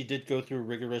she did go through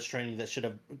rigorous training that should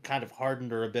have kind of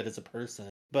hardened her a bit as a person.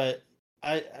 But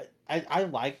I I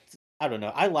liked, I don't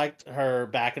know, I liked her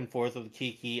back and forth with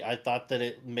Kiki. I thought that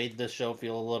it made the show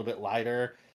feel a little bit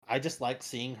lighter. I just like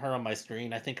seeing her on my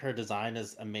screen. I think her design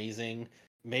is amazing.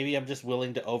 Maybe I'm just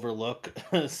willing to overlook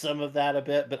some of that a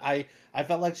bit, but I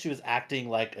felt like she was acting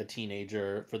like a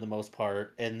teenager for the most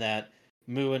part, and that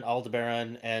Mu and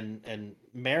Aldebaran and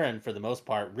Marin, for the most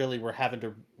part, really were having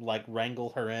to like wrangle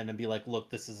her in and be like,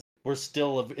 look, we're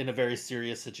still in a very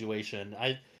serious situation.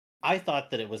 I thought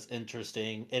that it was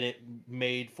interesting, and it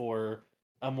made for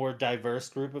a more diverse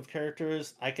group of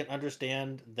characters. I can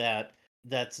understand that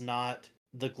that's not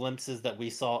the glimpses that we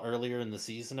saw earlier in the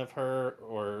season of her,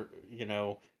 or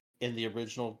in the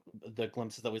original, the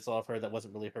glimpses that we saw of her, that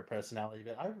wasn't really her personality.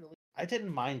 But I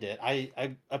didn't mind it.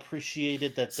 I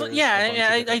appreciated that So there's yeah, a bunch of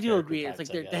I different do character agree. It's types,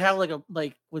 like I they have guess.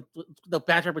 like with the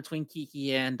banter between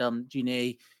Kiki and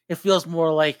Janae. It feels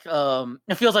more like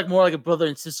it feels like more like a brother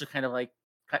and sister kind of like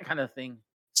kind of thing.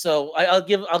 So I'll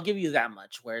give you that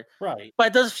much. Right. But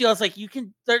it does feel like you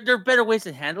can. There are better ways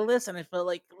to handle this, and I felt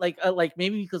like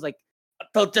maybe because like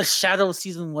the shadow of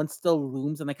season one still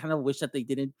looms, and I kind of wish that they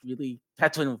didn't really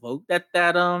have to invoke that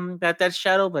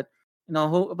shadow. But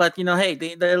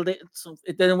hey, so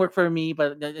it didn't work for me.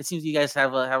 But it seems you guys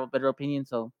have a better opinion,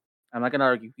 so I'm not gonna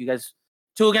argue. You guys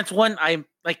 2 against 1. I'm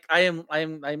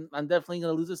definitely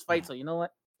gonna lose this fight. So you know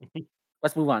what?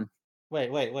 Let's move on. Wait.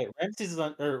 Ramses is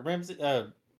on, or Ramsey.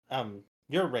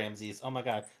 You're Ramses. Oh my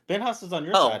God, Benhouse is on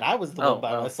your side. Oh, I was the one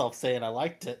by well. myself saying I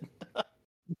liked it.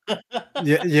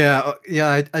 Yeah.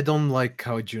 I don't like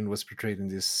how June was portrayed in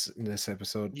this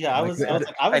episode. Yeah, I Like, was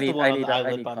like, I was the one on the I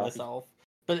island need by coffee. myself.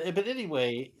 But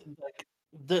anyway, like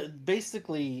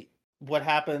basically what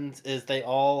happens is they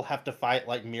all have to fight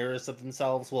like mirrors of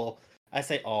themselves. Well, I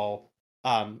say all,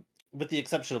 with the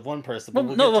exception of one person, but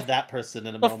Well, we'll no, get to that person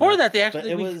in a before moment. that, they But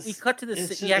actually it we was cut to it's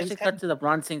just we it was actually kind cut to the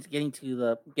Bronze Saints getting to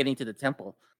the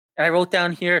temple, and I wrote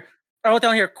down here.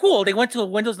 Cool. They went to a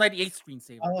Windows 98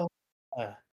 screensaver, of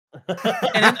uh,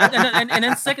 and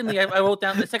then secondly, I wrote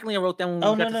down. Secondly, I wrote down when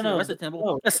oh we got to see the no rest of the temple.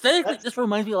 no Aesthetically, that's this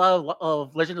reminds me a lot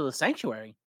of Legend of the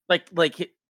Sanctuary. Like, wait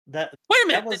that a that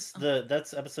minute. was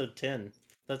that's episode 10.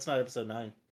 That's not episode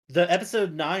 9. The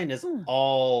episode 9 is Hmm.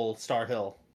 all Star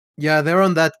Hill. yeah, they're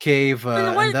on that cave,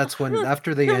 Then and that's when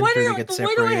after they then enter, they get why do I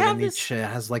separated, have and each this?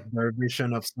 has like their vision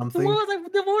of What something. what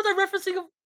was I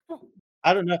referencing?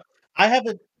 I don't know. I have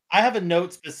a I have a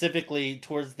note specifically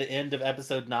towards the end of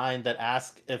episode 9 that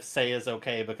asks if Say is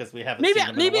okay, because we haven't seen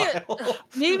him in a while.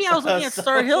 Maybe I was looking at So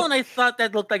Star Hill and I thought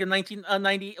that looked like a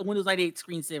 1990 Windows 98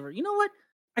 screensaver. You know what?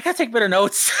 I gotta take better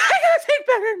notes. I gotta take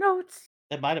better notes.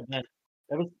 it might have been.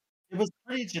 It was it was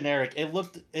pretty generic. It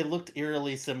looked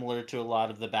eerily similar to a lot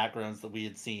of the backgrounds that we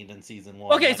had seen in season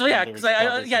 1. Okay, Like so yeah, there because was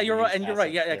probably yeah, some you're right, reused and you're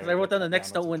right, assets yeah, because there I wrote that down the cut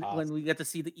next down on note some when costs. we get to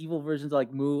see the evil versions of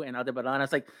like Moo and Aldebaran. I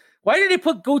was like, why did they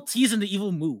put goatees in the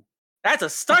evil Moo? That's a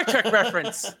Star Trek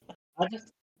reference.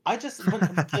 I just when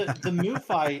the Moo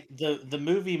fight, the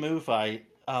movie Moo fight,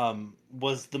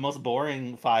 was the most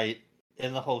boring fight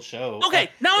in the whole show. Okay,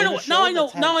 Like in a show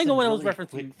that's had now I know some what I was really referencing.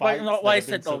 quick fights Why that I have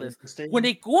been said all so this. interesting. When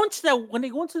they go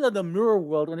into the mirror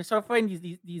world, when they start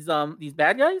fighting these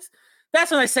bad guys, that's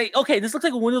when I say, okay, this looks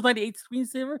like a Windows 98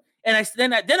 screensaver. And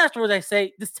then afterwards I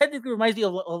say, this technically reminds me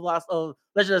of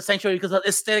Legend of Sanctuary, because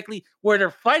aesthetically where they're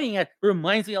fighting at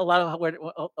reminds me a lot of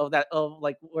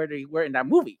where they were in that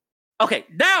movie. Okay,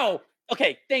 now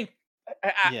thank.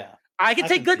 Yeah, I can I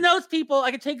take can good see. notes, people.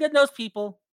 I can take good notes,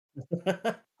 people.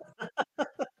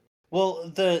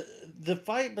 Well, the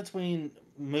fight between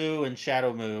Moo and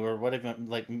Shadow Moo, or whatever,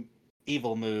 like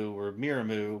Evil Moo or Mirror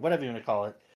Moo, whatever you want to call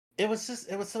it, it was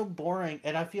so boring.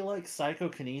 And I feel like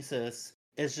psychokinesis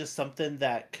is just something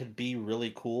that could be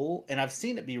really cool, and I've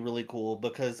seen it be really cool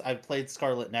because I've played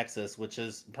Scarlet Nexus, which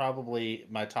is probably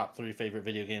my top 3 favorite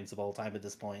video games of all time at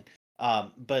this point.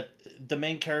 But the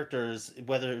main characters,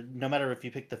 no matter if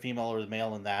you pick the female or the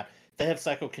male in that, they have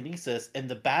psychokinesis, and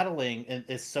the battling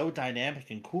is so dynamic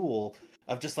and cool,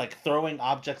 of just like throwing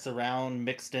objects around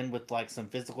mixed in with like some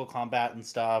physical combat and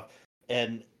stuff.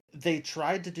 And they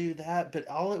tried to do that, but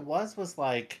all it was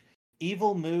like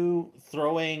Evil Moo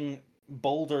throwing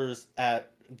boulders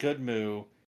at Good Moo,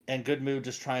 and Good Moo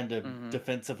just trying to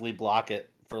defensively block it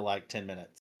for like 10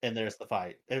 minutes, and there's the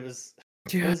fight. It was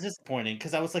disappointing,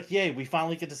 because I was like, yay, we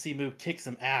finally get to see Moo kick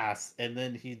some ass, and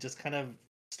then he just kind of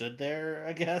stood there,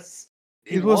 I guess.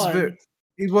 He It was won.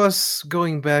 it was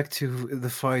going back to the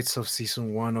fights of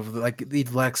season 1 of like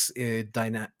it lacks it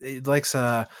lacks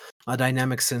a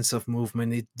dynamic sense of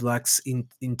movement. It lacks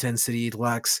intensity. It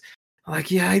lacks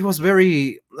it was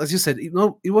very, as you said,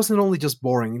 it wasn't only just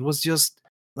boring. It was just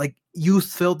like you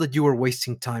felt that you were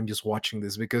wasting time just watching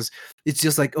this, because it's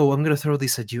just like, oh, I'm gonna throw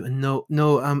this at you, and no,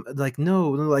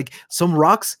 like some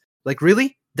rocks. Like,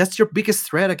 really, that's your biggest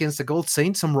threat against the Gold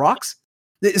Saint? Some rocks?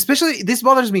 Especially, this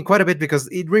bothers me quite a bit because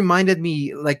it reminded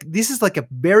me, like, this is like a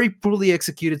very poorly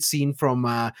executed scene from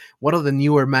one of the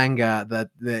newer manga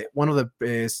one of the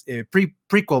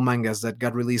prequel mangas that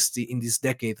got released in this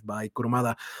decade by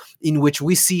Kurumada, in which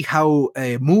we see how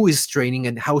Mu is training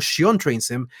and how Shion trains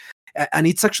him. And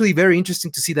it's actually very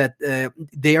interesting to see that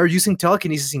they are using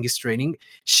telekinesis in his training.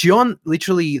 Shion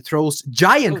literally throws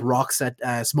giant rocks at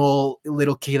small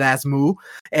little kid-ass Mu,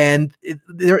 and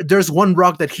there's one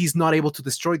rock that he's not able to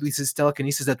destroy with his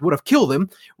telekinesis that would have killed him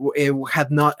had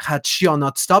Shion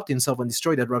not stopped himself and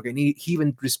destroyed that rock. And he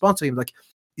even responds to him like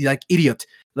idiot,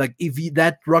 like if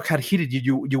that rock had hit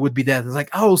you would be dead. It's like,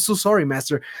 oh, so sorry,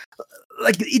 master.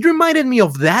 Like, it reminded me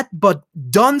of that, but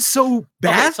done so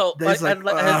bad. Okay, so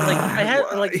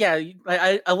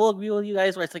I will agree with you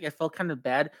guys where it's like I felt kind of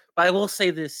bad, but I will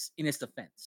say this in its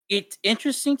defense. It's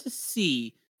interesting to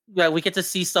see that we get to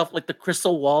see stuff like the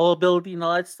crystal wall ability and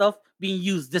all that stuff being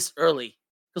used this early,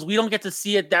 because we don't get to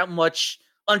see it that much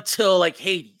until like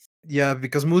Hades. Yeah,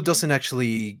 because Mu doesn't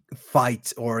actually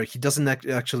fight, or he doesn't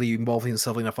actually involve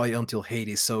himself in a fight until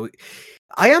Hades. So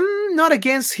I am not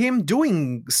against him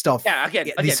doing stuff. Yeah,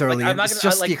 again, this early. I'm not it's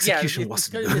gonna, just the execution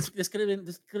wasn't good. This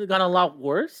could have gone a lot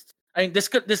worse. I mean, this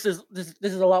is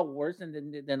a lot worse than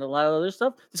a lot of other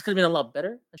stuff. This could have been a lot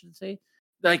better, I should say.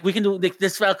 Like, we can do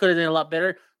this route could have been a lot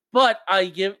better. But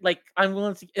I'm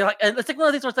willing to it's like one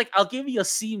of the things where it's like I'll give you a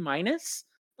C-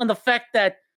 on the fact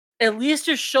that at least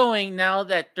you're showing now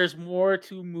that there's more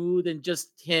to Mu than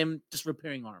just him just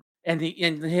repairing arm, and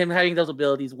him having those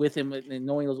abilities with him and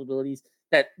knowing those abilities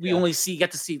that we only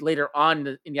get to see later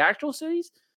on in the actual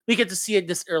series. We get to see it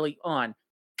this early on.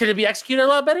 Could it be executed a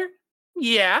lot better?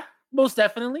 Yeah, most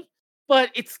definitely.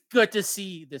 But it's good to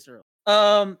see this early.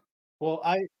 Well,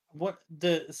 I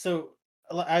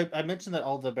mentioned that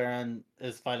Aldebaran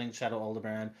is fighting Shadow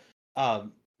Aldebaran.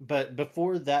 But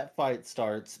before that fight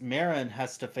starts, Marin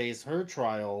has to face her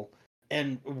trial.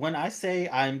 And when I say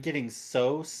I'm getting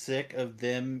so sick of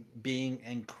them being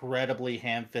incredibly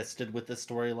ham-fisted with the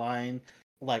storyline,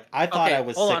 like, I thought I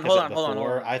was sick of it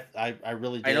before. I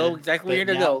really did. I know exactly where you're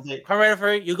gonna go.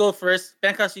 Choreographer, you go first.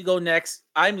 Fancast, you go next.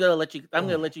 I'm gonna let you go. I'm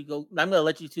gonna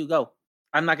let you two go.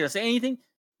 I'm not gonna say anything.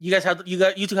 You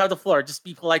two have the floor. Just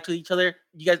be polite to each other.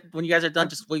 You guys, when you guys are done,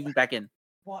 just wave me back in.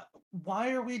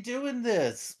 Why are we doing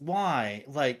this? Why?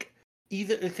 Like,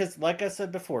 either because, like I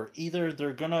said before, either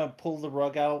they're gonna pull the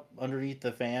rug out underneath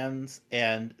the fans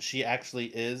and she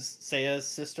actually is Seiya's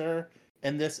sister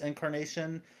in this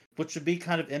incarnation, which would be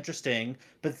kind of interesting,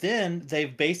 but then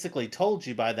they've basically told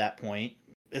you by that point,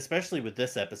 especially with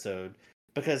this episode,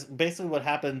 because basically what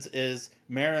happens is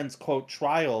Marin's quote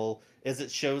trial is it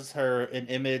shows her an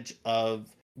image of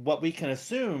what we can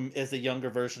assume is a younger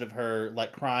version of her,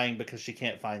 like, crying because she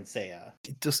can't find Seiya.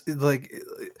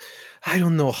 I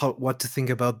don't know what to think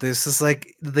about this. It's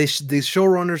like the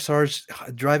showrunners are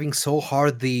driving so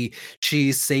hard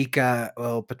she's Seika,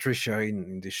 well, Patricia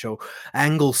in the show,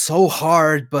 angle so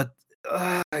hard, but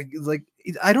like,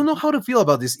 I don't know how to feel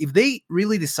about this. If they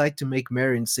really decide to make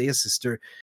Marin Seiya's sister,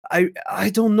 I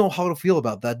don't know how to feel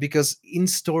about that, because in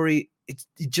story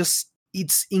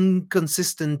it's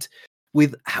inconsistent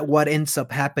with what ends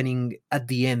up happening at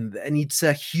the end, and it's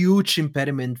a huge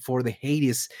impediment for the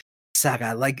Hades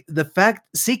saga. Like, the fact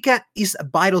Seika is a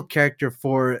vital character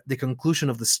for the conclusion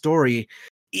of the story,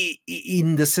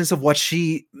 in the sense of what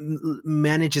she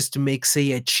manages to make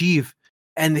Seiya achieve,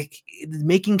 and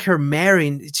making her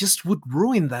Marin, it just would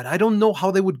ruin that. I don't know how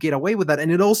they would get away with that,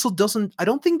 and it also doesn't. I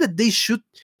don't think that they should.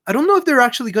 I don't know if they're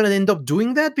actually going to end up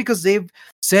doing that, because they've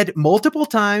said multiple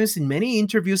times in many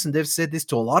interviews, and they've said this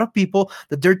to a lot of people,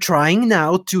 that they're trying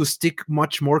now to stick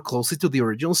much more closely to the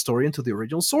original story and to the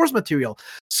original source material.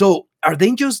 So are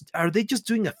they just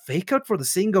doing a fake out for the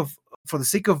sake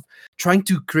of trying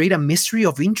to create a mystery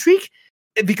of intrigue?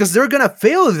 Because they're gonna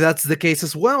fail if that's the case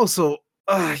as well. So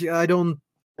I don't.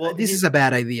 Well, this is a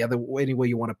bad idea. Any way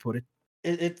you want to put it.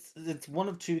 It's one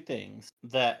of two things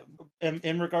that,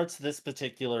 in regards to this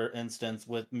particular instance,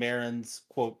 with Marin's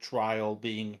quote trial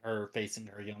being her facing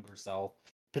her younger self,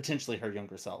 potentially her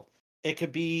younger self, it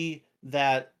could be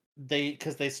that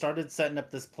because they started setting up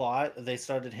this plot, they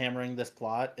started hammering this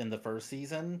plot in the first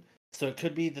season, so it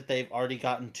could be that they've already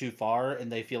gotten too far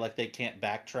and they feel like they can't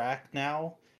backtrack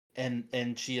now,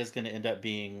 and she is going to end up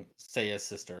being Seiya's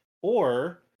sister.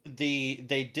 Or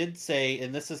they did say,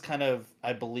 and this is kind of,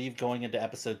 I believe, going into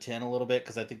episode 10 a little bit,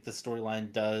 because I think the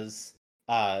storyline does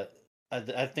tie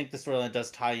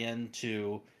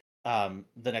into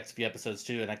the next few episodes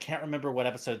too, and I can't remember what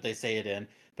episode they say it in,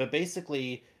 but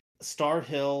basically Star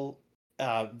Hill,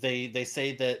 they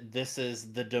say that this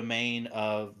is the domain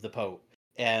of the Pope,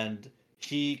 and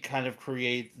he kind of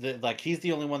creates he's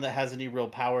the only one that has any real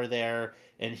power there,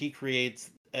 and he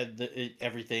creates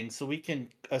everything. So we can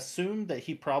assume that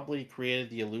he probably created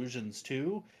the illusions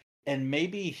too, and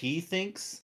maybe he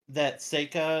thinks that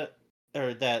Seika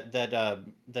or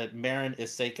that Marin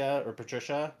is Seika or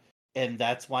Patricia, and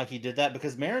that's why he did that,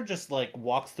 because Marin just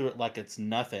walks through it like it's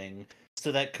nothing.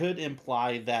 So that could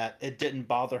imply that it didn't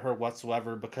bother her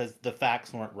whatsoever because the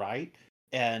facts weren't right,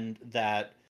 and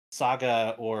that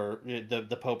Saga or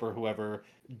the Pope or whoever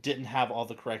didn't have all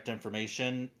the correct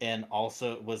information, and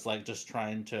also was just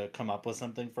trying to come up with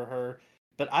something for her.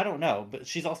 But I don't know. But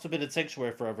she's also been in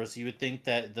Sanctuary forever, so you would think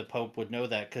that the Pope would know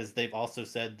that, because they've also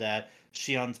said that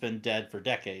Shion's been dead for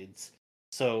decades.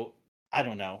 So I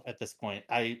don't know at this point.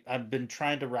 I've been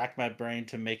trying to rack my brain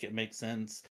to make it make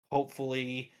sense.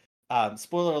 Hopefully,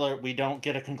 spoiler alert, we don't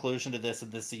get a conclusion to this in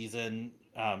this season,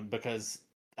 because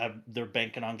they're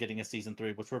banking on getting a season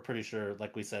 3, which we're pretty sure,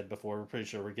 like we said before, we're pretty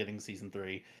sure we're getting season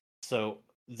 3. So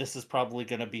this is probably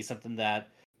going to be something that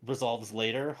resolves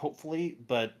later, hopefully.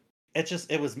 But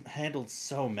it was handled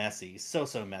so messy, so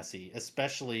messy,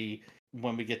 especially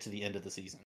when we get to the end of the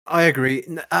season. I agree.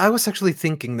 I was actually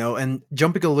thinking though, and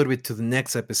jumping a little bit to the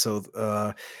next episode.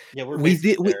 Yeah,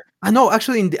 I know.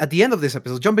 Actually, at the end of this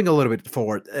episode, jumping a little bit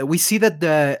forward, we see that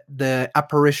the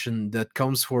apparition that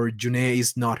comes for June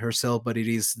is not herself, but it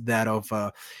is that of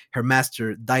her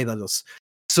master Daedalus.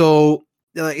 So,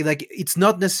 it's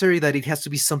not necessary that it has to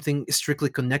be something strictly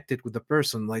connected with the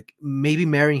person. Like maybe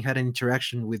Marin had an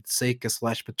interaction with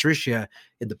Seika / Patricia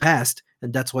in the past,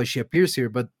 and that's why she appears here.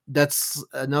 But that's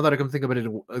now that I can think about it,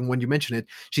 and when you mention it,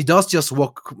 she does just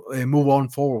move on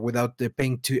forward without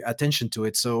paying attention to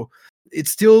it. So it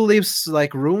still leaves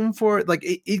room for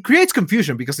it creates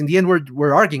confusion, because in the end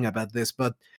we're arguing about this.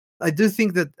 But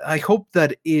I hope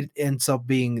that it ends up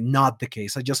being not the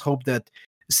case. I just hope that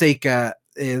Seika,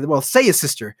 Seiya's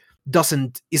sister,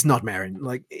 is not Marin.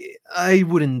 I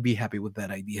wouldn't be happy with that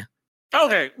idea.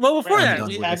 Okay, well before that,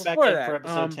 for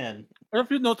episode 10. A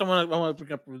few notes I want to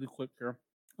bring up really quick here.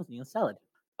 I was eating a salad.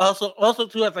 Also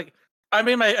too, I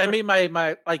made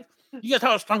my you guys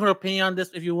have a stronger opinion on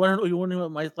this. If you're wondering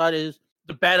what my thought is,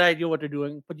 it's a bad idea what they're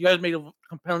doing, but you guys made a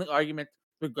compelling argument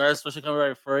regardless, especially coming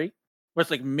out of Furry. Where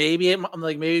it's maybe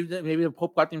the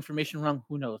Pope got the information wrong.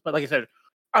 Who knows? But like I said,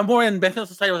 I'm more in Bentham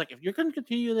Society. I was if you're going to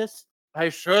continue this, I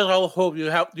sure as hell hope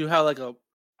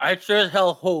I sure as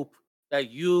hell hope that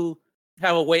you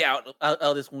have a way out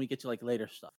of this when we get to later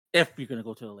stuff. If you're going to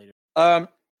go to the later. But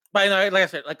like I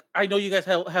said, I know you guys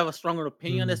have a stronger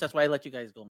opinion on this. That's why I let you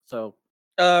guys go. So,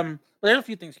 but there's a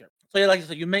few things here. So yeah, like I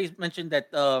said, you mentioned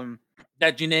that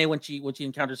that Janae when she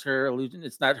encounters her illusion,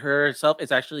 it's not herself.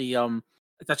 It's actually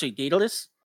Daedalus.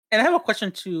 And I have a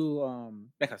question to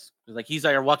Bekas. He's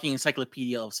our walking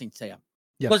encyclopedia of Saint Seiya.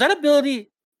 Yeah. Was that ability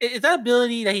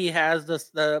that he has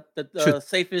the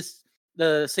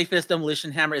safest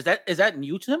demolition hammer? Is that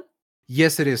new to him?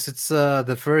 Yes, it is. It's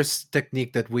the first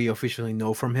technique that we officially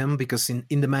know from him, because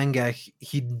in the manga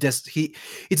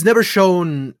it's never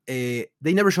shown. They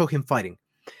never show him fighting.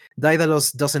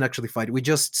 Daedalus doesn't actually fight. We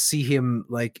just see him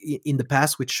in the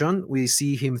past with Shun. We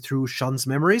see him through Shun's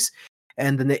memories,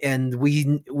 and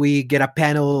we get a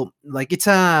panel. It's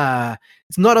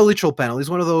not a literal panel. It's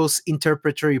one of those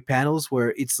interpretatory panels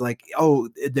where it's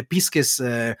the Pisces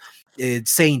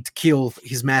saint killed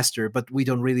his master, but we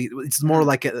don't really. It's more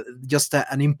just an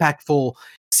impactful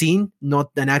scene,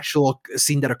 not an actual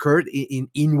scene that occurred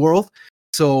in world.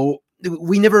 So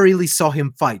we never really saw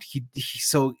him fight.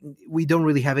 So we don't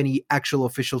really have any actual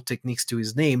official techniques to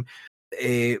his name.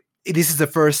 This is the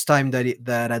first time that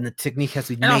a technique has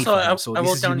been made for him, so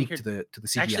this is unique to the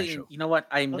CGI actually, show. You know what?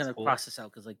 I'm gonna cross this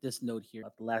out, because this note here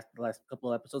about the last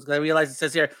couple of episodes, because I realized it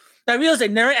says here. I realized they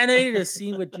never animated a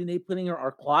scene with Janae putting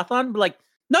her cloth on, but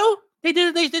no, they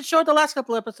did. They did show it the last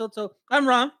couple of episodes, so I'm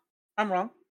wrong.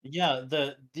 Yeah,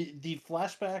 the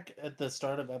flashback at the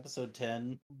start of episode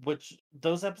 10, which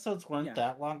those episodes weren't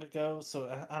that long ago,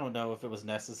 so I don't know if it was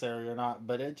necessary or not,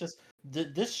 but it just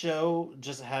this show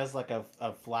just has a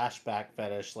flashback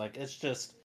fetish.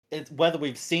 It's whether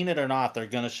we've seen it or not, they're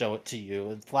gonna show it to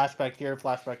you. It's flashback here,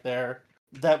 flashback there.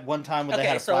 That one time when they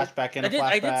had a flashback in a flashback.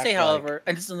 I did say, however,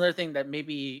 and this is another thing that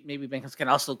maybe Benkos can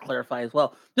also clarify as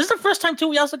well. This is the first time too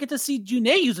we also get to see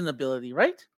Janae use an ability,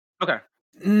 right? Okay.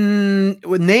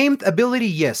 Named ability,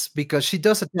 yes, because she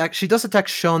does attack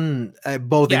Shun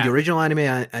both in the original anime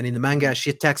and in the manga.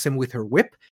 She attacks him with her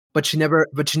whip, but she never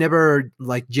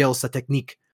gels a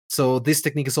technique. So this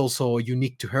technique is also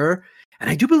unique to her. And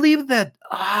I do believe that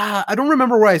I don't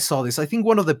remember where I saw this. I think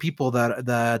one of the people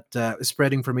that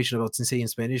spread information about Sensei in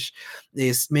Spanish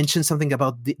is mentioned something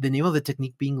about the name of the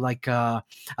technique being like an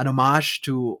homage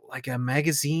to like a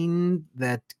magazine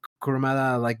that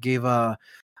Kurumada like gave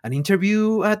an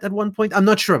interview at one point. I'm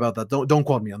not sure about that. Don't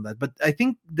quote me on that. But I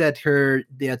think that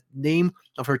the name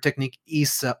of her technique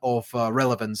is of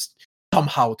relevance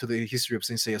somehow to the history of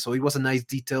Sensei. So it was a nice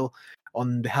detail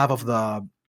on behalf of the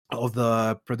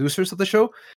producers of the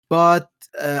show, but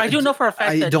I do know for a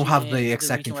fact I that don't have Janae, the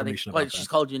exact information about she's that.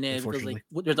 called Janae because Unfortunately.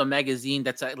 like there's a magazine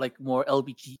that's like more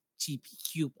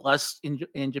LGBTQ plus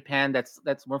in Japan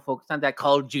that's more focused on that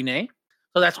called Janae.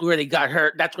 So that's where they got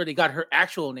her. That's where they got her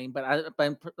actual name. But I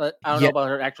don't know about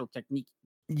her actual technique.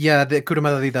 Yeah, the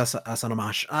Kurumada did as an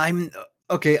homage. I'm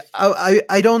okay.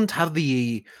 I don't have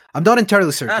the. I'm not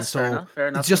entirely certain. That's so fair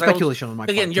enough. it's just speculation on my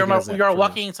part. Again, you're a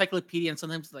walking encyclopedia, and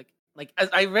sometimes like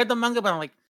I read the manga, but I'm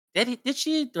like, did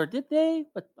she or did they?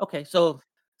 But okay, so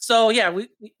yeah,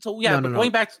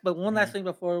 going back. But one last thing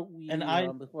before we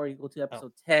before you go to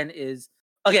episode 10 is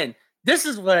again. This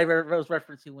is what I was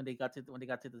referencing when they got to the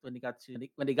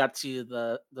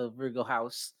Virgo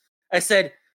house. I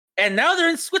said, and now they're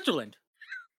in Switzerland.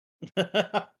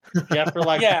 Yeah, for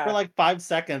like 5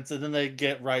 seconds, and then they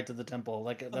get right to the temple.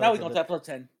 Like now we go to episode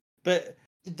 10. But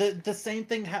the same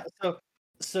thing.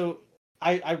 So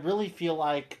I really feel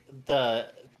like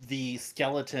the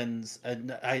skeletons,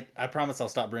 and I promise I'll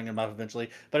stop bringing them up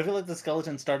eventually. But I feel like the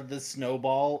skeletons started this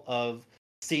snowball of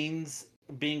scenes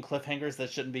being cliffhangers that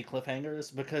shouldn't be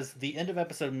cliffhangers, because the end of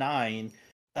episode 9,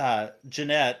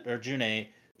 June,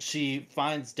 she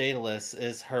finds Daedalus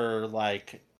is her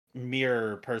like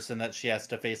mirror person that she has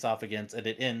to face off against, and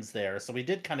it ends there. So we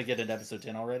did kind of get an episode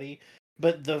 10 already,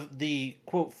 but the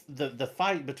quote the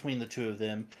fight between the two of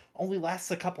them only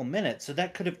lasts a couple minutes, so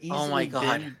that could have easily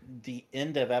been the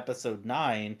end of episode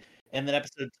 9, and then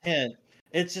episode 10.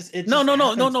 It's just no.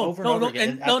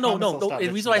 The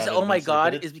reason why I said "oh my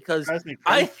god" is because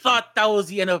I thought that was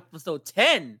the end of episode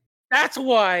 10. That's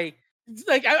why.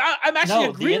 Like I'm actually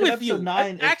agreeing with you.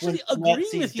 I'm actually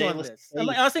agreeing with you on this. I'm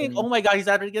not saying "oh my god" he's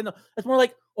at it again. No, it's more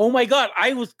like "oh my god"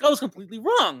 I was completely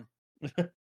wrong.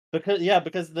 because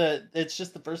it's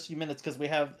just the first few minutes, because we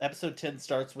have episode 10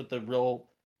 starts with a real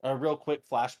quick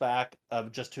flashback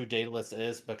of just who Daedalus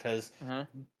is, because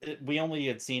we only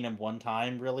had seen him one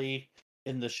time really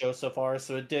in the show so far,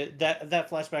 so it did that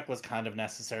flashback was kind of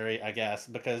necessary, I guess,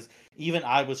 because even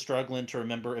I was struggling to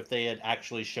remember if they had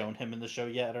actually shown him in the show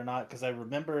yet or not, because I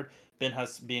remembered Ben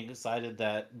Huss being excited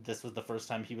that this was the first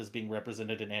time he was being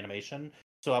represented in animation,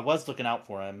 so I was looking out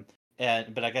for him.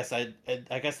 But I guess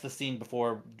the scene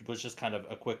before was just kind of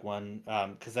a quick one,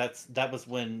 because that was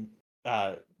when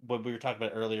what we were talking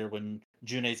about earlier, when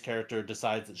June's character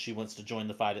decides that she wants to join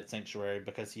the fight at Sanctuary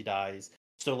because he dies.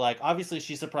 So, like, obviously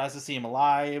she's surprised to see him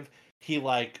alive. He,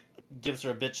 like, gives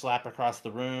her a bitch slap across the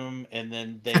room, and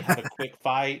then they have a quick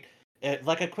fight.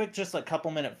 Just a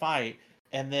couple-minute fight,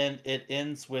 and then it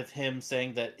ends with him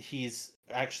saying that he's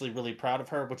actually really proud of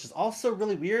her, which is also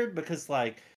really weird, because,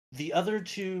 like, the other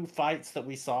two fights that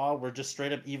we saw were just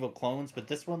straight-up evil clones, but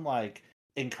this one, like,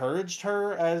 encouraged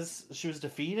her as she was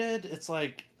defeated. It's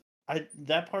like...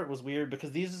 that part was weird,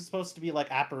 because these are supposed to be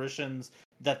like apparitions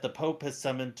that the Pope has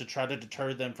summoned to try to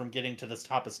deter them from getting to the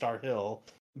top of Star Hill.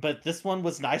 But this one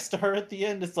was nice to her at the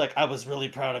end. It's like, I was really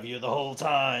proud of you the whole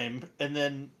time. And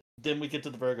then we get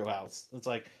to the Virgo house. It's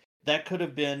like, that could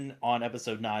have been on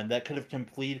episode 9. That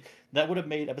would have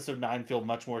made episode 9 feel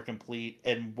much more complete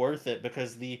and worth it,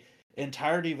 because the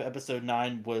entirety of episode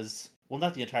 9 was, well,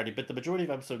 not the entirety, but the majority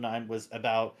of episode 9 was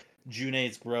about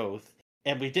June's growth.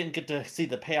 And we didn't get to see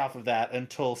the payoff of that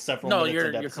until several minutes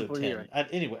into episode 10. Right.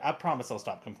 Anyway, I promise I'll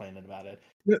stop complaining about it.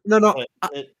 No.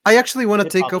 I actually want to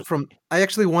take up from. I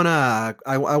actually want to.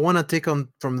 I want to take on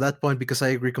from that point, because I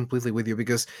agree completely with you.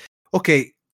 Because,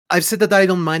 okay, I've said that I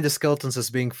don't mind the skeletons as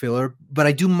being filler, but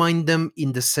I do mind them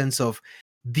in the sense of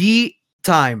the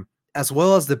time as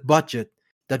well as the budget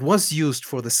that was used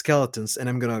for the skeletons. And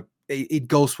I'm gonna. It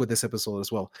goes with this episode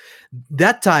as well.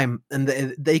 That time, and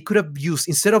they could have used,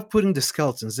 instead of putting the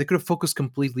skeletons, they could have focused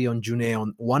completely on June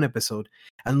on one episode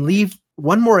and leave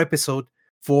one more episode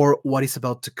for what is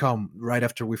about to come right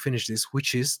after we finish this,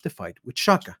 which is the fight with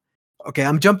Shaka. Okay,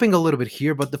 I'm jumping a little bit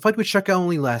here, but the fight with Shaka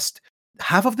only lasts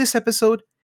half of this episode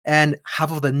and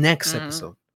half of the next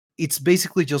episode. It's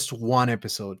basically just one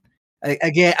episode.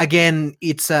 Again,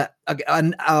 it's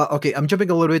okay. I'm jumping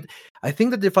a little bit. I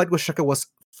think that the fight with Shaka was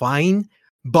fine,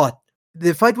 but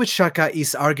the fight with Shaka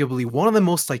is arguably one of the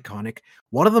most iconic,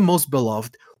 one of the most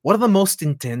beloved, one of the most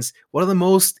intense, one of the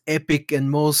most epic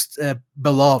and most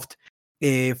beloved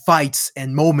fights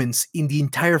and moments in the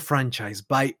entire franchise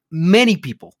by many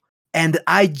people. And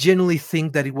I genuinely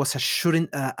think that it was a shooting.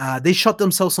 They shot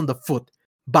themselves on the foot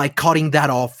by cutting that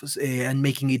off and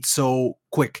making it so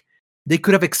quick. They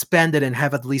could have expanded and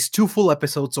have at least 2 full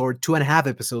episodes or 2.5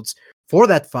 episodes for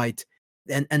that fight,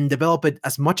 and develop it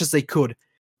as much as they could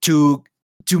to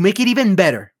make it even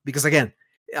better. Because again,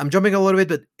 I'm jumping a little bit,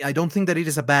 but I don't think that it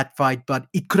is a bad fight, but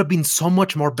it could have been so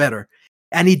much more better.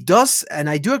 And it does, and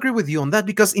I do agree with you on that,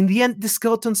 because in the end, the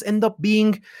skeletons end up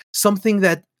being something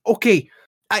that, okay,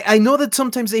 I know that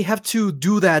sometimes they have to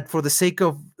do that for the sake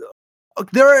of,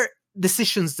 there are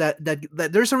decisions that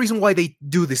there's a reason why they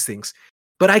do these things,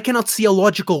 but I cannot see a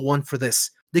logical one for this.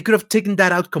 They could have taken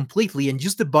that out completely and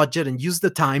used the budget and used the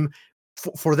time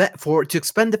to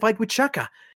expand the fight with Shaka.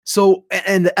 So,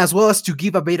 and as well as to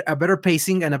give a better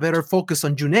pacing and a better focus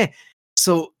on June.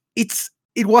 So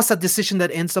it was a decision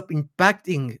that ends up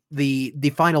impacting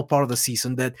the final part of the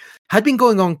season that had been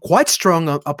going on quite strong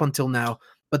up until now.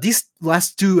 But these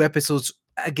last 2 episodes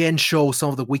again show some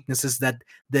of the weaknesses that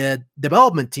the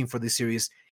development team for this series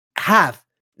have,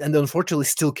 and unfortunately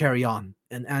still carry on.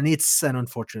 And it's an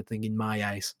unfortunate thing in my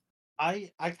eyes.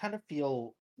 I kind of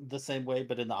feel the same way,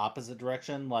 but in the opposite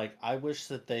direction. Like, I wish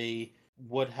that they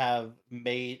would have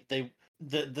made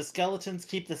the skeletons,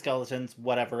 keep the skeletons,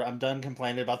 whatever. I'm done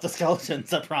complaining about the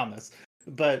skeletons, I promise.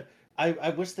 But I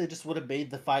wish they just would have made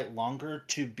the fight longer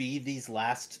to be these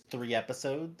last 3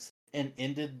 episodes and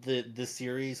ended the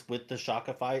series with the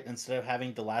Shaka fight instead of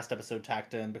having the last episode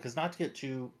tacked in. Because, not to get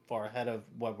too far ahead of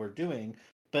what we're doing,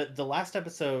 but the last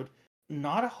episode,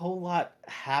 not a whole lot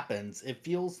happens. It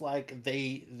feels like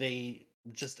they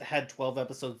just had 12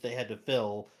 episodes they had to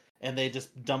fill, and they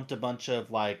just dumped a bunch of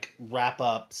like wrap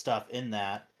up stuff in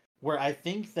that, where I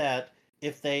think that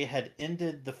if they had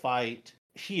ended the fight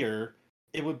here,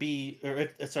 it would be, or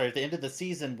if they ended the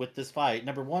season with this fight,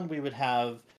 number one, we would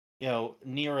have,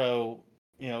 Nero,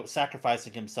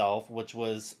 sacrificing himself, which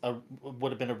would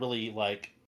have been a really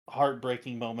like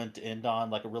heartbreaking moment to end on,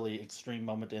 like a really extreme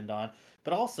moment to end on.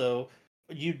 But also,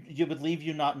 you would leave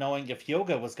you not knowing if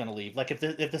Hyuga was going to leave. Like, if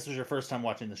this was your first time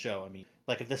watching the show, I mean,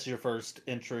 like if this is your first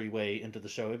entryway into the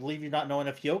show, it would leave you not knowing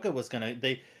if Hyuga was going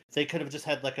to. They could have just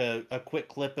had like a quick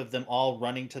clip of them all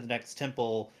running to the next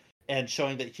temple and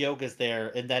showing that Hyoga's there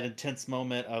in that intense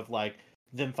moment of like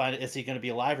them finding, is he going to be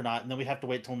alive or not, and then we have to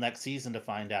wait till next season to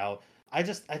find out. I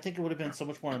think it would have been so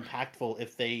much more impactful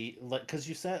if they, because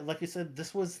you said,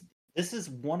 this is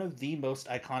one of the most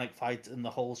iconic fights in the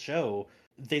whole show.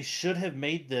 They should have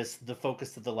made this the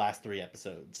focus of the last 3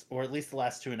 episodes, or at least the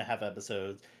last 2.5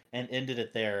 episodes, and ended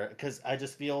it there. Because I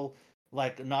just feel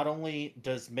like not only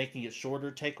does making it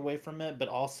shorter take away from it, but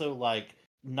also like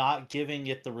not giving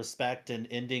it the respect and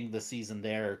ending the season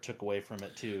there took away from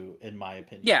it too, in my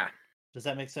opinion. Yeah. Does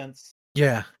that make sense?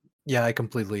 Yeah, I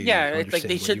completely. Yeah, it's like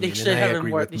they should have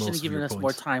more. They should have given us more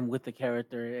points. time with the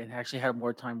character and actually had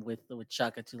more time with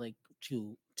Shaka to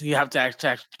you have to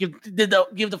actually give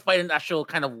the fight an actual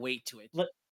kind of weight to it.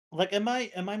 Like, am I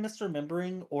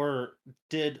misremembering, or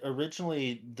did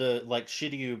originally the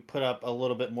Shiryu put up a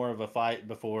little bit more of a fight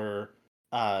before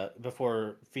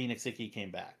Phoenix Icky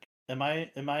came back? Am I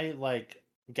like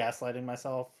gaslighting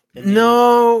myself?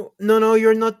 No,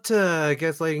 you're not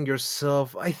gaslighting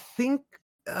yourself. I think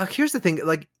here's the thing,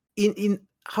 like in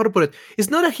how to put it, it's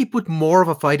not that he put more of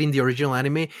a fight in the original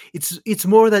anime. It's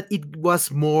more that it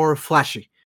was more flashy,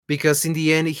 because in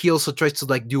the end he also tries to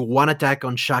like do one attack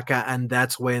on Shaka, and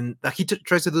that's when he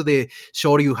tries to do the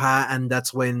Shoryuha, and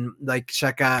that's when like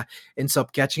Shaka ends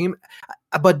up catching him.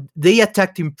 But they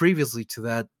attacked him previously to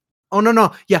that. Oh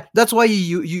no, yeah, that's why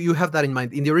you have that in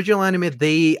mind. In the original anime,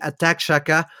 they attack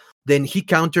Shaka, then he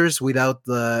counters without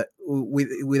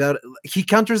he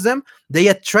counters them.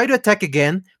 They try to attack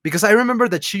again, because I remember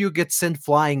that Shiryu gets sent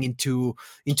flying into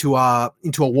a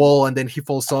wall, and then he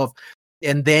falls off,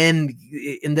 and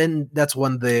then that's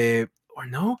when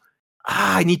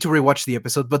I need to rewatch the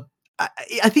episode, but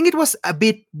I think it was a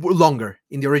bit longer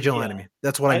in the original anime.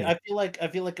 That's what I mean. I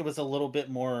feel like it was a little bit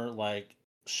more like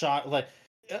shot, like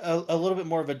a little bit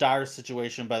more of a dire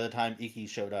situation by the time Iki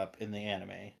showed up in the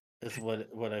anime. Is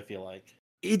what I feel like.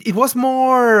 It was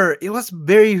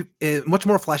very much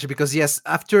more flashy, because yes,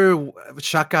 after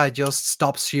Shaka just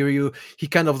stops Shiryu, he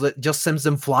kind of just sends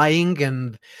them flying,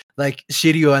 and like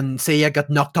Shiryu and Seiya got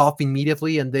knocked off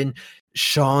immediately, and then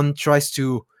Sean tries.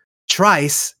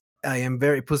 I am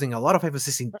very putting a lot of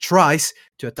emphasis in tries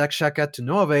to attack Shaka to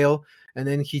no avail, and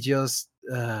then he just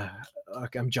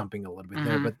okay, I'm jumping a little bit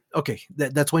there, but okay,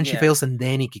 that's when she fails, and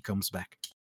then Iki comes back.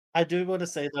 I do want to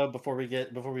say though, before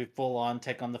we full on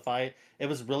take on the fight, it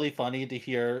was really funny to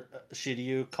hear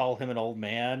Shiryu call him an old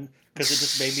man because it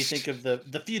just made me think of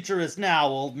the future is now,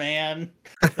 old man.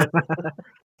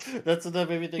 That's what that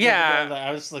made me think of. Yeah. Again.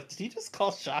 I was just like, did he just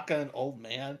call Shaka an old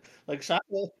man? Like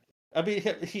Shaka, I mean,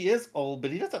 he is old,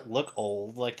 but he doesn't look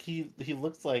old. Like he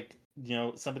looks like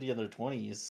somebody in their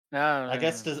 20s. I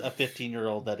guess to a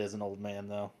 15-year-old that is an old man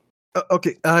though.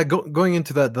 Okay, going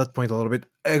into that point a little bit,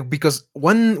 because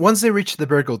once they reach the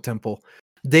Virgo Temple,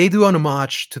 they do an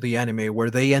homage to the anime where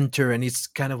they enter, and it's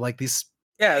kind of like this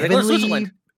Yeah, they go to heavenly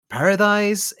Switzerland.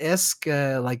 paradise-esque,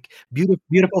 like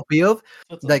beautiful field,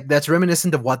 Switzerland. like that's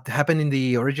reminiscent of what happened in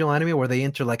the original anime, where they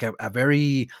enter like a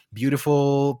very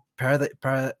beautiful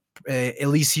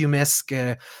Elysium-esque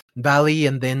valley,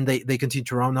 and then they continue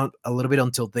to run out a little bit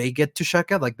until they get to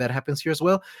Shaka. Like that happens here as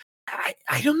well.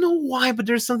 I don't know why, but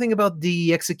there's something about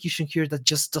the execution here that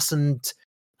just doesn't.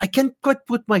 I can't quite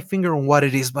put my finger on what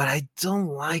it is, but I don't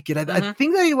like it. I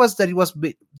think that it was a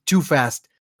bit too fast.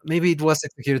 Maybe it was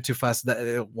executed too fast.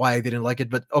 Why I didn't like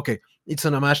it, but okay, it's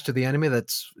an homage to the anime.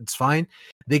 It's fine.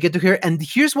 They get to hear, and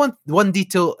here's one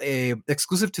detail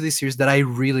exclusive to this series that I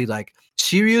really like: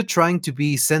 Shiryu trying to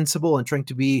be sensible and trying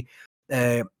to be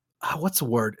what's the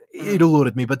word? It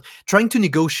eluded me, but trying to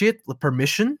negotiate the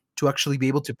permission to actually be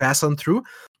able to pass on through.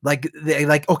 Like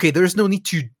okay, there's no need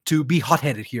to be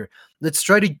hot-headed here. Let's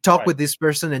try to talk with this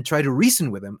person and try to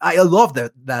reason with him. I love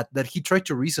that he tried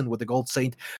to reason with the Gold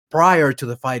Saint prior to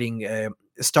the fighting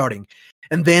starting.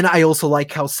 And then I also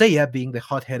like how Seiya, being the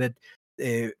hot-headed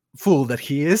fool that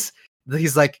he is,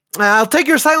 he's like, I'll take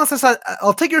your silence as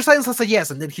a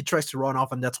yes, and then he tries to run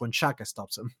off, and that's when Shaka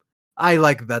stops him. I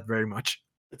like that very much.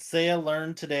 Seiya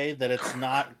learned today that it's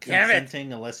not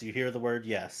consenting unless you hear the word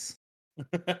yes.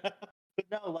 But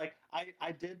no, like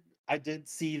I did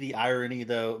see the irony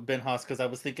though, Benhas, because I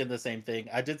was thinking the same thing.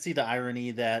 I did see the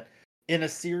irony that in a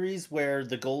series where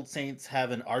the Gold Saints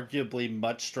have an arguably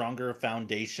much stronger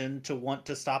foundation to want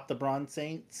to stop the Bronze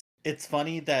Saints, it's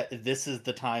funny that this is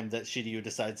the time that Shiryu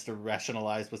decides to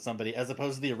rationalize with somebody, as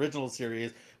opposed to the original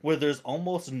series, where there's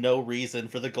almost no reason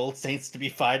for the Gold Saints to be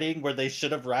fighting, where they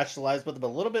should have rationalized with them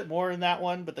a little bit more in that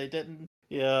one, but they didn't.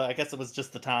 Yeah, I guess it was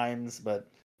just the times, but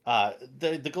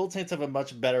the Gold Saints have a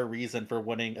much better reason for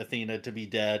wanting Athena to be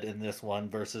dead in this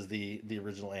one versus the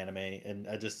original anime, and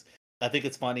I think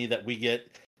it's funny that we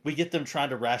get them trying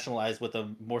to rationalize with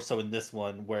them more so in this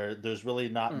one, where there's really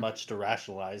not much to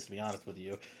rationalize, to be honest with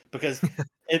you. Because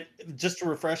just to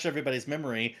refresh everybody's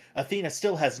memory, Athena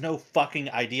still has no fucking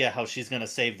idea how she's going to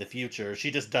save the future. She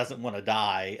just doesn't want to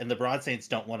die, and the Bronze Saints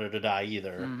don't want her to die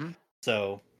either.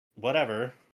 So,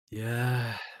 whatever.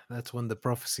 Yeah, that's when the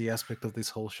prophecy aspect of this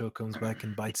whole show comes back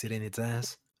and bites it in its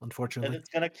ass, unfortunately. And it's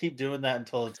going to keep doing that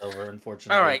until it's over,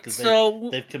 unfortunately. All right, so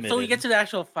they've committed. So we get to the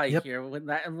actual fight here. With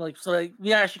that, and we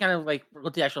actually kind of like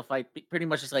with the actual fight. Pretty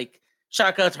much, it's like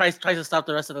Shaka tries to stop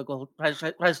the rest of the tries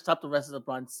to stop the rest of the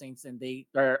Bronze Saints, and they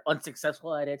are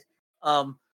unsuccessful at it.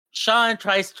 Sean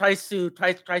tries to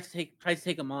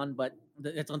take him on, but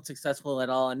it's unsuccessful at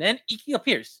all. And then Iki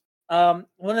appears. One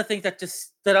of the things that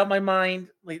just stood out my mind,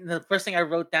 like the first thing I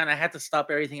wrote down, I had to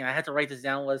stop everything and I had to write this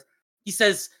down, was he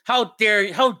says, how dare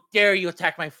you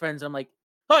attack my friends? I'm like,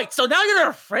 oh, wait, so now you're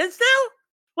our friends now?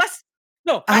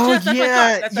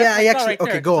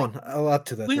 Okay, go on. I'll add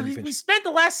to that. We spent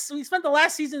the last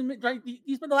season, right?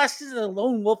 You spent the last season a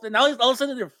lone wolf, and now all of a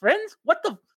sudden they're friends. What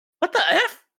the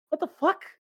f? What the fuck?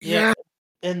 Yeah,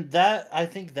 and that, I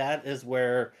think that is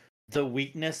where the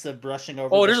weakness of brushing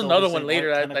over. Oh, there's another one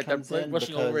later that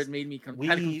brushing over it made me kind of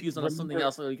confused on something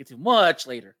else. So we get to much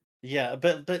later. Yeah,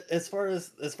 but as far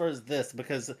as this,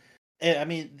 because I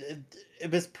mean,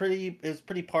 it was pretty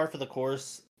par for the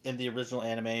course in the original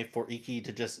anime for Iki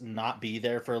to just not be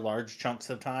there for large chunks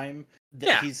of time.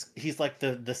 Yeah. He's like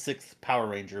the sixth Power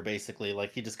Ranger, basically.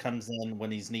 Like he just comes in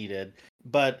when he's needed.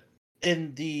 But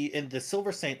in the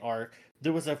Silver Saint arc,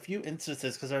 there was a few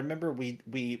instances, because I remember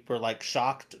we were like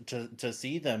shocked to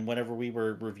see them whenever we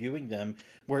were reviewing them,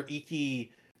 where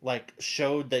Iki like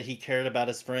showed that he cared about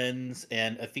his friends,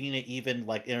 and Athena even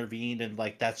like intervened, and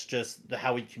like that's just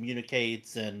how he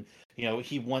communicates, and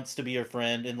he wants to be her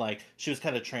friend, and like she was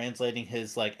kind of translating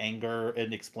his like anger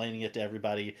and explaining it to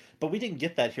everybody. But we didn't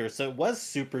get that here, so it was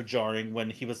super jarring when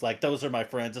he was like, those are my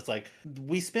friends. It's like,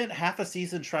 we spent half a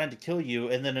season trying to kill you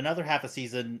and then another half a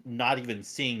season not even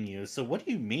seeing you, so what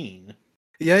do you mean?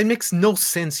 Yeah, it makes no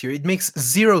sense here. It makes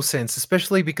zero sense,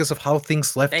 especially because of how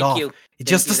things left off. It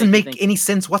just doesn't make any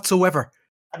sense whatsoever.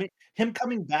 I mean, him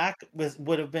coming back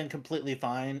would have been completely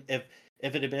fine if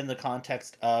it had been in the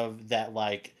context of that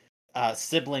like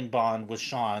sibling bond with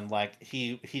Sean. Like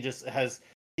he just has,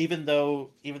 even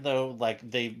though like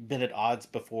they've been at odds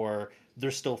before,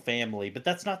 they're still family. But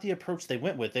that's not the approach they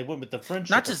went with. They went with the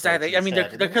friendship Not just that. approach I mean, there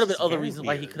instead, and there it could was have been just other very reasons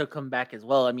why he weird. could have come back as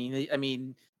well. I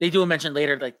mean, they do mention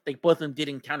later like they both of them did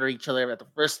encounter each other at the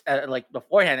first like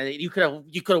beforehand, and you could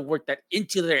have worked that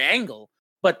into their angle,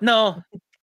 but no.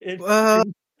 It, Uh,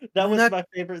 that was not my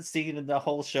favorite scene in the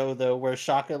whole show, though, where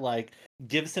Shaka like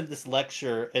gives him this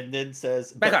lecture and then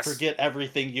says, "But Megas. forget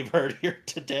everything you've heard here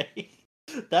today."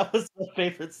 That was my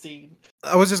favorite scene.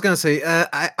 I was just gonna say,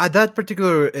 that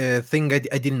particular thing I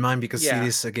didn't mind because it Yeah.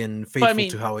 is again But I faithful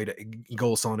mean, to how it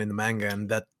goes on in the manga, and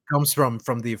that comes from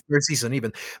the first season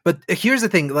even. But here's the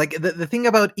thing: like the thing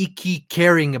about Iki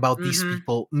caring about these mhm.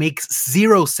 people makes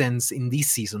zero sense in this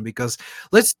season because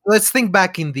let's think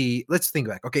back. Okay,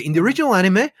 in the Mhm. original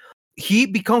anime, he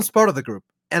becomes part of the group,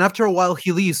 and after a while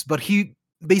he leaves, but he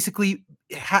basically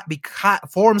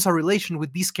forms a relation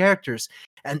with these characters,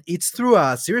 and it's through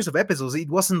a series of episodes. It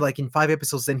wasn't like in 5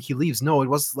 episodes then he leaves. No, it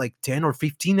was like 10 or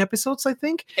 15 episodes, I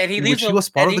think, And he in leaves which he was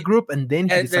part and of the group, and then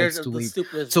he and there's decides to the leave.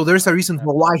 stupidest So reason there's a why reason that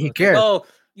for why was. he It's like, cares. oh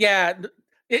yeah,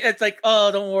 it's like,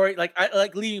 oh, don't worry, like I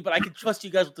like leaving, but I can trust you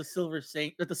guys with the silver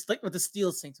saint, with the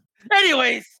steel saints.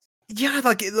 Anyways, Yeah,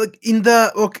 like in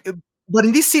the okay, but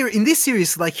in this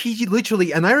series, like he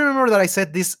literally, and I remember that I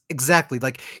said this exactly,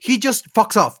 like he just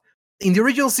fucks off. In the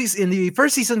original season, in the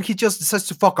first season, he just decides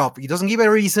to fuck off. He doesn't give a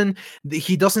reason.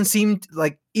 He doesn't seem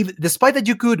like, even despite that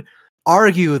you could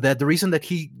argue that the reason that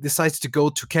he decides to go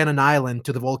to Cannon Island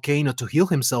to the volcano to heal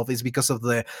himself is because of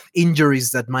the injuries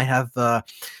that might have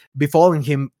befallen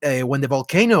him when the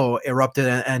volcano erupted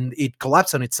and it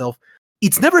collapsed on itself.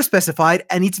 It's never specified,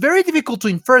 and it's very difficult to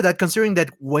infer that, considering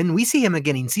that when we see him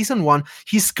again in season 1,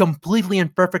 he's completely and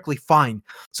perfectly fine.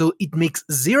 So it makes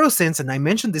zero sense, and I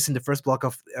mentioned this in the first block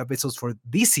of episodes for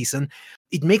this season.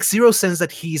 It makes zero sense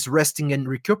that he's resting and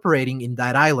recuperating in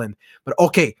that island. But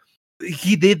okay,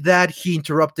 he did that. He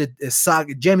interrupted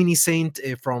Gemini Saint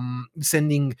from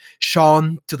sending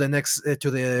Sean to the next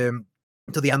to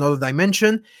the another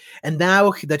dimension, and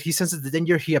now that he senses the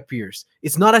danger, he appears.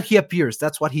 It's not that he appears,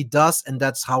 that's what he does, and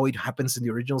that's how it happens in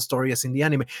the original story as in the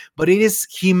anime, but it is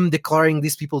him declaring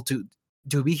these people to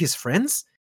be his friends.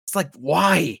 It's like,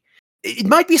 why? It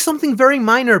might be something very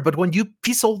minor, but when you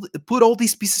put all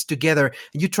these pieces together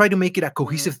and you try to make it a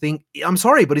cohesive thing, I'm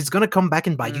sorry, but it's gonna come back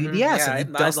and bite you in the ass, yeah, and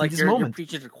it does in like this you're moment.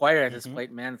 preaching to the choir at this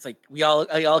point, man. It's like we all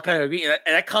kind of agree, and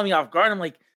that caught me off guard. I'm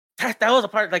like, that was a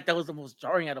part like that was the most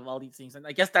jarring out of all these things, and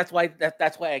I guess that's why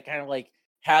I kind of like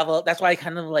that's why I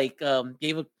kind of like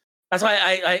gave a that's why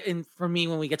and for me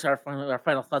when we get to our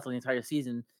final thoughts on the entire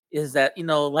season is that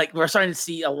like we're starting to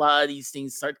see a lot of these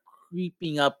things start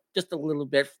creeping up just a little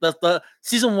bit. The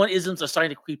season 1 isms are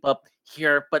starting to creep up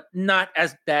here, but not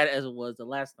as bad as it was the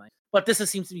last time. But this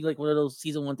seems to be like one of those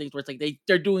season 1 things where it's like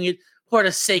they're doing it for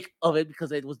the sake of it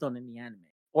because it was done in the anime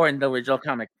or in the original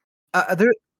comic.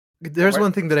 There's Right.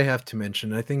 one thing that I have to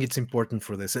mention. I think it's important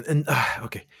for this. And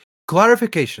okay,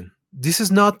 clarification. This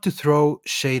is not to throw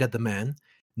shade at the man,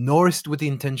 nor is it with the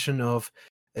intention of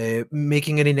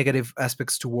making any negative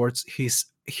aspects towards his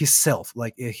self,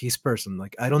 like his person.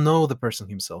 Like, I don't know the person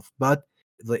himself, but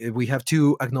we have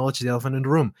to acknowledge the elephant in the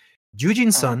room.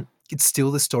 Yujin Sun is still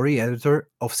the story editor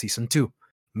of season 2.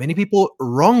 Many people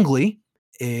wrongly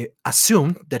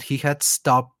assumed that he had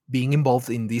stopped being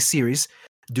involved in this series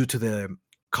due to the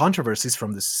controversies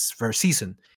from this first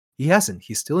season. He hasn't.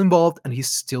 He's still involved, and he's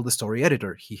still the story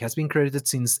editor. He has been credited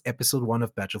since episode 1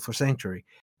 of Battle for Sanctuary.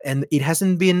 And it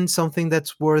hasn't been something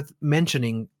that's worth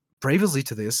mentioning previously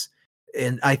to this.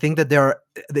 And I think that there are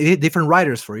different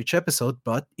writers for each episode,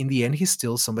 but in the end, he's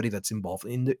still somebody that's involved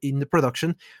in the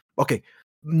production. Okay,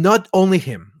 not only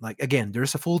him. Like, again,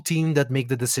 there's a full team that make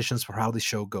the decisions for how the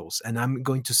show goes, and I'm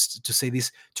going to say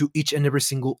this to each and every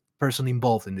single person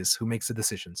involved in this who makes the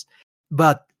decisions.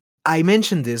 But I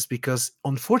mentioned this because,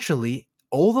 unfortunately,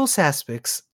 all those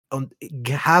aspects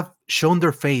have shown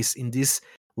their face in this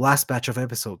last batch of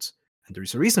episodes. And there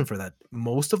is a reason for that.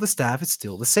 Most of the staff is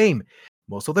still the same.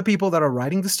 Most of the people that are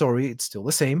writing the story, it's still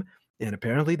the same. And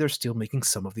apparently, they're still making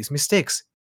some of these mistakes.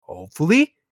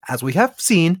 Hopefully, as we have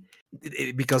seen,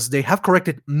 because they have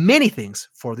corrected many things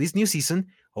for this new season,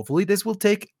 hopefully this will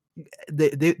take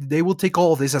they will take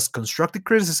all of this as constructive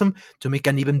criticism to make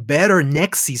an even better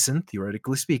next season,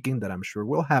 theoretically speaking, that I'm sure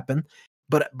will happen.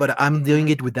 But I'm doing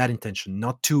it with that intention,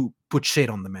 not to put shade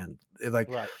on the man. Like,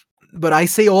 Right. But I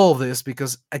say all of this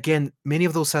because, again, many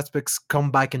of those aspects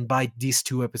come back and bite these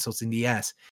 2 episodes in the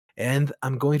ass. And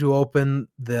I'm going to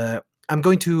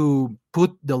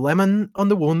put the lemon on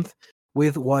the wound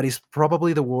with what is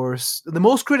probably the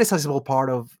most criticizable part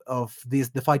of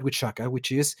the fight with Shaka,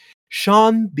 which is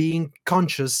Sean being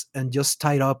conscious and just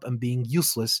tied up and being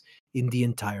useless in the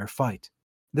entire fight.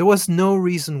 There was no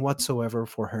reason whatsoever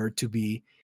for her to be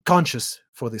conscious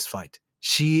for this fight.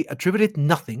 She attributed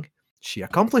nothing. She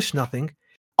accomplished nothing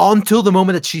until the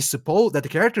moment that the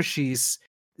character she's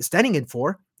standing in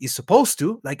for is supposed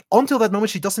to. Like until that moment,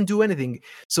 she doesn't do anything.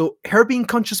 So her being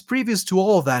conscious previous to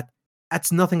all of that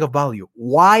adds nothing of value.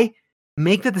 Why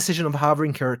make the decision of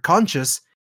having her conscious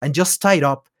and just tied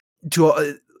up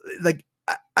to like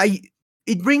I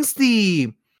it brings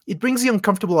the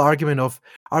uncomfortable argument of,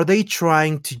 are they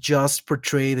trying to just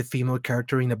portray the female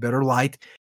character in a better light,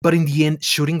 but in the end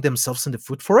shooting themselves in the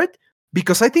foot for it?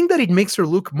 Because I think that it makes her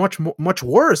look much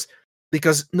worse.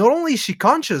 Because not only is she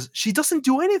conscious, she doesn't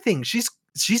do anything. She's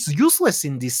useless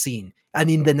in this scene and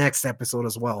in the next episode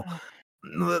as well.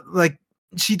 Like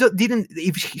didn't,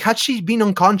 had she been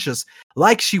unconscious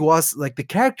like the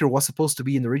character was supposed to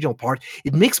be in the original part,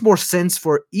 it makes more sense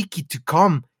for Iki to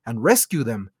come and rescue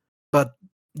them. But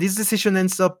this decision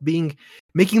ends up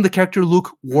making the character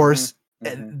look worse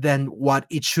than what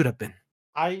it should have been.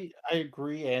 I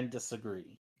agree and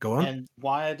disagree. Go on. And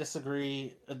why I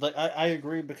disagree, like I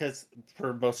agree because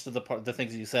for most of the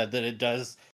things you said, that it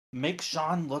does make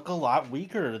Sean look a lot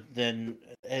weaker than,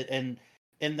 and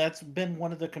that's been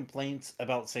one of the complaints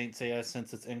about Saint Seiya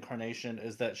since its incarnation,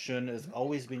 is that Shun is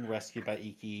always being rescued by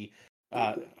Iki,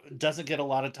 doesn't get a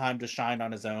lot of time to shine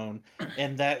on his own,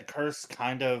 and that curse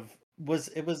kind of was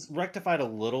rectified a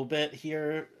little bit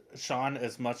here. Sean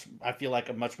is I feel like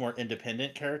a much more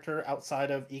independent character outside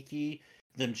of Iki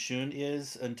than Shun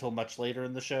is until much later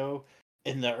in the show.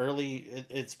 In the early,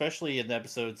 especially in the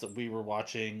episodes that we were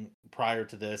watching prior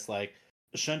to this, like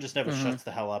Shun just never shuts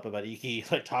the hell up about Iki,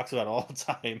 like talks about it all the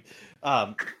time.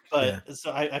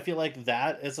 So I feel like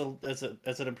that is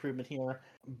an improvement here.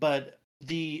 But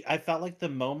I felt like the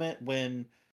moment when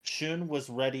Sean was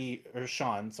ready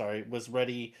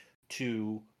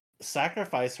to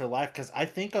sacrifice her life, because I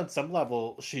think on some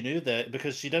level she knew that,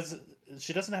 because she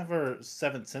doesn't have her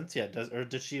seventh sense yet, or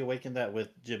did she awaken that with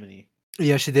Jiminy?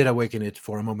 Yeah, she did awaken it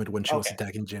for a moment when she was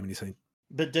attacking Jiminy's side.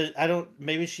 But I don't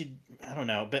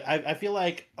know. But I feel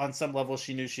like on some level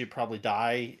she knew she'd probably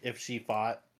die if she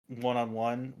fought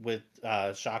one-on-one with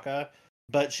Shaka.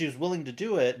 But she was willing to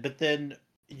do it. But then,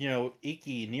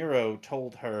 Nero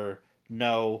told her,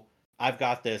 no, I've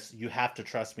got this. You have to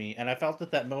trust me. And I felt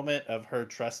that moment of her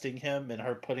trusting him and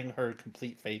her putting her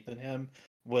complete faith in him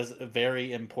was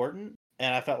very important.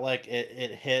 And I felt like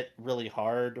it hit really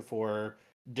hard for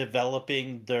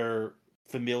developing their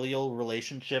familial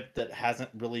relationship that hasn't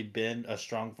really been a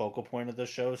strong focal point of the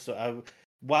show. So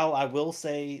while I will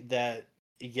say that,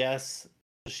 yes,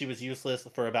 she was useless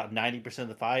for about 90% of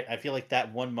the fight, I feel like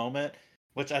that one moment,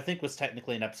 which I think was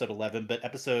technically in episode 11, but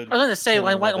episode I was gonna say,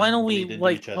 why don't we,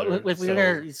 like, if we're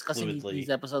so discussing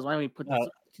these episodes, why don't we put these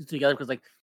two together? Because like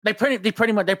they're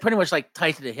pretty much like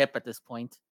tied to the hip at this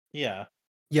point. Yeah,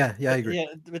 I agree. Yeah,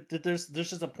 but there's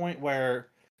just a point where,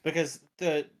 because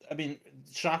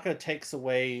Shaka takes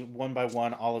away one by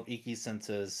one all of Iki's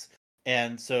senses,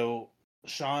 and so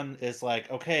Sean is like,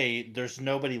 okay, there's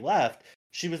nobody left.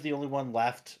 She was the only one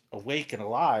left awake and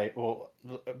alive, well,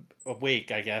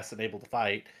 awake, I guess, and able to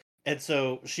fight. And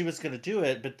so she was going to do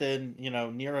it, but then,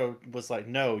 Nero was like,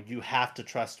 no, you have to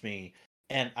trust me.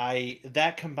 And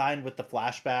that combined with the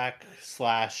flashback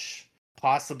 /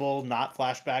 possible not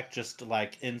flashback, just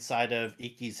like inside of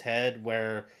Iki's head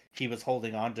where he was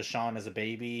holding on to Sean as a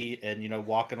baby and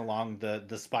walking along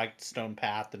the spiked stone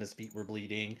path and his feet were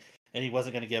bleeding and he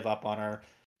wasn't going to give up on her.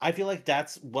 I feel like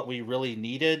that's what we really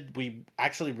needed. We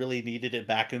actually really needed it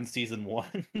back in season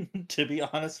 1, to be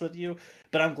honest with you.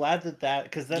 But I'm glad that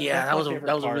because that was a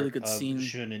really good scene.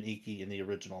 Shun and Iki in the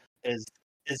original is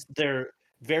they're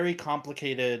very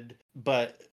complicated,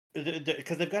 but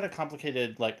because they've got a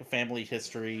complicated like family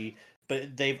history,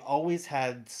 but they've always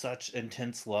had such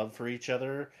intense love for each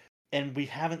other, and we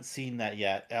haven't seen that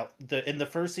yet. In the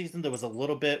first season, there was a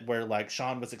little bit where like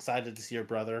Sean was excited to see her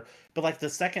brother, but like the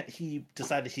second he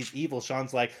decided he's evil,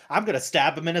 Sean's like, I'm gonna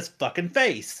stab him in his fucking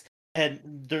face, and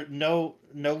there's no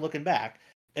looking back.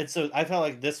 And so I felt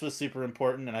like this was super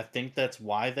important, and I think that's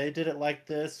why they did it like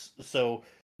this. So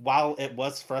while it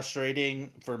was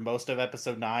frustrating for most of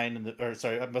episode 9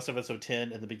 most of episode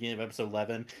 10 and the beginning of episode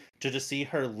 11 to just see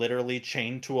her literally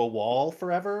chained to a wall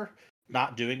forever,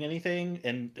 not doing anything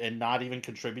and not even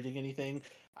contributing anything,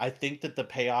 I think that the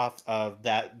payoff of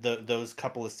those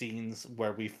couple of scenes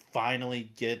where we finally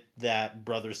get that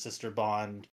brother-sister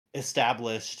bond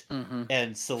established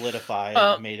and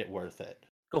solidified made it worth it.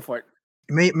 Go for it.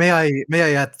 May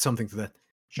I add something to that?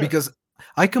 Sure. Because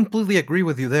I completely agree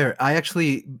with you there. I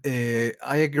actually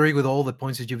I agree with all the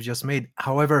points that you've just made.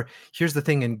 However, here's the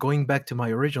thing, and going back to my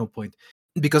original point,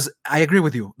 because I agree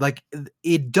with you. Like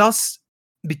it does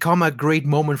become a great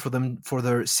moment for them, for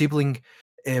their sibling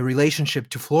relationship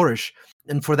to flourish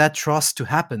and for that trust to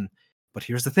happen. But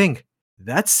here's the thing: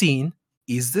 that scene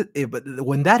is but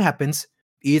when that happens,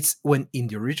 it's when in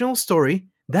the original story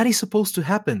that is supposed to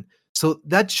happen. So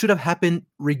that should have happened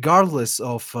regardless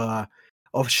of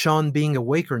Sean being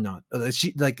awake or not.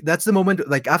 Like that's the moment.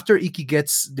 Like after Iki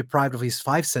gets deprived of his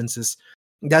five senses,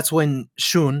 that's when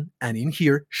Shun and in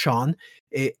here Sean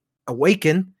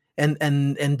awaken, and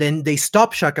then they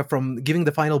stop Shaka from giving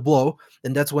the final blow,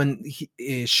 and that's when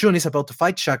Shun is about to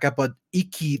fight Shaka, but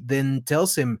Iki then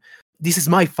tells him, "This is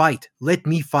my fight. Let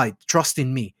me fight. Trust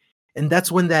in me." And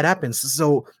that's when that happens.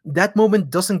 So that moment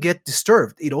doesn't get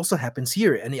disturbed. It also happens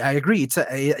here, and I agree. It's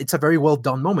a very well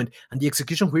done moment, and the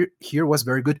execution here was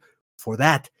very good for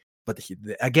that. But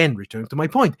again, returning to my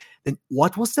point, then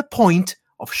what was the point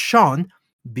of Sean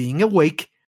being awake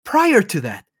prior to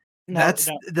that? That's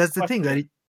the thing that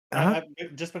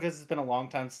just because it's been a long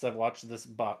time since I've watched this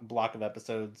block of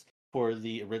episodes for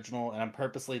the original, and I'm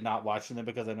purposely not watching them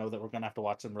because I know that we're going to have to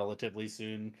watch them relatively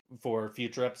soon for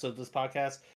future episodes of this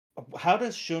podcast. How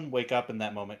does Shun wake up in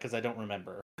that moment? Because I don't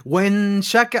remember. When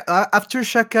Shaka, after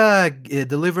Shaka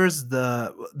delivers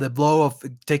the blow of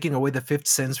taking away the fifth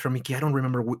sense from Iki, I don't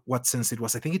remember what sense it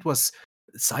was. I think it was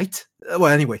sight. Well,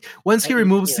 anyway, once he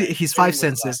removes his five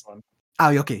senses.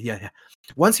 Okay, yeah.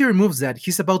 Once he removes that,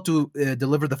 he's about to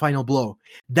deliver the final blow.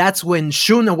 That's when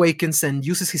Shun awakens and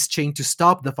uses his chain to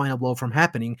stop the final blow from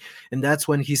happening. And that's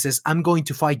when he says, "I'm going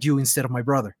to fight you instead of my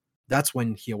brother." That's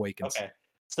when he awakens. Okay.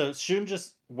 So Shun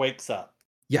just wakes up.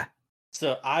 Yeah.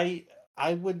 So I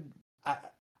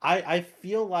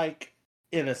feel like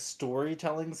in a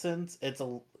storytelling sense,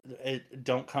 it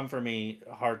don't come for me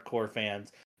hardcore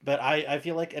fans, but I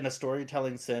feel like in a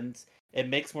storytelling sense, it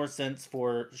makes more sense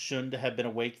for Shun to have been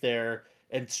awake there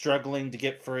and struggling to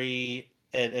get free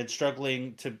and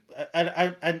struggling to.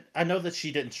 I know that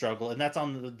she didn't struggle, and that's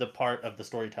on the part of the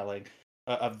storytelling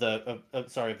of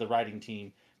the writing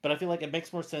team. But I feel like it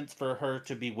makes more sense for her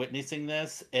to be witnessing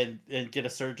this and get a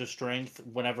surge of strength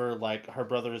whenever like her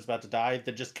brother is about to die,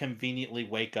 than just conveniently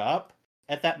wake up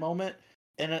at that moment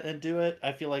and do it.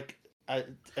 I feel like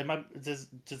does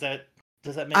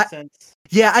that make sense?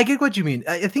 Yeah, I get what you mean.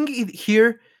 I think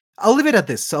here I'll leave it at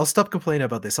this. So I'll stop complaining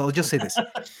about this. I'll just say this: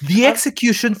 the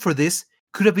execution for this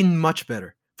could have been much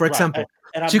better. For example,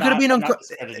 she could have been not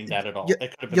discrediting that at all. It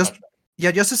could have been much better. Yeah,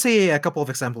 just to say a couple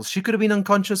of examples. She could have been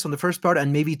unconscious on the first part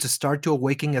and maybe to start to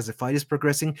awaken as the fight is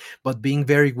progressing, but being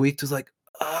very weak to like,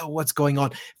 what's going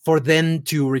on? For then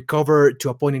to recover to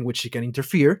a point in which she can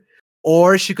interfere.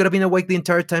 Or she could have been awake the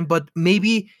entire time, but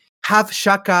maybe have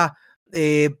Shaka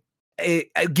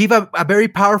give a very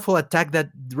powerful attack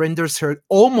that renders her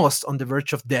almost on the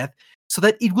verge of death, so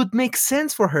that it would make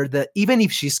sense for her that even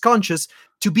if she's conscious,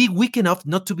 to be weak enough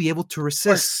not to be able to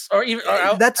resist.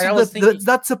 That's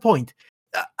the point.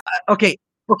 Okay,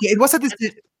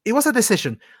 it was a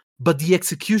decision, but the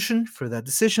execution for that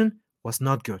decision was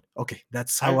not good. Okay,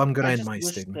 that's how I'm gonna end my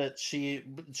statement. That she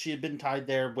had been tied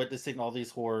there, witnessing all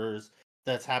these horrors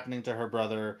that's happening to her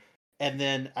brother, and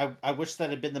then I wish that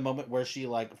had been the moment where she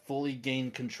like fully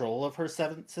gained control of her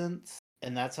seventh sense,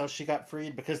 and that's how she got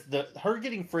freed. Because her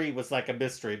getting free was like a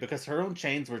mystery because her own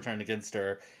chains were turned against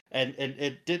her, and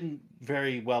it didn't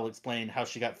very well explain how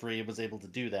she got free and was able to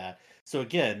do that. So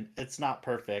again, it's not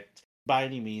perfect by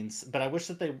any means, but I wish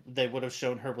that they would have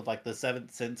shown her with like the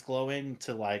seventh sense glowing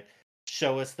to like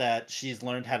show us that she's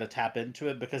learned how to tap into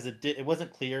it, because it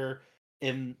wasn't clear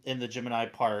in the Gemini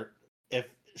part if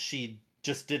she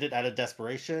just did it out of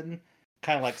desperation,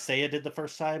 kind of like Seiya did the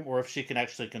first time, or if she can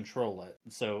actually control it.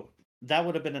 So that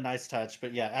would have been a nice touch.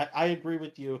 But yeah, I agree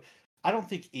with you. I don't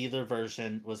think either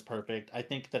version was perfect. I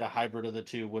think that a hybrid of the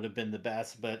two would have been the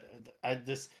best. But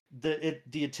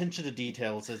the attention to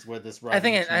details is where this. I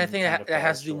think it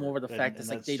has to do more with the fact that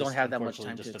like they don't have that much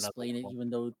time to explain it,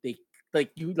 even though they like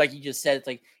you just said, it's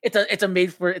like it's a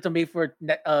made for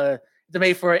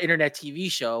internet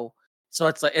TV show. So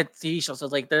it's like it's TV show. So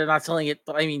it's like they're not telling it.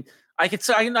 But I mean,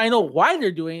 I know why they're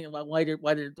doing it. Why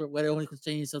they're only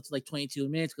constraining themselves to like 22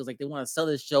 minutes, because like they want to sell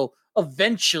this show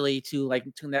eventually to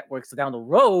networks down the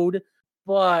road.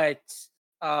 But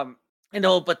but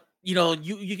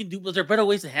you can do. But there are better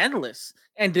ways to handle this,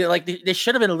 and there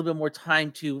should have been a little bit more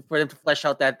time for them to flesh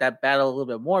out that battle a little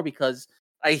bit more, because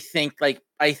I think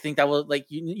that was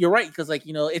you're right, because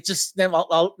it's just them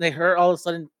her all of a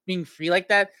sudden being free like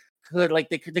that could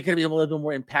they could have been a little bit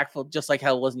more impactful, just like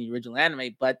how it was in the original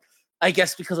anime. But I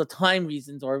guess because of time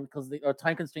reasons or because or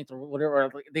time constraints or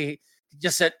whatever, they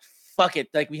just said fuck it.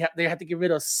 Like they had to get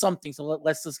rid of something. So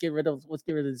let's get rid of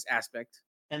this aspect.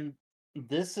 And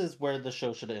this is where the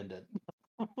show should have ended.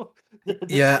 This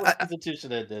Yeah, is where season 2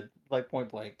 should have ended, like point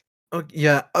blank.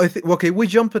 Yeah, I think okay, we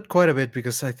jump it quite a bit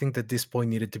because I think that this point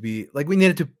needed to be like we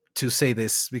needed to say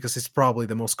this because it's probably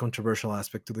the most controversial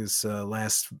aspect to this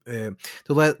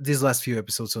these last few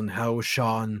episodes on how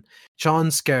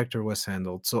Sean's character was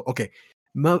handled. So okay,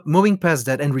 moving past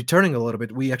that and returning a little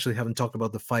bit, we actually haven't talked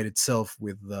about the fight itself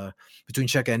with between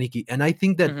Shaka and Ikki, and I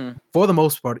think that for the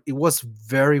most part it was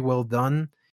very well done.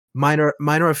 Minor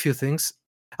a few things.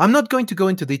 I'm not going to go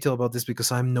into detail about this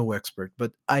because I'm no expert,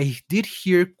 but I did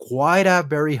hear quite a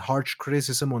very harsh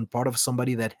criticism on part of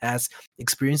somebody that has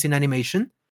experience in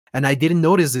animation, and I didn't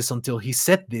notice this until he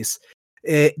said this.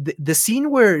 The scene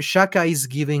where Shaka is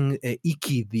giving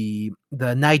Ikki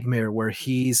the nightmare, where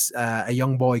he's a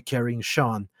young boy carrying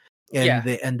Sean, and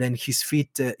and then his feet.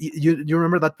 You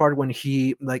remember that part when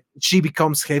she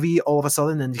becomes heavy all of a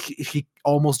sudden, and he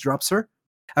almost drops her.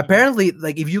 Apparently,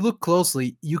 like if you look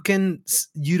closely, you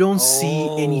don't see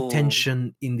any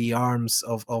tension in the arms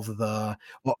of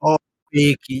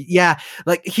Ikki. Yeah,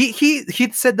 like he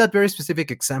said that very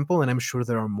specific example, and I'm sure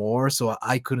there are more. So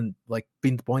I couldn't like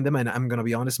pinpoint them, and I'm gonna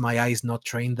be honest, my eye is not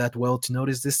trained that well to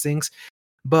notice these things.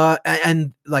 But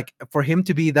and like for him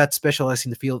to be that specialized in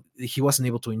the field, he wasn't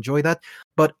able to enjoy that.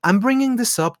 But I'm bringing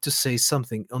this up to say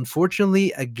something.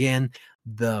 Unfortunately, again,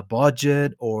 the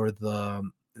budget or the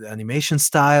animation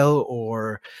style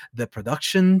or the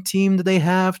production team that they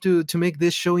have to make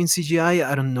this show in CGI.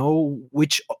 I don't know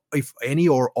which, if any,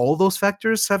 or all those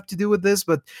factors have to do with this,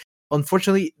 but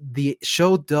unfortunately, the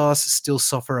show does still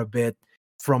suffer a bit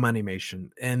from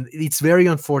animation, and it's very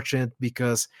unfortunate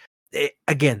because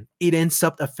again, it ends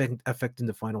up affecting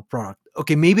the final product.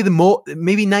 Okay, maybe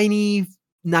maybe 99%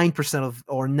 of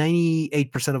or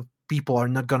 98% of people are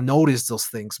not gonna notice those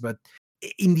things, but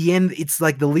in the end, it's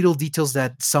like the little details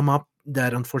that sum up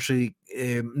that unfortunately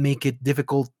make it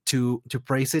difficult to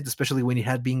praise it, especially when it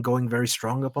had been going very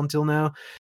strong up until now.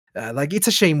 Like it's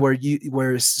a shame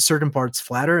where certain parts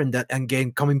flatter, and that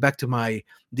again coming back to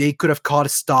they could have caught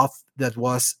stuff that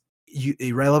was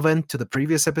irrelevant to the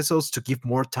previous episodes to give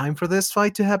more time for this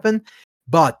fight to happen.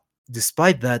 But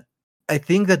despite that, I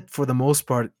think that for the most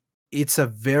part, it's a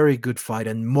very good fight,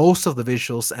 and most of the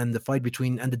visuals and the fight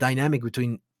between and the dynamic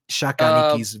between Shaka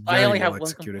and Ikki is very I only well have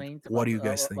executed. one complaint What do you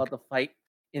guys think? about the fight?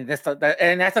 And that's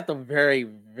at the very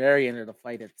very end of the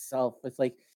fight itself. It's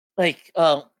it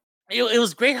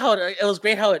was great how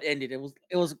it ended. It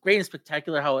was great and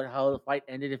spectacular how the fight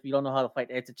ended. If you don't know how the fight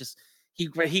ends, it just he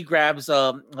grabs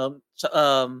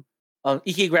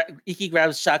Ikki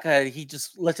grabs Shaka. He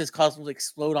just lets his cosmos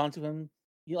explode onto him,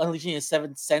 unleashing his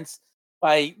seventh sense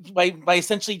by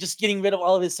essentially just getting rid of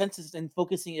all of his senses and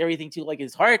focusing everything to like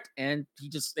his heart, and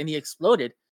he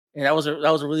exploded, and that was a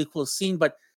really cool scene.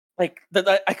 But like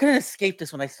I couldn't escape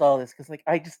this when I saw this because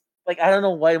I don't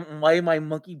know why my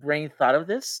monkey brain thought of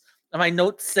this. And my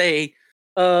notes say,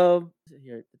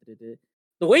 here, the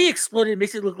way he exploded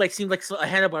makes it seems like a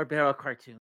Hanna-Barbera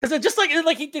cartoon. Because it just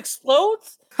like he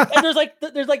explodes, and there's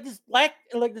this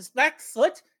black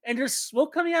soot, and there's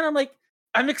smoke coming out.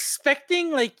 I'm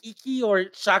expecting like Ikki or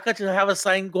Shaka to have a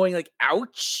sign going like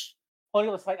 "ouch" on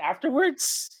the sign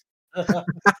afterwards.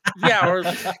 Yeah, or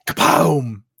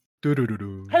kaboom. I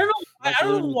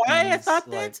don't know why I thought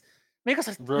that. Maybe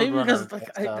because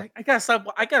I gotta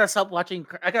stop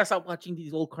watching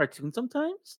these old cartoons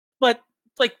sometimes. But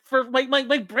like for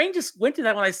my brain just went to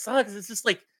that when I saw it because it's just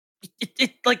like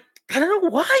it like I don't know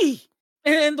why.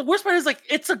 And the worst part is like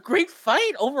it's a great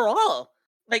fight overall.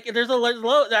 Like there's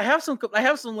I have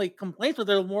some like complaints, but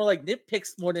they're more like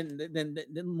nitpicks more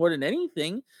than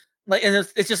anything. Like, and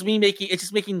it's just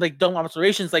making like dumb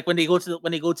observations. Like when they go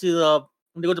to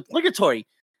Purgatory,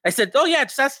 I said, "Oh yeah,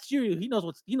 just ask Shiryu. He knows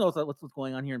what's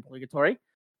going on here in Purgatory."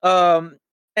 And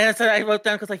I wrote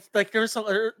down because like there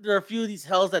are a few of these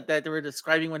hells that they were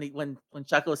describing when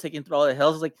Shaka was taking through all the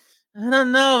hells. I was like, I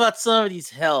don't know about some of these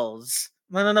hells.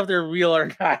 I don't know if they're real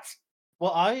or not.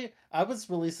 Well, I was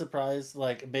really surprised.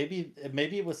 Like maybe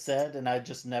it was said, and I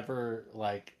just never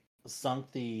like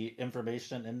sunk the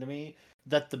information into me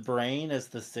that the brain is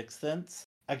the sixth sense.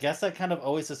 I guess I kind of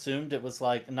always assumed it was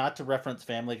like, not to reference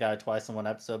Family Guy twice in one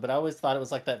episode, but I always thought it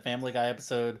was like that Family Guy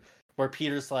episode where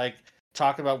Peter's like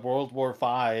talking about World War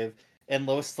V, And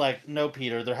Lois is like, no,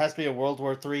 Peter, there has to be a World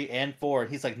War III and IV. And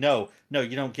he's like, no,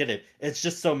 you don't get it. It's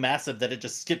just so massive that it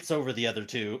just skips over the other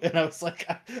two. And I was like,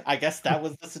 I guess that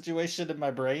was the situation in my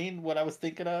brain, what I was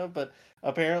thinking of. But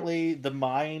apparently the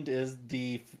mind is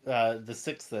the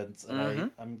sixth sense. And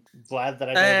I'm glad that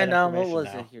I know that And what information was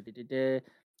now. it here?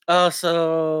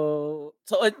 Also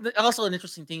an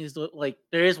interesting thing is like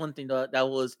there is one thing that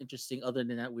was interesting other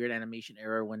than that weird animation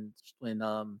error when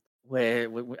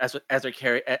as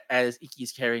they're as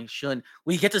Iki's carrying Shun,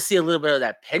 we get to see a little bit of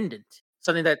that pendant,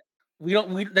 something that we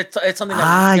don't we that's it's something that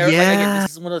Ah, like again, yeah.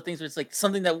 this is one of the things where it's like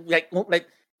something that like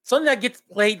something that gets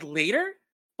played later,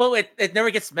 but it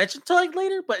never gets mentioned till like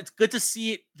later. But it's good to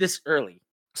see it this early.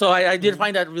 So I did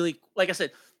find that really, like I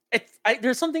said,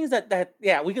 there's some things that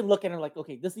yeah we can look at and like,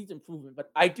 okay, this needs improvement, but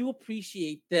I do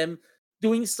appreciate them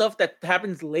doing stuff that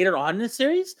happens later on in the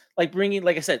series, like bringing,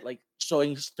 like I said, like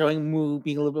showing Mu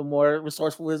being a little bit more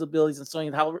resourceful with his abilities and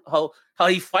showing how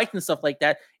he fights and stuff like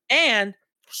that, and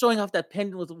showing off that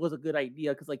pendant was a good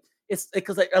idea because like it's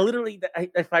because like I literally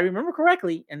if I remember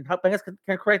correctly, and Bangas can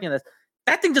correct me on this,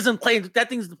 that thing doesn't play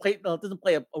doesn't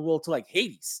play a role to like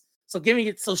Hades. So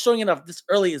showing it off this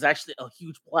early is actually a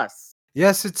huge plus.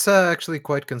 Yes, it's actually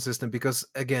quite consistent because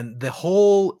again, the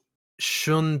whole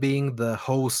Shun being the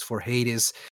host for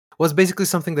Hades was basically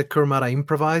something that Kurumada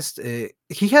improvised.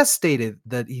 He has stated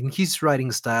that in his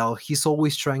writing style, he's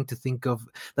always trying to think of,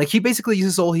 like, he basically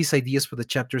uses all his ideas for the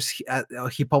chapters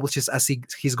he publishes as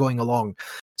he's going along.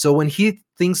 So when he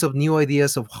thinks of new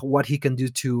ideas of what he can do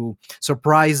to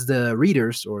surprise the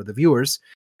readers or the viewers,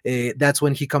 that's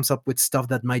when he comes up with stuff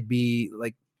that might be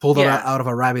like pulled out of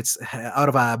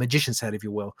a magician's head, if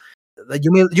you will. Like,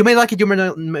 you may like it, you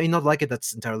may not like it.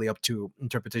 That's entirely up to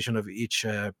interpretation of each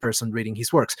person reading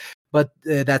his works. But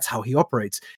that's how he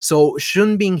operates. So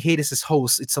Shun being Hades'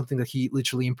 host, it's something that he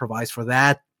literally improvised for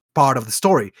that part of the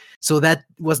story. So that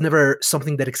was never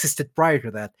something that existed prior to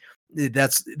that.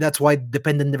 That's why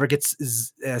Dependent never gets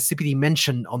CPD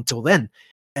mentioned until then.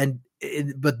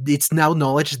 But it's now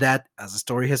knowledge that as the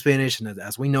story has finished and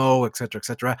as we know,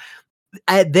 etc.,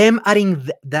 them adding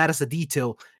that as a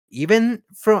detail, even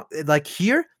from like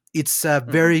here, it's a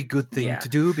very good thing to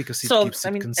do because it keeps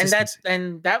it consistency.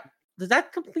 And that does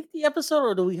that complete the episode,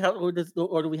 or do we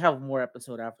have more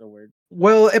episode afterward?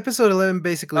 Well, episode 11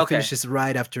 basically finishes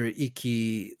right after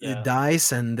Iki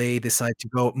dies, and they decide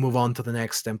to move on to the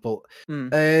next temple.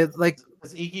 Like,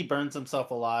 because Iki burns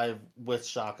himself alive with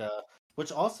Shaka,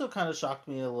 which also kind of shocked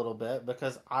me a little bit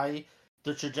because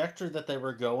the trajectory that they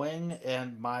were going,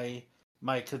 and my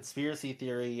conspiracy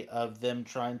theory of them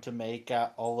trying to make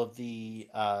all of the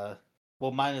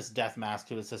well, minus Death Mask,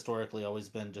 who has historically always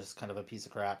been just kind of a piece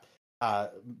of crap.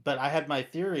 But I had my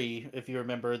theory, if you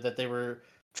remember, that they were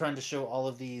trying to show all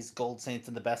of these gold saints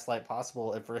in the best light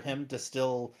possible, and for him to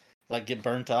still like get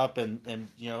burnt up and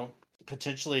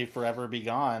potentially forever be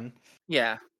gone.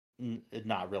 Yeah.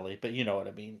 Not really, but you know what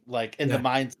I mean. Like in the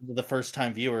minds of the first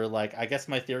time viewer, like I guess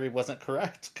my theory wasn't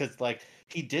correct because like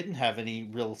he didn't have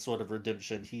any real sort of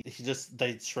redemption.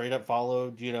 They straight up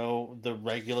followed, the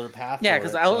regular path. Yeah,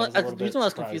 because the reason I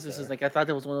was confused is like I thought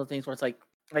that was one of the things where it's like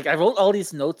I wrote all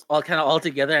these notes all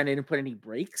together and I didn't put any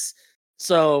breaks.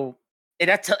 So and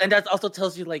that also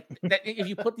tells you like that if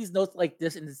you put these notes like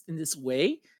this in this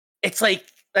way, it's like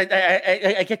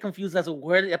I get confused as to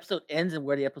where the episode ends and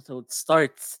where the episode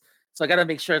starts. So I gotta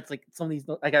make sure it's like some of these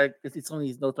some of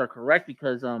these notes are correct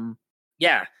because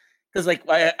because like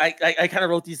I kind of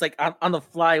wrote these like on the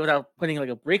fly without putting like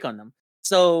a break on them.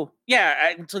 So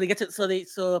yeah, so they get to it's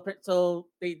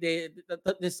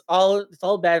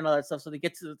all bad and all that stuff. So they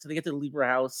get to the Libra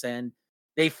house and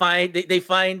they find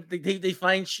Hyoga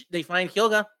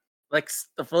like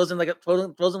frozen like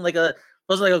a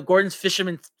Gordon's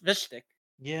fisherman's fish stick.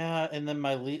 Yeah, and then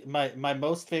my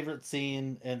most favorite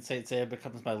scene in Saint Seiya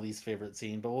becomes my least favorite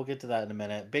scene, but we'll get to that in a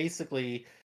minute. Basically,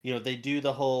 they do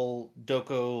the whole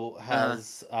Doko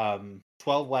has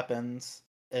 12 weapons.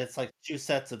 It's like 2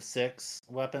 sets of 6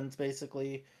 weapons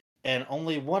basically, and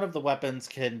only one of the weapons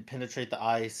can penetrate the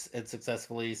ice and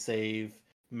successfully save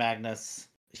Magnus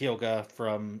Hyoga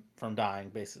from dying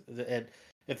basically. And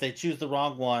if they choose the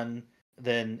wrong one,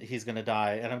 then he's going to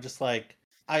die. And I'm just like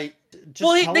I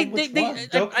give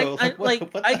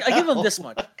them this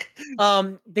much.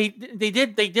 They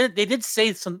did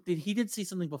say something. He did say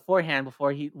something beforehand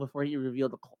before he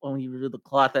revealed the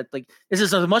cloth that like this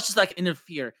is as much as I can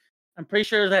interfere. I'm pretty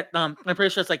sure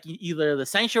it's like either the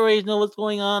sanctuaries know what's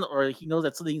going on or he knows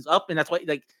that something's up, and that's why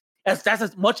like that's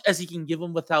as much as he can give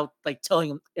him without like telling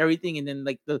him everything, and then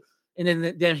like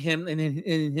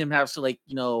him has to like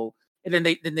and then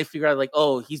they figure out like,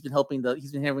 oh, he's been helping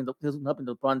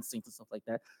the Bronze Saints and stuff like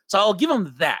that. So I'll give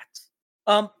him that.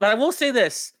 But I will say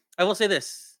this.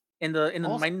 In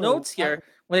Also, my notes here,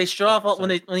 when they show off when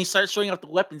he starts showing off the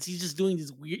weapons, he's just doing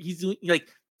these weird. He's doing like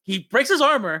he breaks his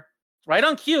armor right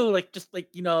on cue, like just like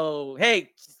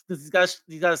hey, he's got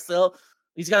to sell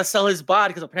his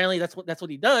body because apparently that's what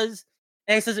he does.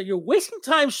 And he says that you're wasting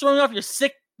time showing off your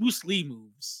sick Bruce Lee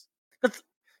moves. Because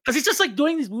he's just like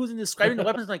doing these moves and describing the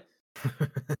weapons. Like,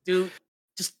 dude,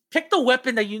 just pick the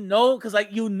weapon that because like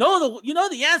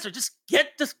the answer. Just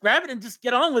grab it and just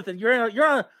get on with it. You're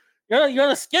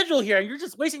on a schedule here, and you're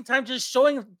just wasting time just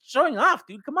showing off,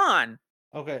 dude. Come on.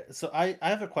 Okay, so I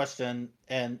have a question,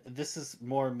 and this is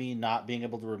more me not being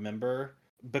able to remember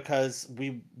because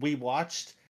we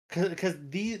watched because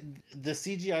the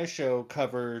CGI show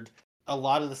covered a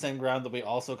lot of the same ground that we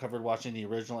also covered watching the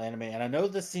original anime, and I know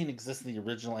this scene exists in the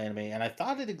original anime, and I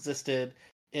thought it existed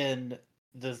in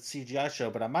the CGI show,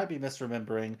 but I might be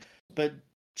misremembering. But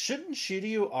shouldn't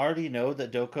Shiryu already know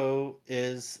that Doko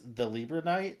is the Libra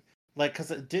Knight? Like,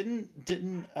 because it didn't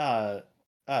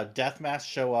Deathmask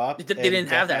show up? They didn't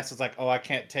have that. Deathmask was like, oh, I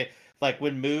can't take. Like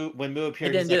when Mu appeared, They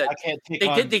didn't do like, that. I can't take They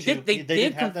on did. They two. did. They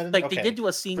didn't have that. Like they did do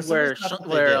a scene For some reason, I thought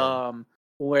they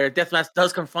where Deathmask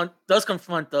does confront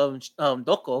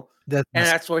Doko, and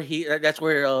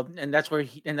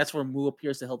that's where Mu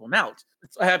appears to help him out.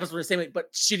 It happens for the same way,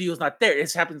 but Shiryu's not there.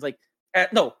 It happens like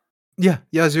no. Yeah,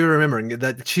 as you're remembering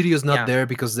that Shiryu's not there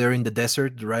because they're in the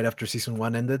desert right after season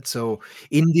 1 ended. So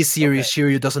in this series,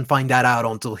 Shiryu doesn't find that out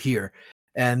until here.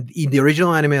 And in the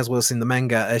original anime as well as in the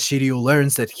manga, Shiryu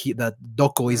learns that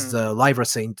Doko is the Libra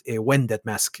Saint when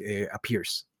Deathmask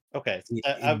appears. Okay,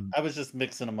 I was just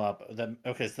mixing them up. So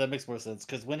that makes more sense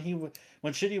because when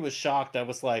Shiryu was shocked, I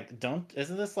was like,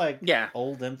 isn't this like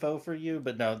old info for you?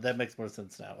 But no, that makes more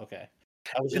sense now. Okay,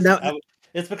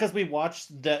 it's because we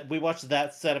watched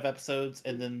that set of episodes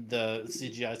and then the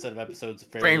CGI set of episodes.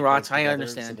 Brain rots. I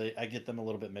understand. So I get them a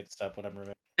little bit mixed up when I'm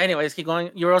remembering. Anyways, keep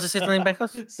going. You were also saying something,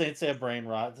 Becos? Saint Seiya brain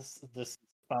rot. This is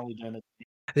finally doing it.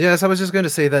 Yes, I was just going to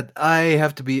say that I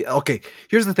have to be okay.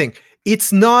 Here's the thing: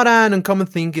 it's not an uncommon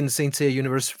thing in the Saint Seiya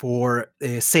universe for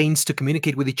saints to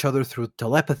communicate with each other through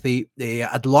telepathy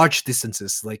at large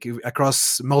distances, like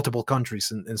across multiple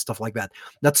countries and stuff like that.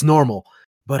 That's normal.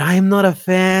 But I am not a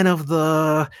fan of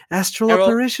the astral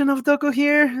apparition of Doko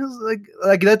here.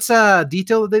 Like that's a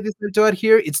detail that they decided to add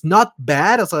here. It's not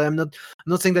bad. Also, I'm not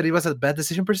saying that it was a bad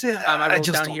decision per se. I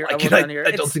just don't like it.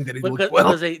 I don't think that it looked well.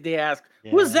 Because they asked,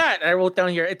 "Who is that?" And I wrote down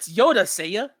here, "It's Yoda,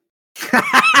 Seiya."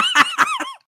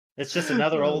 It's just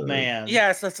another old man.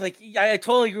 Yeah, so it's like I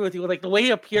totally agree with you. Like the way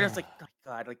he appeared, it's like, oh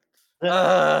God, like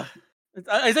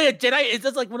I say a Jedi. It's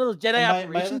just like one of those Jedi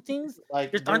apparition things.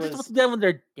 Like, aren't they supposed to do that when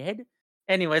they're dead?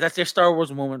 Anyway, that's their Star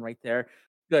Wars moment right there.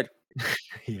 Good.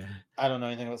 Yeah. I don't know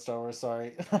anything about Star Wars,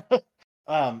 sorry.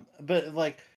 But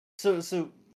like so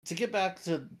to get back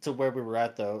to where we were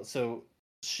at though, so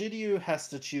Shiryu has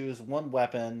to choose one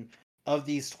weapon of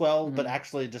these 12, but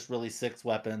actually just really 6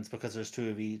 weapons because there's 2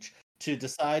 of each, to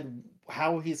decide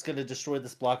how he's going to destroy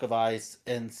this block of ice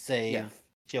and save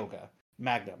Hyoga,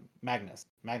 Magnus,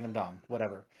 Magnum Dong,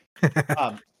 whatever.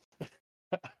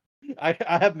 I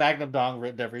have Magnum Dong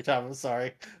written every time. I'm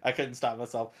sorry, I couldn't stop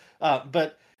myself.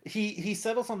 But he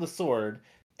settles on the sword,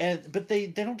 but they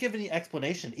don't give any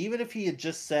explanation. Even if he had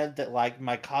just said that like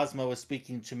my Cosmo is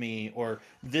speaking to me, or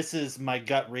this is my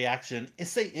gut reaction,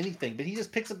 say anything. But he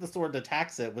just picks up the sword and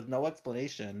attacks it with no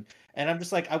explanation. And I'm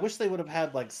just like, I wish they would have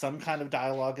had like some kind of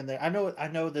dialogue in there. I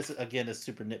know this again is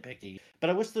super nitpicky, but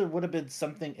I wish there would have been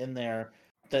something in there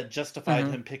that justified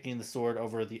him picking the sword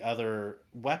over the other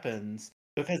weapons.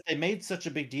 Because they made such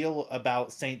a big deal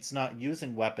about saints not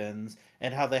using weapons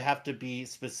and how they have to be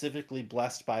specifically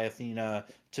blessed by Athena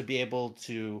to be able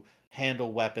to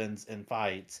handle weapons in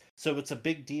fights. So it's a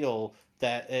big deal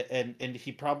that, and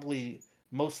he probably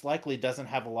most likely doesn't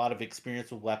have a lot of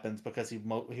experience with weapons because he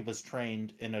was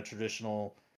trained in a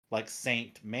traditional like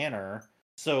saint manner.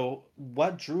 So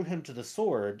what drew him to the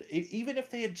sword? Even if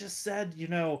they had just said,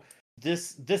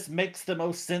 this makes the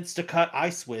most sense to cut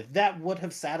ice with, that would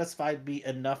have satisfied me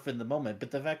enough in the moment. But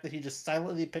the fact that he just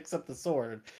silently picks up the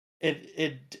sword,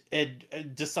 it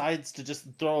decides to just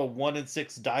throw a 1 in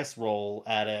 6 dice roll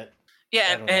at it.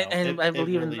 Yeah, I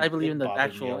believe in the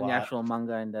actual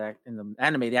manga and in the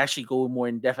anime, they actually go more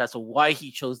in depth as to why he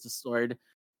chose the sword.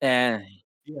 And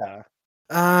yeah.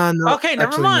 No, okay,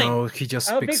 never mind. No, he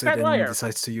just picks it and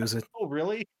decides to use it. Oh,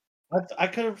 really? I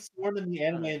could have sworn in the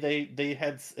anime they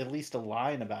had at least a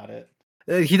line about it.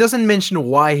 He doesn't mention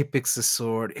why he picks the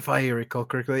sword, if I recall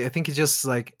correctly. I think he's just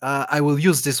like, I will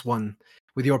use this one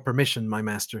with your permission, my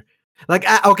master. Like,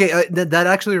 that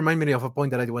actually reminded me of a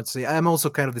point that I want to say. I'm also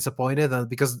kind of disappointed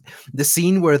because the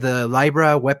scene where the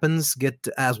Libra weapons get,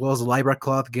 as well as the Libra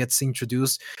cloth, gets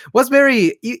introduced was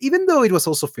very, even though it was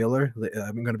also filler.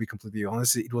 I'm going to be completely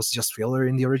honest, it was just filler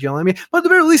in the original anime, but at the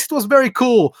very least, it was very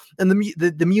cool. And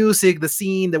the music, the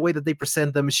scene, the way that they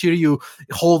present them, Shiryu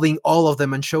holding all of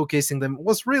them and showcasing them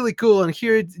was really cool. And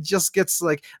here it just gets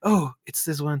like, oh, it's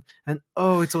this one, and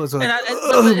oh, it's always like,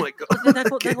 oh my god.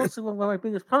 That goes to one of my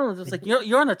biggest problems. It's like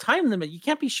you're on a time limit. You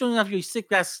can't be showing off your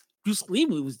sick ass Bruce Lee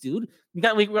moves, dude. You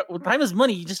got when time is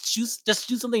money. You just choose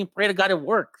something and pray to God it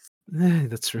works.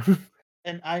 That's true.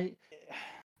 And I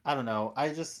don't know.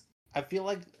 I feel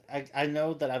like I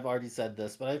know that I've already said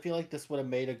this, but I feel like this would have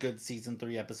made a good season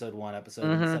 3 episode 1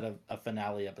 episode instead of a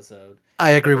finale episode.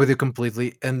 I agree with you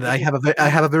completely, and I have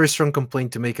a very strong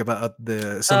complaint to make about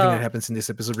something that happens in this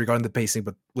episode regarding the pacing,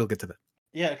 but we'll get to that.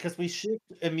 Yeah, because we shift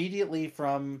immediately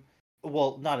from,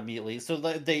 well, not immediately. So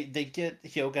they get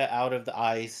Hyoga out of the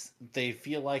ice. They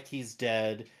feel like he's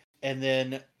dead, and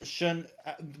then Shun.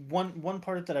 One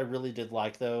part that I really did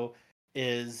like though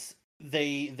is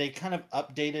they kind of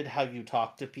updated how you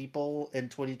talk to people in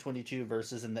 2022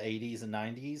 versus in the 80s and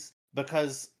 90s,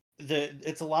 because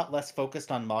it's a lot less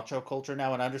focused on macho culture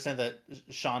now, and I understand that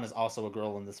Sean is also a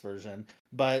girl in this version,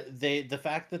 but the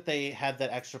fact that they had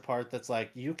that extra part that's like,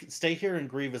 you can stay here and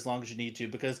grieve as long as you need to,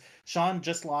 because Sean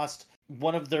just lost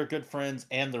one of their good friends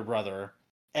and their brother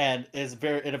and is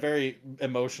in a very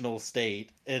emotional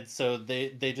state, and so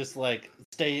they just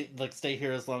stay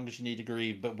here as long as you need to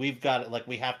grieve, but we've got it, like,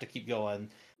 we have to keep going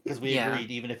because we agreed,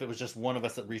 even if it was just one of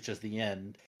us that reaches the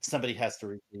end, somebody has to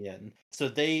reach the end. So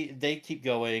they keep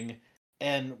going,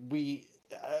 and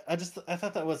I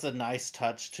thought that was a nice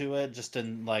touch to it, just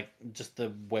in just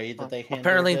the way that they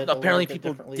handled it. Apparently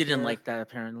people didn't like that.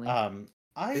 Apparently,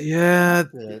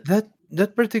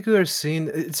 that particular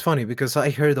scene, it's funny because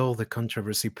I heard all the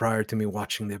controversy prior to me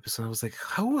watching the episode. I was like,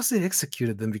 how was it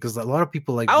executed then? Because a lot of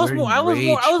people I was more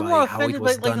offended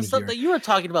by the stuff that you were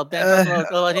talking about, Ben,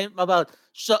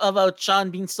 about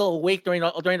Sean being still awake during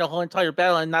the whole entire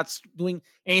battle and not doing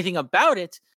anything about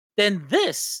it. Than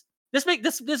this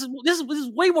is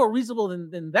way more reasonable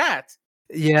than that.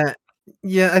 Yeah,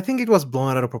 I think it was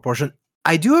blown out of proportion.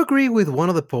 I do agree with one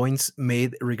of the points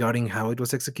made regarding how it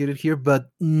was executed here, but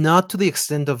not to the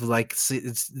extent of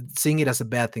seeing it as a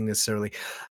bad thing necessarily.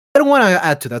 I don't want to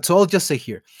add to that, so I'll just say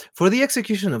here, for the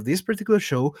execution of this particular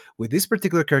show with this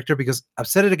particular character, because I've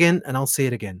said it again and I'll say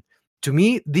it again. To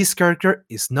me, this character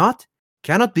is not,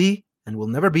 cannot be, and will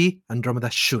never be Andromeda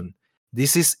Shun.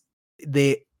 This is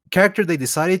the character they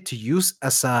decided to use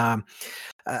as a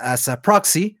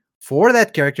proxy for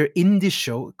that character in this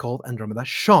show called Andromeda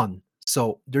Sean.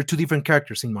 So they're two different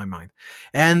characters in my mind.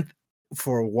 And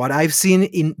for what I've seen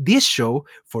in this show,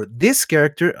 for this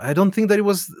character, I don't think that it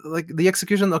was like the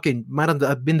execution. Okay, might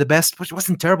have been the best, but it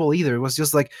wasn't terrible either. It was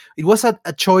just like, it was a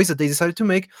choice that they decided to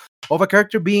make of a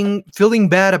character feeling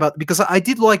bad about, because I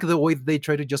did like the way they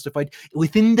try to justify it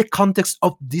within the context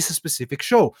of this specific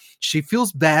show. She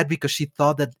feels bad because she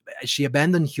thought that she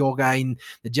abandoned Hyoga in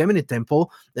the Gemini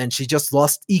Temple and she just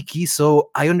lost Ikki. So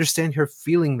I understand her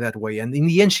feeling that way. And in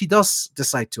the end, she does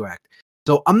decide to act.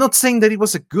 So I'm not saying that it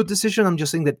was a good decision. I'm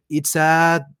just saying that it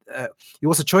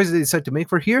was a choice they decided to make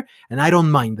for here, and I don't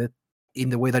mind that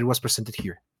in the way that it was presented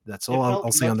here. That's all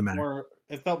I'll say on the matter.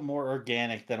 It felt more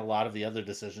organic than a lot of the other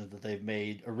decisions that they've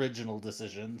made, original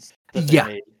decisions that they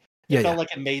made. It felt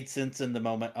like it made sense in the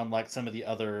moment, unlike some of the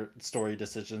other story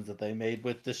decisions that they made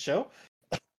with this show.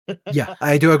 Yeah,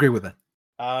 I do agree with that.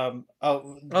 We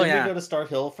go to Star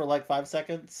Hill for like 5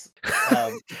 seconds?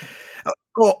 I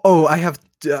have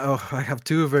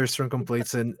two very strong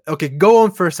complaints, and okay, go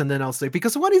on first, and then I'll say,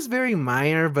 because one is very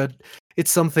minor, but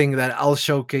it's something that I'll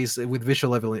showcase with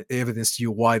visual evidence to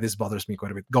you why this bothers me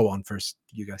quite a bit. Go on first,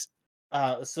 you guys.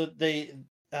 So this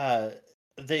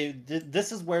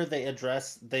is where they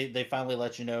address. They finally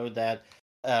let you know that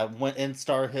when in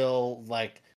Star Hill,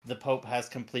 like, the Pope has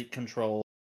complete control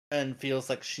and feels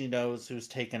like she knows who's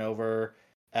taken over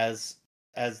as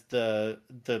the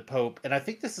Pope. And I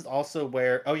think this is also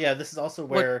where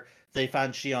they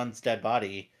found Shion's dead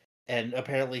body, and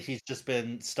apparently he's just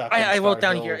been stuck. I wrote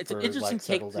down here, it's an interesting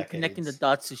take to connecting the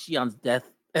dots to Shion's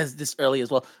death as this early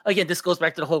as well. Again, this goes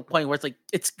back to the whole point where it's like,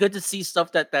 it's good to see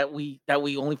stuff that we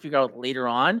only figure out later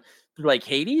on through like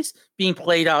Hades being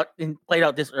played out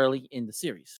this early in the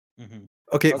series. Mm-hmm.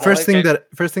 Okay, first thing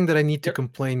that I need to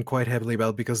complain quite heavily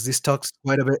about, because this talks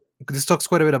quite a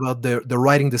bit about the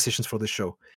writing decisions for the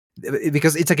show,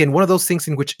 because it's again one of those things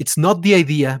in which it's not the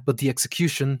idea but the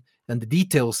execution and the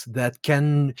details that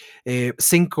can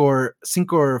sink or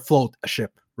float a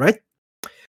ship, right?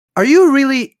 Are you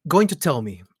really going to tell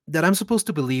me that I'm supposed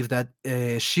to believe that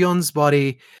Shion's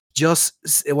body just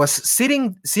was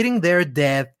sitting there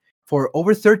dead for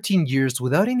over 13 years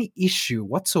without any issue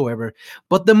whatsoever?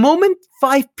 But the moment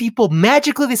 5 people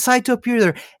magically decide to appear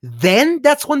there, then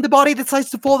that's when the body decides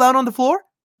to fall down on the floor?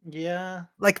 Yeah,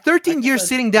 Like I 13 guess years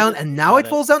sitting I down didn't and think now about it it.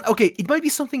 falls down? Okay, it might be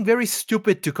something very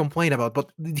stupid to complain about,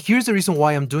 but here's the reason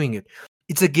why I'm doing it.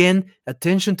 It's again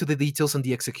attention to the details and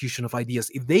the execution of ideas.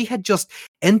 If they had just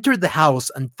entered the house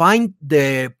and find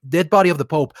the dead body of the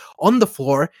Pope on the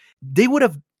floor, they would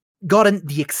have gotten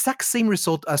the exact same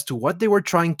result as to what they were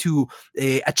trying to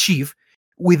achieve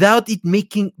without it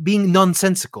making being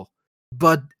nonsensical.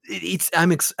 But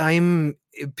I'm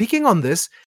picking on this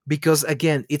because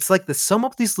again, it's like the sum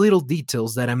of these little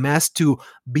details that amass to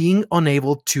being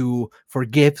unable to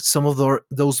forgive some of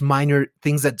those minor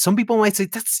things that some people might say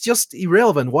that's just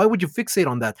irrelevant. Why would you fixate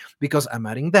on that? Because I'm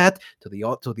adding that to the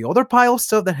other pile of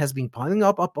stuff that has been piling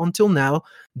up until now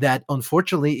that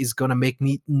unfortunately is gonna make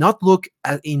me not look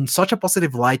in such a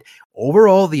positive light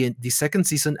overall the second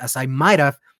season as I might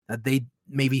have that they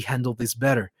maybe handled this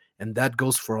better. And that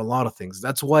goes for a lot of things.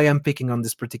 That's why I'm picking on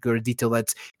this particular detail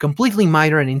that's completely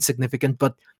minor and insignificant,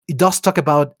 but it does talk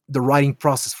about the writing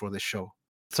process for this show.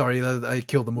 Sorry, I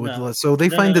killed the mood. No, So they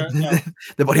find no.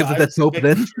 the body No, of the I dead was pope making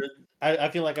then. sure. I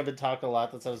feel like I've been talking a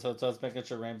lot this episode, so I was making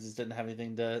sure Ramses didn't have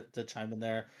anything to chime in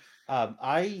there. Um,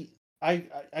 I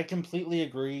I completely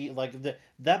agree. Like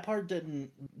that part didn't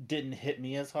hit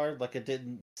me as hard. Like it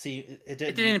It didn't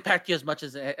didn't. impact you as much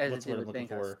as it What's the did word I'm with looking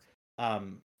Banghurst.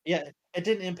 for? Yeah, it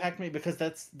didn't impact me because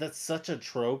that's such a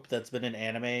trope that's been in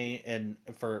anime and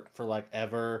for like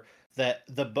ever that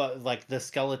like the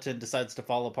skeleton decides to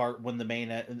fall apart when the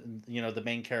the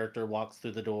main character walks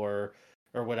through the door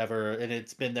or whatever, and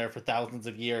it's been there for thousands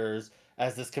of years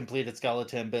as this completed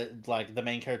skeleton, but like the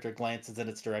main character glances in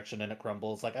its direction and it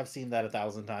crumbles. Like I've seen that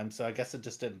 1,000 times, so I guess it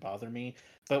just didn't bother me.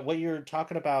 But what you're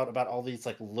talking about all these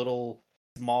like little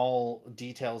small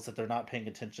details that they're not paying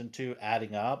attention to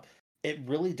adding up, it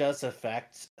really does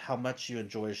affect how much you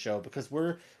enjoy a show because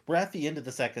we're at the end of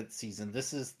the second season.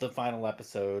 This is the final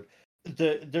episode.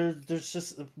 There's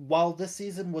just while this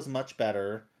season was much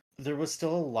better, there was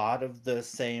still a lot of the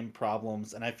same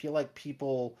problems, and I feel like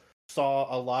people saw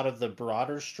a lot of the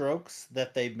broader strokes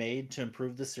that they made to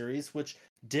improve the series, which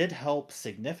did help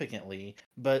significantly,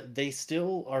 but they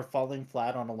still are falling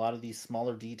flat on a lot of these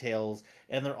smaller details,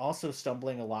 and they're also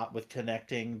stumbling a lot with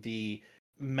connecting the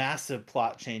massive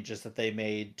plot changes that they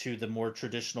made to the more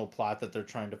traditional plot that they're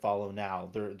trying to follow now.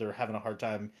 They're having a hard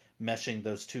time meshing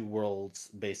those two worlds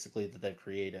basically that they've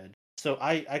created. So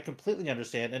I completely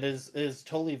understand, and it is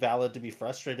totally valid to be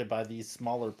frustrated by these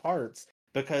smaller parts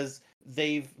because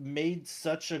they've made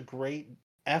such a great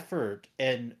effort,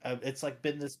 and it's like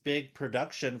been this big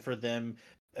production for them.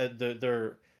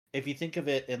 They're if you think of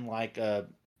it in like a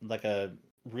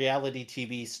reality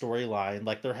TV storyline.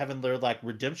 Like they're having their like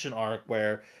redemption arc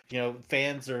where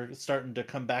fans are starting to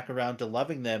come back around to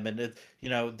loving them, and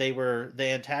they were the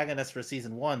antagonists for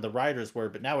season one, the writers were,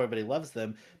 but now everybody loves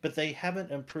them. But they haven't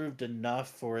improved enough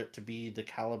for it to be the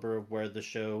caliber of where the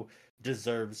show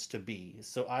deserves to be.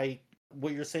 So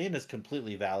what you're saying is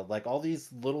completely valid. Like all these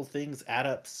little things add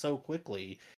up so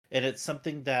quickly, and it's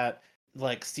something that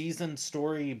like seasoned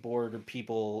storyboard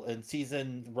people and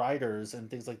seasoned writers and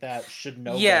things like that should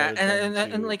know Yeah, better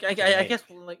than and to like to I guess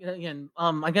make. like again,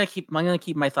 I'm gonna keep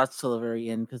my thoughts till the very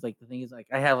end because like the thing is like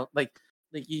I have like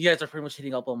you guys are pretty much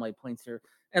hitting up all my points here,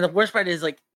 and the worst part is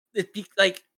like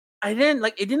like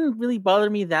it didn't really bother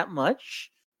me that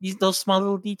much those small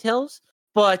little details,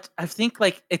 but I think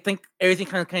everything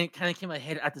kind of came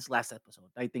ahead at this last episode.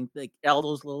 I think like all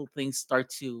those little things start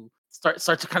to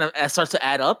kind of start to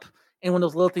add up, and when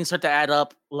those little things start to add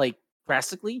up like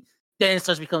drastically, then it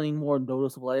starts becoming more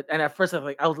noticeable. And at first, I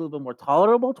was a little bit more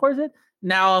tolerable towards it.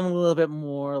 Now I'm a little bit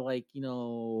more like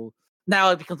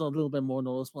now it becomes a little bit more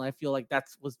noticeable. I feel like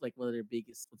that's was like one of their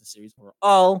biggest with the series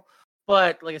overall.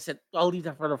 But like I said, I'll leave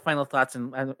that for the final thoughts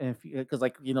and because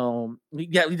like we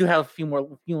do have a few more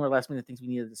last minute things we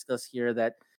need to discuss here.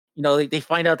 That they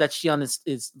find out that Shion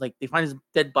is like they find his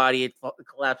dead body, it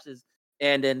collapses,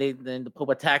 and then the Pope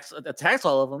attacks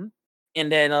all of them,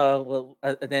 and then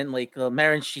then like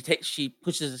Marin she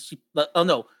pushes oh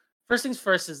no, first things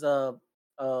first is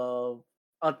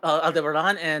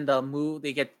Aldebaran and Mu,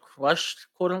 they get crushed,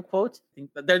 quote unquote. I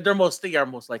think that they are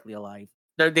most likely alive.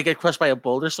 They get crushed by a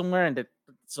boulder somewhere, and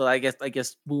so I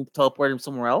guess Mu teleport him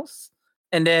somewhere else.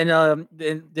 And then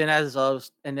as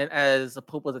the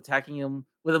Pope was attacking him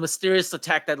with a mysterious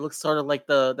attack that looks sort of like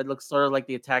the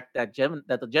attack that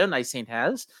the Gemini Saint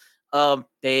has,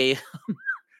 they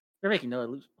they're making no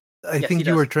illusion. I Yes, he think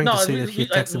you were does. trying to No, say that he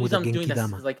attacks the them with a reason I'm doing Genki this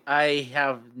Dama. is like I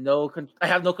have no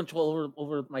control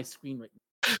over my screen right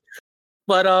now.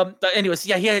 But anyways,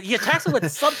 yeah, he attacks him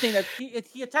with something that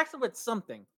he attacks him with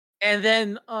something, and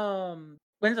then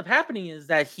what ends up happening is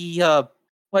that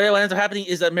what ends up happening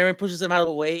is that Marion pushes him out of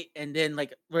the way, and then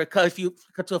like we're cut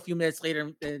to a few minutes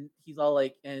later, and he's all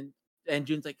like, and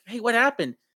June's like, hey, what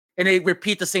happened? And they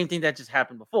repeat the same thing that just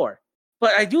happened before.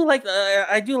 But I do like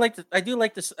this.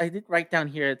 I did write down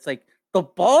here. It's like the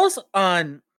balls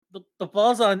on the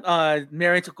balls on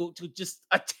Marion to go to just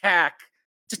attack,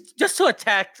 just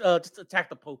attack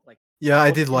the Pope like. Yeah, I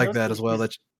Well, did she like knows that that as well.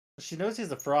 That she knows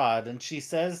he's a fraud, and she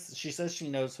says she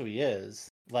knows who he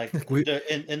is. Like we,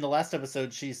 in the last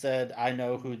episode, she said, I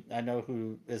know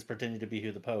who is pretending to be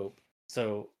who the Pope."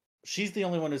 So she's the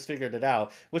only one who's figured it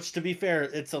out. Which, to be fair,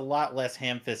 it's a lot less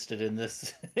ham-fisted in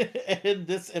this in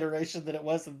this iteration than it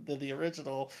was in the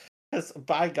original. Because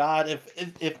by God,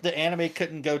 if the anime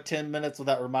couldn't go 10 minutes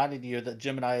without reminding you that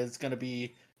Gemini is going to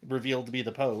be revealed to be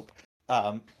the Pope,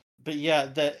 but yeah,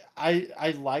 that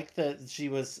I like that she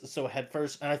was so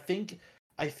headfirst, and I think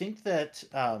that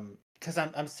because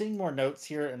I'm seeing more notes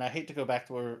here, and I hate to go back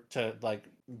to like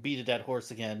beat a dead horse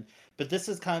again, but this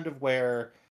is kind of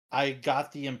where I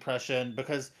got the impression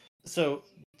because so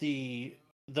the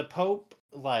the Pope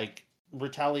like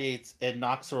retaliates and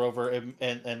knocks her over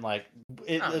and like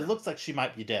it looks like she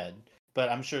might be dead, but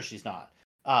I'm sure she's not.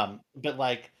 But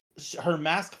like her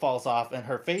mask falls off and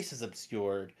her face is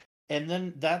obscured, and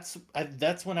then that's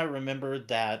when I remembered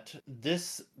that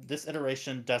this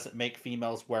iteration doesn't make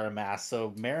females wear a mask.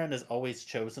 So Marin is always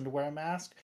chosen to wear a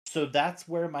mask. So that's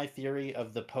where my theory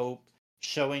of the Pope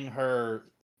showing her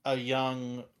a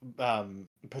young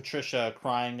Patricia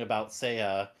crying about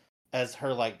Seiya as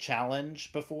her like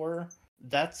challenge before.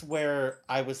 That's where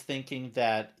I was thinking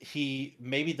that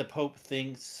maybe the Pope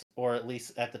thinks, or at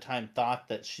least at the time thought,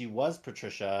 that she was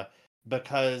Patricia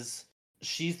because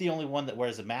she's the only one that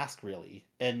wears a mask, really.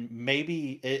 And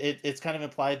maybe it's kind of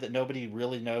implied that nobody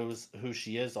really knows who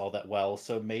she is all that well.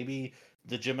 So maybe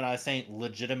the Gemini Saint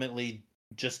legitimately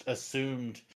just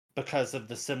assumed, because of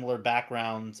the similar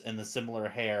backgrounds and the similar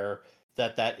hair,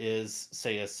 that is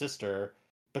Seiya's sister.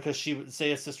 Because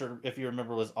Seiya's sister, if you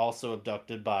remember, was also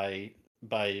abducted by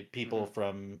people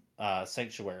from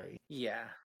Sanctuary. Yeah.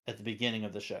 At the beginning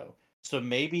of the show. So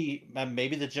maybe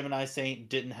the Gemini Saint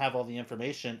didn't have all the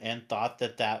information and thought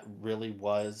that really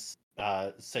was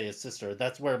Seiya's sister.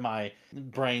 That's where my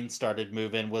brain started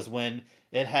moving, was when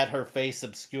it had her face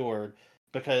obscured,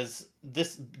 because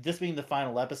this being the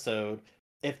final episode,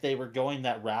 if they were going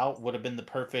that route, would have been the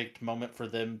perfect moment for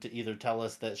them to either tell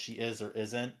us that she is or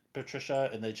isn't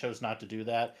Patricia, and they chose not to do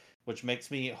that, which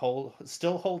makes me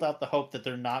still hold out the hope that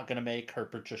they're not going to make her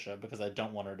Patricia, because I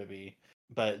don't want her to be.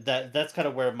 But that's kind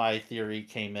of where my theory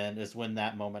came in, is when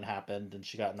that moment happened and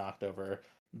she got knocked over.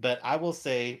 But I will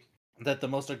say that the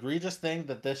most egregious thing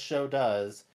that this show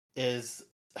does is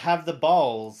have the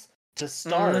balls to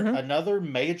start another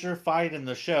major fight in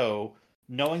the show,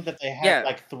 knowing that they have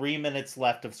like 3 minutes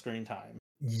left of screen time.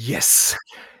 Yes.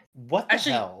 What the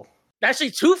hell?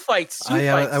 Actually, two fights.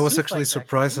 I was actually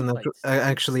surprised and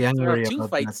actually angry about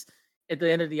about that. At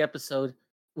the end of the episode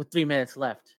with 3 minutes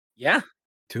left. Yeah.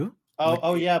 Two?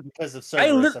 Oh yeah, because of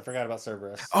Cerberus. I forgot about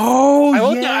Cerberus. Oh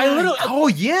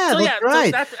yeah. So that's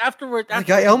right. Afterward,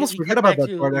 I almost forgot about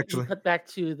that part. Actually,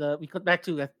 we cut back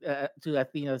to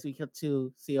Athena. We cut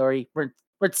to Sayori,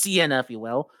 Sienna, if you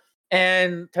will,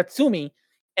 and Tatsumi,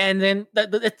 and then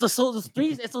it's those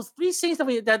three scenes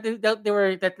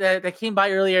that came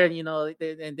by earlier, and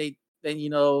they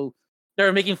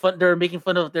were making fun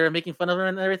of her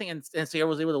and everything, and Sayori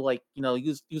was able to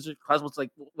use her cosmos to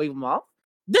wave them off.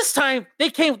 This time they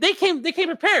came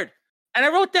prepared, and I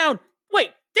wrote down,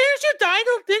 "Wait, didn't you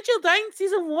die in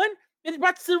season 1? And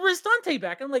brought Cerberus Dante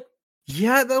back." I'm like,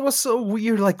 yeah, that was so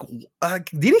weird. Like,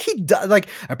 didn't he die? Like,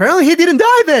 apparently he didn't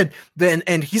die then,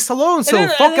 and he's alone. So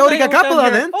fuck Auriga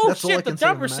Capella then. Oh that's shit, the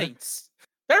Jumper Saints,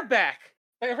 they're back.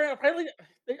 Apparently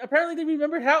they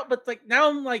remembered how, but now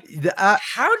I'm like,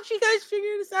 how did you guys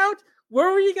figure this out?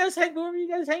 Where were you guys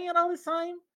hanging out all this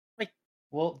time?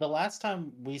 Well, the last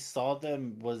time we saw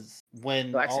them was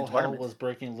when all hell was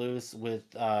breaking loose with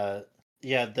the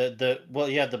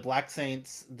Black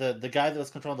Saints, the guy that was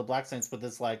controlling the Black Saints with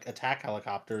his attack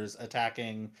helicopters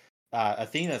attacking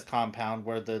Athena's compound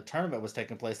where the tournament was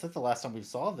taking place. That's the last time we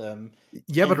saw them.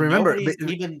 Yeah, but remember, nobody's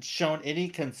even shown any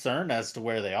concern as to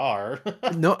where they are.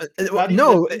 No.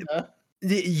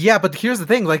 Yeah, but here's the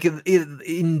thing: like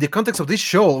in the context of this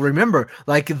show, remember,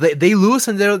 like they lose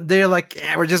and they're like,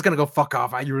 yeah, we're just gonna go fuck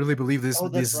off. I really believe this Oh,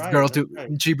 that's this right. girl That's to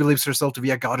right. she believes herself to be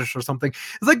a goddess or something.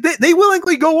 It's like they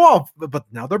willingly go off, but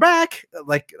now they're back,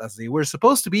 like as they were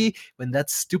supposed to be when that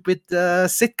stupid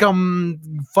sitcom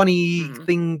funny Mhm.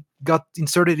 thing got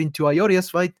inserted into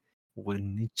Iodia's fight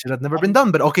when it should have never been I'm-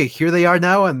 done. But okay, here they are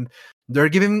now, and they're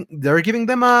giving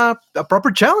them a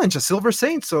proper challenge, a Silver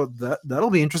Saint. So that'll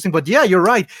be interesting. But yeah, you're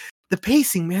right. The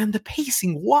pacing, man, the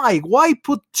pacing. Why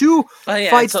put two Oh yeah,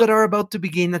 fights so that are about to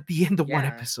begin at the end of one yeah.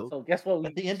 episode? So guess what?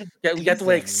 At the end of We got to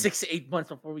wait like season. 6 to 8 months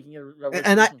before we can get a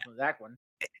And I resolution from that one.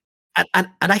 and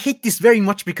I hate this very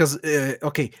much because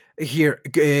okay, here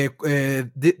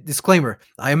disclaimer: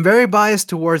 I am very biased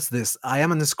towards this. I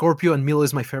am an Scorpio, and Milo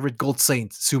is my favorite Gold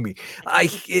Saint, Sumi.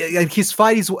 And his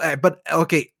fight is, but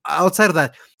okay. Outside of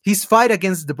that, his fight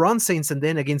against the Bronze Saints and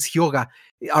then against Hyoga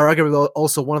are arguably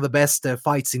also one of the best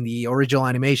fights in the original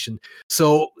animation.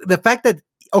 So the fact that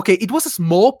okay, it was a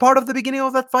small part of the beginning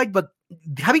of that fight, but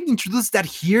having introduced that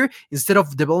here instead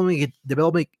of developing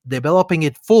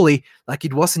it fully like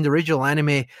it was in the original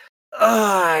anime,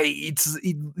 it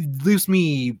leaves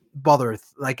me bothered.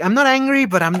 Like I'm not angry,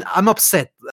 but I'm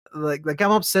upset. Like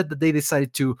I'm upset that they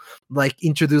decided to like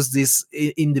introduce this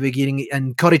in the beginning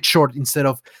and cut it short instead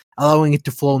of allowing it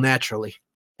to flow naturally.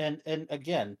 And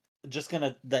again, just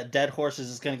gonna that dead horse is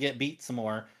just gonna get beat some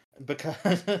more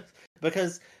because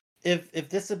because if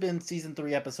this had been season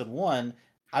 3 episode 1,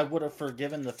 I would have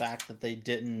forgiven the fact that they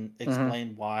didn't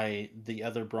explain why the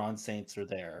other Bronze Saints are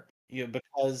there. You know,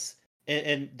 because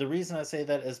and the reason I say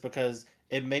that is because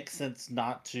it makes sense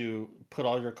not to put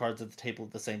all your cards at the table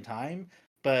at the same time.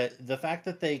 But the fact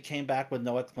that they came back with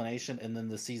no explanation and then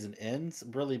the season ends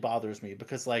really bothers me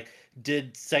because like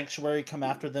did Sanctuary come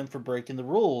after them for breaking the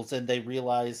rules and they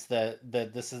realized that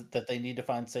this is that they need to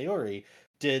find Sayori?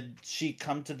 Did she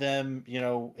come to them, you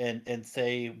know, and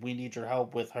say we need your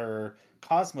help with her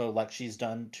Cosmo like she's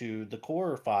done to the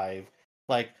Core 5?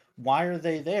 Like why are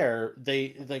they there?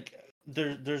 They like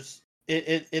there's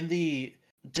it in the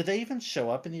did they even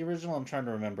show up in the original? I'm trying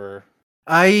to remember.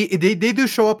 They do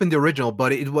show up in the original,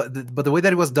 but but the way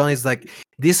that it was done is like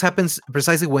this happens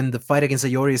precisely when the fight against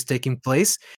Sayori is taking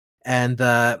place, and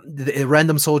the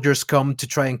random soldiers come to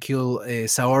try and kill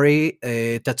Saori.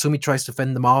 Tatsumi tries to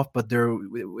fend them off, but they're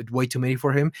way too many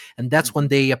for him, and that's when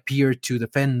they appear to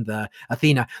defend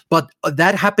Athena. But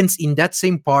that happens in that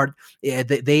same part.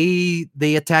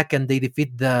 They attack and they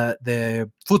defeat the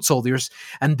foot soldiers,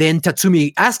 and then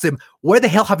Tatsumi asks them, "Where the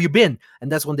hell have you been?"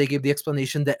 And that's when they gave the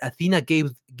explanation that Athena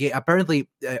gave apparently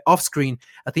off screen.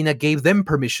 Athena gave them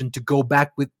permission to go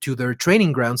back to their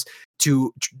training grounds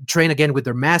to train again with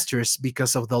their masters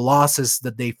because of the losses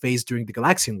that they faced during the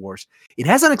Galaxian Wars. It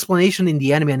has an explanation in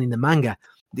the anime and in the manga.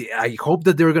 I hope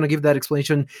that they're going to give that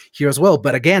explanation here as well.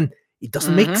 But again, it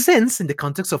doesn't make sense in the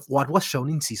context of what was shown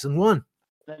in season 1.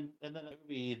 And then the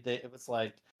movie, it was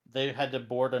like they had to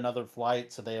board another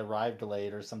flight, so they arrived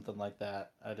late or something like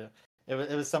that. I don't.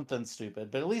 It was something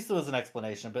stupid, but at least there was an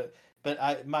explanation. But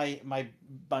my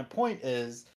point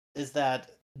is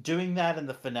that doing that in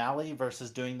the finale versus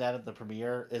doing that at the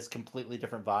premiere is completely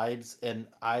different vibes, and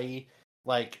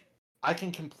like I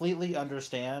can completely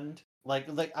understand.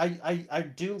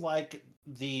 I do like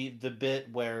the bit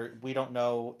where we don't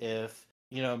know if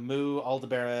you know, Mu,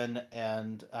 Aldebaran,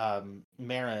 and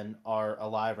Marin are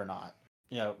alive or not.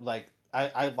 You know, like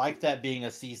I like that being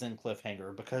a season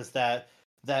cliffhanger because that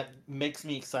makes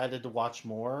me excited to watch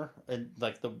more and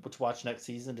like to watch next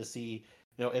season to see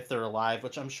you know if they're alive,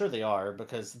 which I'm sure they are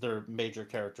because they're major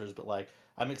characters. But like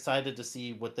I'm excited to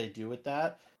see what they do with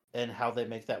that and how they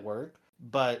make that work.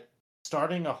 But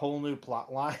starting a whole new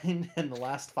plot line in the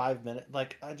last 5 minutes,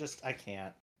 like I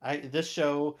can't. This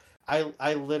show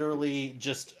I literally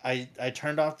just I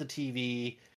turned off the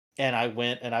TV and I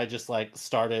went and I just like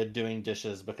started doing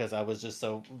dishes because I was just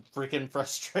so freaking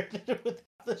frustrated with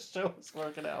how the show was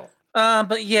working out.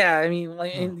 But yeah, I mean,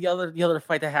 like in the other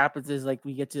fight that happens is like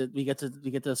we get to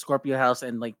the Scorpio house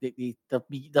and like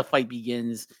the fight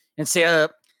begins and Seiya.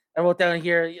 I wrote down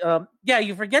here. Yeah,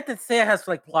 you forget that Seiya has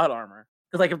like plot armor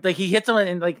because like if like, he hits someone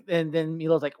and then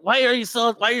Milo's like, why are you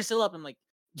still up? I'm like,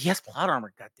 he has plot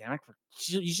armor. God damn it!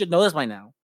 You should know this by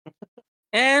now.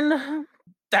 And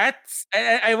that's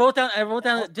I wrote down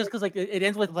just because like it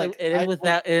ends with Like, it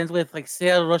ends with like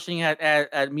Seiya rushing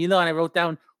at Milo, and I wrote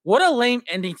down what a lame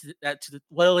ending to that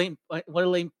what a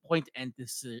lame point to end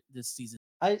this season.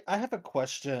 I have a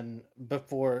question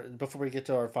before we get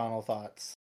to our final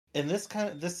thoughts. And this kind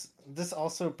of this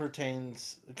also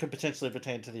could potentially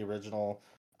pertain to the original.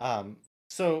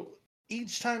 So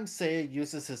each time Seiya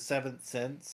uses his seventh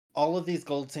sense, all of these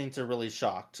Gold Saints are really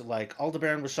shocked. Like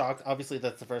Aldebaran was shocked. Obviously,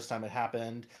 that's the first time it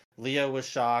happened. Leo was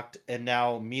shocked, and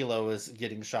now Milo is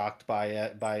getting shocked by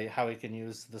it, by how he can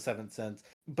use the seventh sense.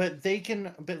 But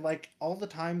like all the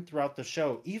time throughout the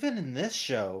show, even in this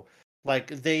show, like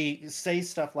they say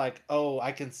stuff like, "Oh,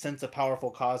 I can sense a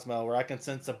powerful Cosmo," or "I can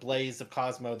sense a blaze of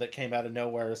Cosmo that came out of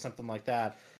nowhere," or something like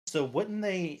that. So wouldn't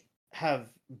they have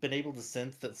been able to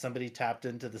sense that somebody tapped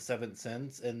into the seventh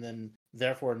sense and then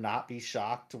therefore not be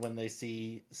shocked when they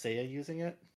see Seiya using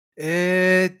it?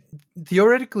 Uh,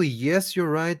 Theoretically, yes, you're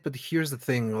right, but here's the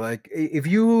thing: like, if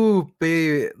you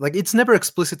pay, like, it's never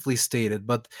explicitly stated,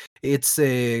 but it's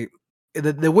a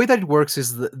the way that it works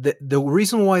is the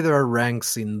reason why there are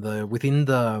ranks within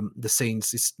the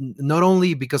Saints is not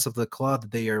only because of the cloth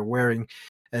that they are wearing,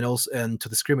 and to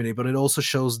discriminate, but it also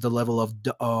shows the level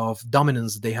of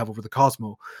dominance they have over the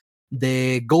Cosmo.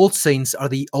 The Gold Saints are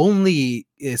the only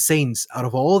saints out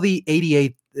of all the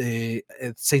 88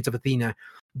 Saints of Athena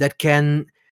that can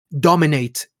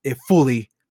dominate fully,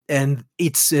 and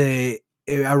it's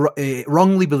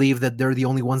wrongly believed that they're the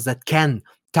only ones that can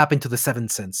tap into the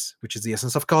seventh sense, which is the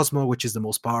essence of Cosmo, which is the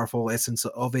most powerful essence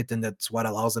of it, and that's what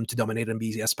allows them to dominate and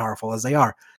be as powerful as they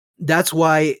are. That's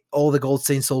why all the Gold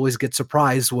Saints always get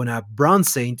surprised when a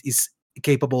Bronze Saint is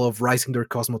capable of rising their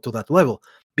Cosmo to that level,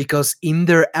 because in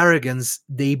their arrogance,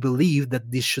 they believe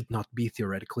that this should not be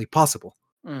theoretically possible.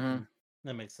 Mm-hmm.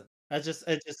 That makes sense.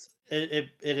 It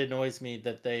annoys me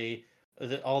that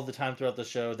that all the time throughout the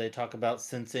show they talk about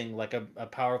sensing like a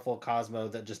powerful Cosmo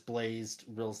that just blazed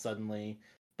real suddenly,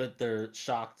 but they're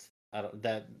shocked. I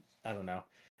don't know.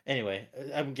 Anyway,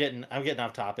 I'm getting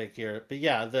off topic here, but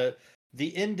yeah,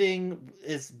 the ending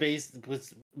was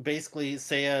basically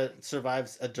Seiya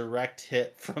survives a direct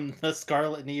hit from the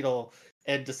Scarlet Needle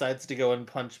and decides to go and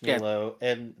punch Yeah. Milo,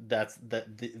 and that's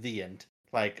the end.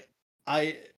 Like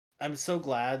I I'm so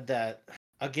glad that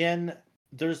again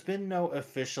there's been no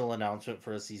official announcement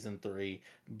for a season 3,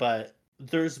 but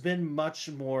there's been much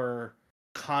more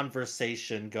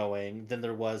conversation going than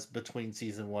there was between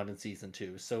season 1 and season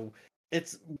 2. So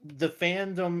it's the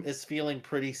fandom is feeling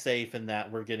pretty safe in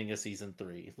that we're getting a season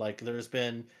 3. Like there's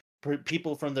been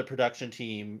people from the production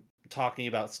team talking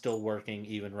about still working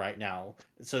even right now.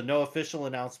 So no official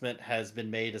announcement has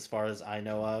been made as far as I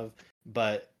know of,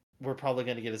 but we're probably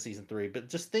going to get a season 3. But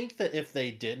just think that if they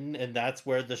didn't and that's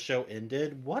where the show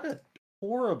ended, what a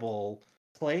horrible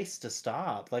place to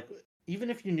stop. Like even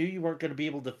if you knew you weren't going to be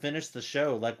able to finish the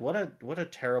show, like what a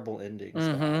terrible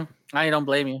ending. I don't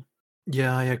blame you.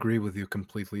 Yeah, I agree with you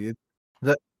completely.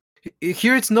 The,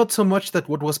 Here, it's not so much that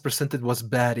what was presented was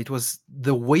bad; it was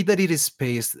the way that it is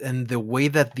paced and the way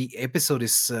that the episode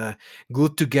is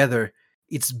glued together.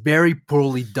 It's very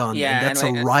poorly done, and Yeah, that's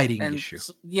a writing issue.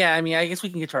 Yeah, I mean, I guess we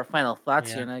can get to our final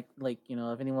thoughts Yeah. here. And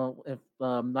if anyone,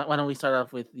 why don't we start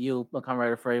off with you,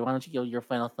 Comrade Frey? Why don't you give your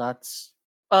final thoughts?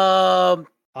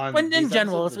 When in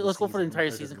general, let's go for the entire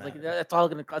season. Like that's all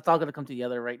gonna come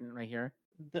together right here.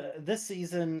 This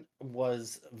season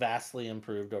was vastly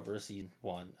improved over season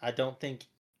 1. I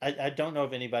don't know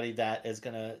of anybody that is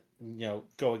gonna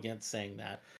go against saying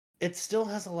that. It still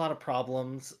has a lot of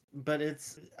problems, but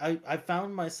I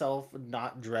found myself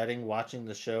not dreading watching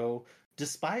the show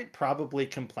despite probably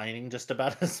complaining just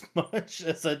about as much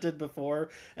as I did before.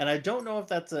 And I don't know if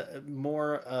that's a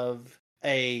more of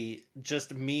a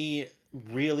just me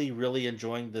really really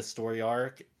enjoying this story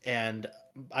arc, and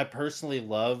I personally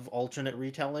love alternate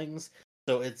retellings,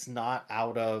 so it's not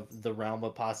out of the realm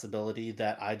of possibility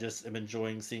that I just am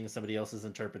enjoying seeing somebody else's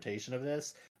interpretation of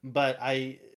this. But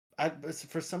I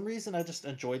for some reason I just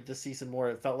enjoyed this season more.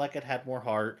 It felt like it had more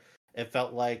heart. It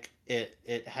felt like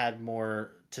it had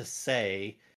more to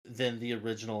say than the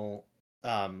original,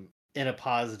 in a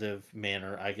positive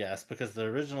manner, I guess, because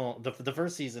the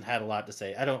first season had a lot to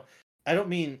say. I don't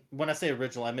mean when I say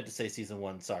original, I meant to say season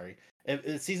 1. Sorry.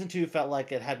 Season 2 felt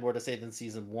like it had more to say than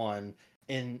season 1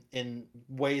 in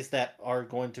ways that are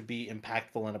going to be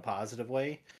impactful in a positive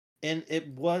way, and it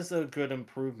was a good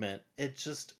improvement. It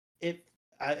just it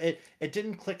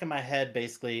didn't click in my head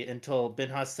basically until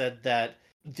Benha said that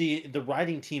the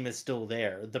writing team is still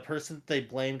there. The person that they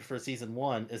blamed for season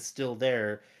 1 is still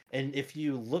there, and if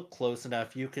you look close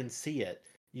enough, you can see it.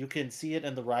 You can see it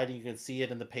in the writing, you can see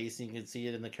it in the pacing, you can see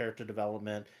it in the character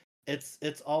development.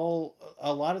 It's all,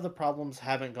 a lot of the problems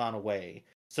haven't gone away.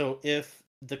 So if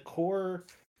the core,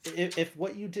 if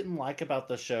what you didn't like about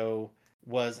the show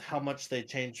was how much they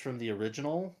changed from the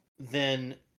original,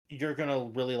 then you're gonna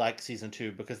really like season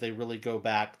 2 because they really go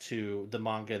back to the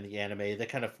manga and the anime. They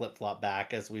kind of flip flop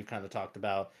back, as we've kind of talked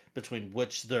about, between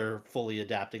which they're fully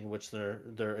adapting, which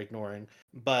they're ignoring.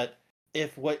 But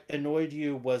if what annoyed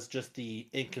you was just the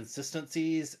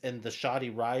inconsistencies and the shoddy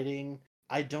writing,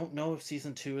 I don't know if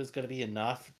season 2 is going to be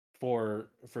enough for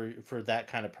that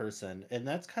kind of person. And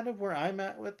that's kind of where I'm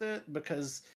at with it,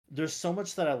 because there's so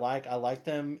much that I like. I like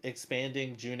them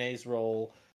expanding June's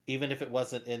role, even if it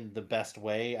wasn't in the best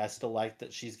way. I still like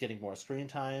that she's getting more screen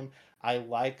time. I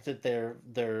like that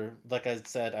they're like I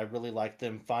said, I really like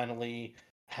them finally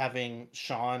having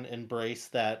Sean embrace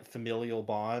that familial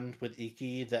bond with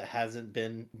Iki that hasn't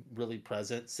been really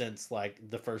present since like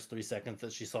the first 3 seconds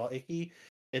that she saw Iki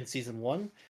in season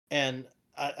 1. And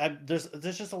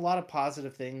there's just a lot of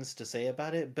positive things to say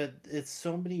about it, but it's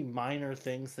so many minor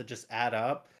things that just add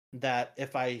up that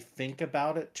if I think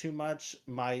about it too much,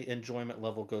 my enjoyment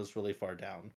level goes really far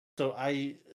down. So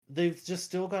they've just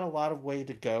still got a lot of way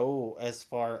to go as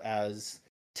far as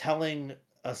telling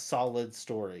a solid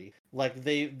story. Like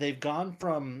they've gone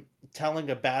from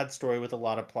telling a bad story with a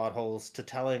lot of plot holes to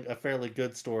telling a fairly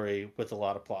good story with a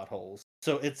lot of plot holes.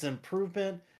 So it's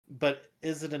improvement, but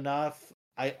is it enough?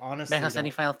 I honestly Ben has any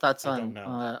don't. final thoughts I don't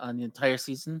on the entire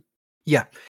season? Yeah.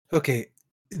 Okay.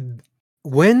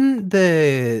 When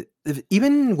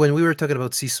even when we were talking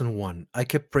about season 1, I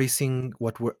kept praising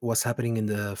was happening in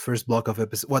the first block of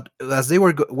episodes. What as they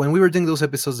were when we were doing those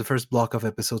episodes, the first block of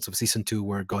episodes of season 2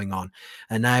 were going on,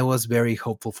 and I was very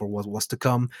hopeful for what was to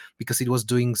come because it was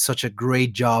doing such a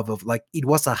great job of like it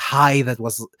was a high that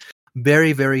was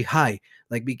very very high,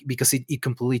 like because it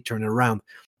completely turned around.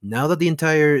 Now that the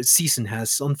entire season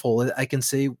has unfolded, I can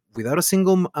say without a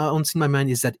single ounce in my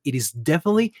mind is that it is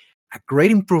definitely a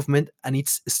great improvement, and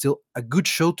it's still a good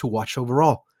show to watch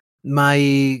overall.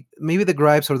 My maybe the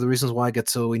gripes or the reasons why I get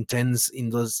so intense in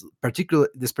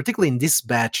particularly in this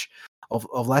batch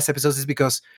of last episodes is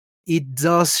because it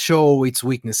does show its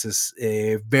weaknesses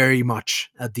very much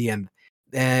at the end,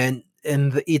 and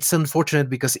it's unfortunate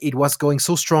because it was going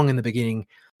so strong in the beginning,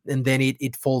 and then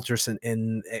it falters and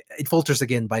it falters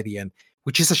again by the end,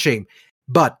 which is a shame.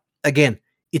 But again,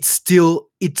 it still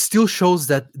shows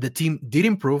that the team did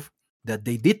improve, that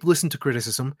they did listen to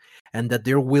criticism, and that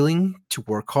they're willing to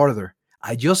work harder.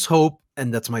 I just hope,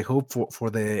 and that's my hope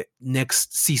for the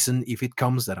next season, if it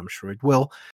comes, that I'm sure it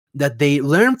will, that they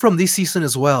learn from this season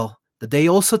as well, that they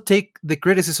also take the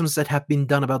criticisms that have been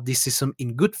done about this season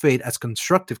in good faith as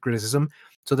constructive criticism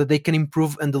so that they can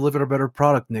improve and deliver a better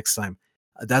product next time.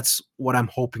 That's what I'm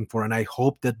hoping for, and I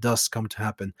hope that does come to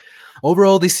happen.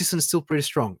 Overall, this season is still pretty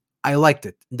strong. I liked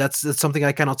it. That's something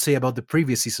I cannot say about the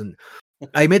previous season.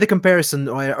 I made the comparison,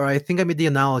 or I think I made the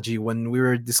analogy when we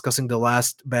were discussing the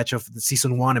last batch of the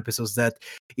season 1 episodes, that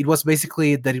it was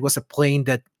basically that it was a plane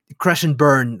that crash and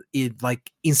burn it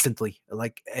like instantly,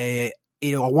 like a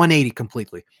 180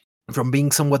 completely, from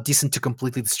being somewhat decent to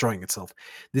completely destroying itself.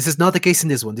 This is not the case in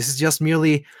this one. This is just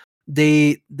merely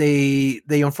they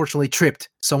unfortunately tripped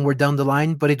somewhere down the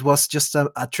line, but it was just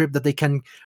a trip that they can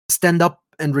stand up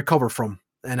and recover from.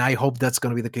 And I hope that's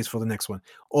going to be the case for the next one.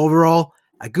 Overall,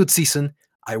 a good season.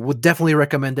 I would definitely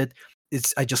recommend it.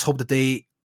 I just hope that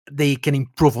they can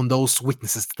improve on those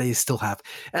weaknesses that they still have.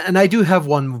 And I do have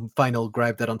one final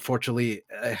gripe that unfortunately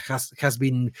has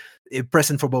been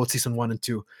present for both season 1 and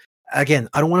 2. Again,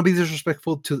 I don't want to be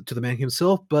disrespectful to the man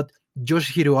himself, but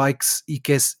Yoshihiro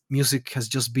Ike's music has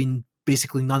just been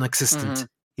basically non-existent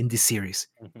in this series,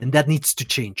 and that needs to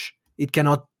change. It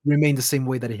cannot remain the same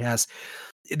way that it has.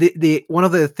 The one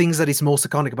of the things that is most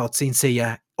iconic about Saint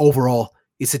Seiya overall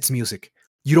is its music.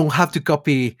 You don't have to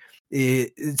copy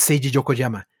Seiji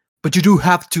Yokoyama, but you do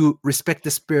have to respect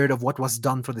the spirit of what was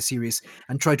done for the series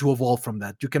and try to evolve from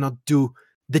that. You cannot do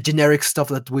the generic stuff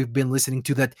that we've been listening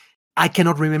to, that I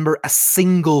cannot remember a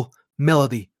single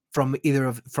melody from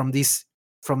this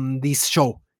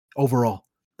show overall.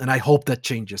 And I hope that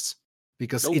changes,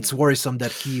 because it's worrisome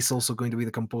that he's also going to be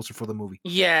the composer for the movie.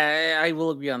 Yeah, I will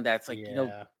agree on that. It's like,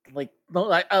 Yeah.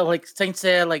 like Saint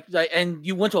Seiya, and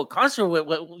you went to a concert with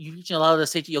you featured a lot of the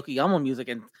Seiji Yokoyama music,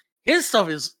 and his stuff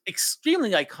is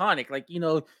extremely iconic. Like,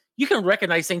 you can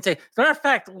recognize Saint Seiya. As a matter of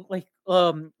fact,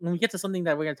 when we get to something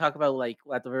that we're gonna talk about, like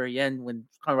at the very end, when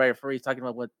Conrad Furry is talking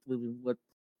about what when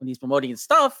he's promoting and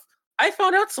stuff, I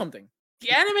found out something. The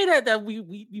anime that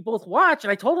we both watched,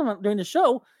 and I told him during the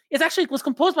show, it actually was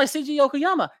composed by Seiji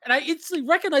Yokoyama, and I instantly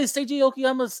recognized Seiji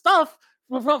Yokoyama's stuff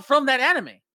from that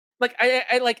anime. Like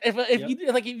I like if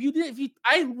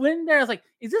I went there, I was like,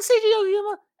 is this Seiji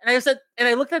Yokoyama? And I said, and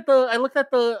I looked at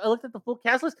the full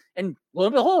cast list, and lo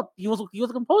and behold, he was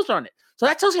a composer on it. So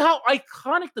that tells you how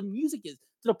iconic the music is,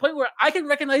 to the point where I can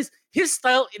recognize his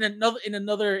style in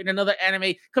another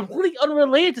anime completely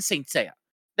unrelated to Saint Seiya.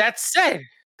 That said,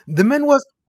 The man was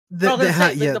I was gonna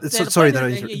say, yeah. So, the sorry point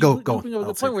that is, I go you go on. bring up a I'll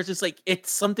good say. point where it's just like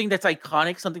it's something that's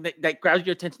iconic, something that grabs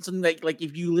your attention, something like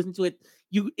if you listen to it,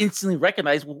 you instantly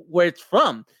recognize where it's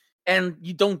from, and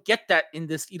you don't get that in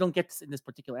this. You don't get this in this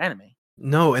particular anime.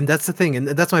 No, and that's the thing, and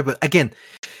that's my. But again,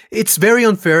 it's very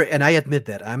unfair, and I admit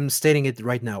that. I'm stating it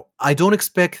right now. I don't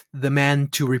expect the man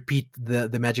to repeat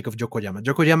the magic of Yokoyama.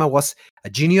 Yokoyama was a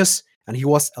genius, and he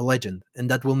was a legend, and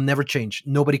that will never change.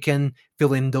 Nobody can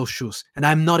fill in those shoes, and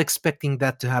I'm not expecting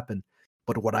that to happen.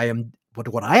 What I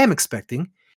am expecting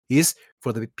is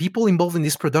for the people involved in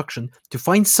this production to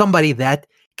find somebody that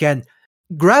can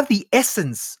grab the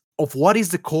essence of what is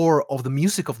the core of the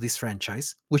music of this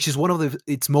franchise, which is one of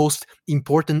its most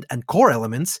important and core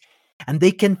elements, and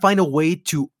they can find a way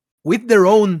to, with their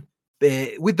own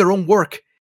work,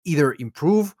 either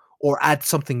improve or add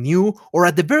something new, or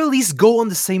at the very least go on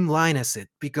the same line as it,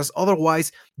 because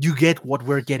otherwise you get what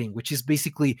we're getting, which is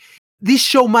basically this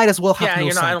show might as well have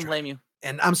Yeah, no I don't soundtrack. blame you.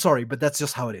 And I'm sorry, but that's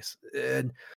just how it is.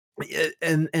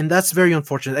 And that's very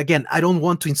unfortunate. Again, I don't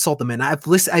want to insult the man. I've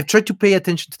tried to pay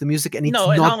attention to the music, and it's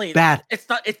No, and not only bad, it's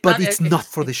not. It's but not. it's not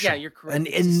for the Yeah, show. you're correct. And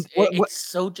It's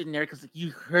so generic because like, you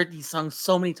heard these songs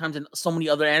so many times in so many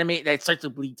other anime that it starts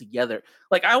to bleed together.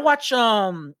 Like I watch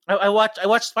I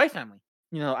watch Spy Family.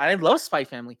 I love Spy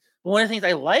Family. But one of the things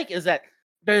I like is that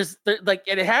like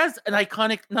it has an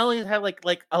iconic. Not only does it have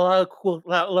like a lot of cool, a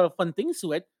lot of fun things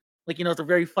to it. Like it's a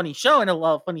very funny show and a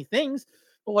lot of funny things.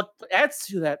 But what adds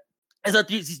to that is that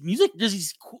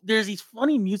there's these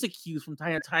funny music cues from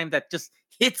time to time that just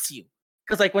hits you.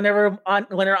 Because like whenever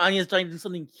Anya's trying to do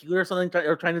something cute or something,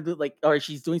 or trying to do or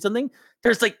she's doing something,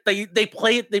 there's like they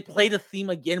play the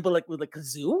theme again, but like with a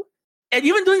kazoo, and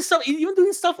even doing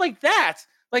stuff like that,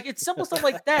 like it's simple stuff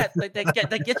like that, like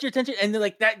that gets your attention, and then,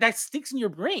 like that sticks in your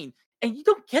brain, and you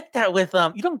don't get that with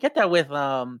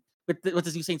with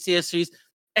this new Saint Seiya series,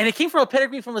 and it came from a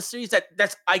pedigree from a series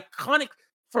that's iconic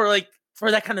for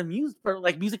that kind of music, for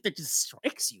like music that just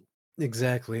strikes you.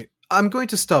 exactly. I'm going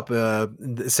to stop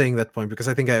saying that point because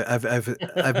I think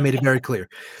I've made it very clear.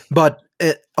 But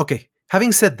okay,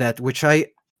 having said that, which I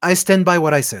stand by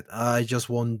what I said. I just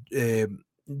won't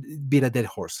beat a dead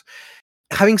horse.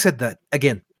 Having said that,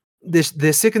 again,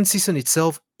 the second season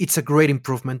itself, it's a great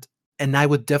improvement, and I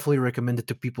would definitely recommend it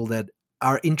to people that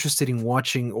are interested in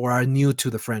watching or are new to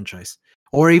the franchise,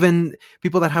 or even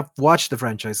people that have watched the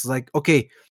franchise. Like, okay,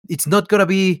 it's not gonna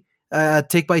be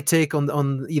take by take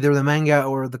on either the manga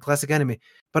or the classic anime,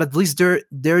 but at least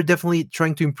they're definitely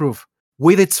trying to improve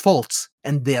with its faults,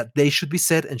 and that they should be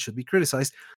said and should be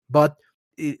criticized. But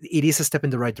it is a step in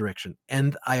the right direction,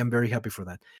 and I am very happy for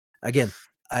that. Again,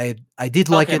 I did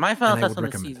like Okay, it, my final and I thoughts would on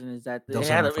the recommend it. season is that Those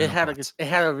are my final thoughts. it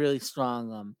had a really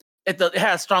strong it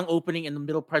had a strong opening, and the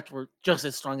middle parts were just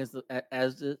as strong as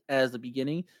the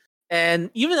beginning,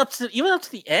 and even up to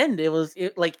the end,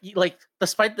 like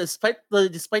despite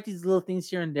these little things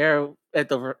here and there at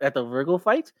the Virgo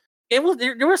fight, there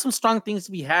were some strong things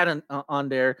to be had on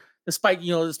there, despite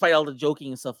all the joking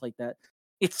and stuff like that.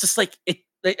 It's just like it.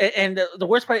 And the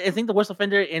worst part, I think the worst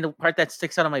offender and the part that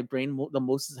sticks out of my brain the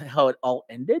most is how it all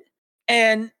ended.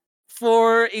 And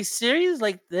for a series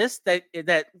like this,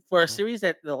 for a series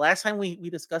that the last time we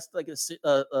discussed like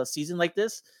a season like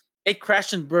this, it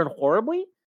crashed and burned horribly.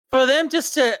 For them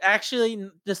just to actually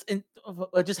just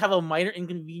have a minor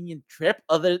inconvenient trip,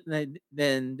 other than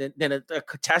a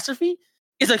catastrophe,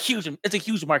 is a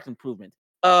huge marked improvement.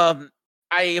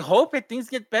 I hope that things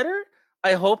get better.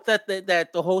 I hope that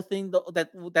the whole thing that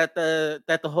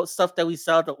the whole stuff that we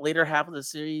saw at the later half of the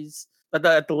series, at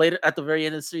the very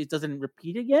end of the series, doesn't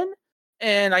repeat again.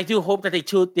 And I do hope that they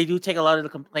do take a lot of the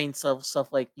complaints of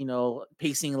stuff like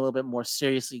pacing a little bit more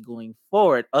seriously going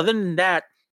forward. Other than that,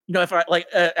 if I like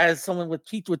as someone with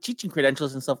teaching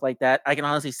credentials and stuff like that, I can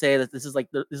honestly say that this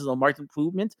is a marked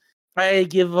improvement. I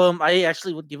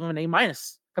actually would give him an A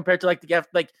minus compared to like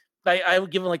I would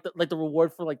give him like the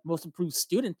reward for like most improved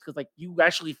student, because like you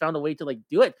actually found a way to like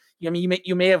do it. I mean,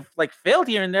 you may have like failed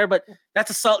here and there, but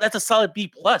that's a solid B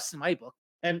plus in my book.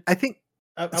 And I think.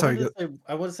 Sorry,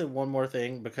 I want to say one more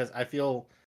thing because I feel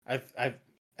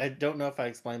I don't know if I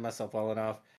explained myself well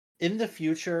enough. In the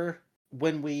future,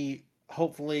 when we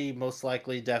hopefully most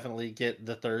likely definitely get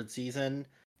the third season,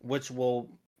 which will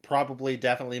probably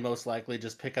definitely most likely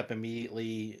just pick up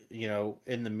immediately,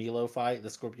 in the Milo fight, the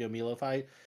Scorpio Milo fight.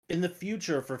 In the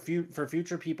future, for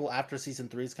future people after season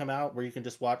 3's come out, where you can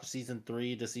just watch season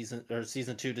 2 to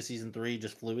season 3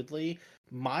 just fluidly,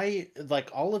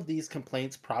 all of these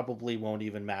complaints probably won't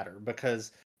even matter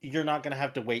because you're not going to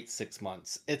have to wait 6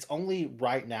 months. It's only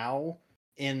right now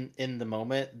in the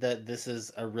moment that this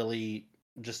is a really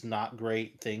just not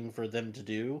great thing for them to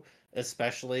do.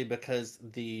 especially because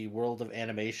the world of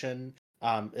animation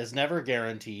is never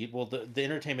guaranteed. Well, the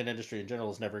entertainment industry in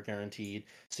general is never guaranteed.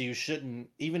 So you shouldn't,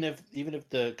 even if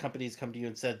the companies come to you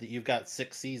and said that you've got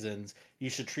 6 seasons, you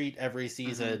should treat every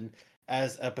season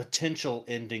as a potential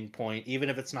ending point, even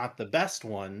if it's not the best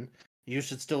one. You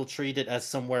should still treat it as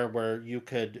somewhere where you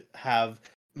could have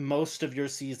most of your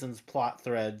season's plot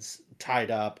threads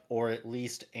tied up or at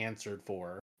least answered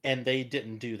for. And they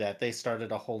didn't do that. They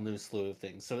started a whole new slew of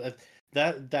things. So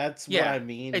that's what Yeah, I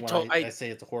mean I when told I say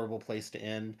it's a horrible place to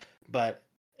end. But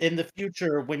in the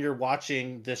future, when you're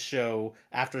watching this show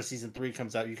after season 3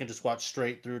 comes out, you can just watch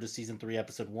straight through to season 3,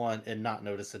 episode 1, and not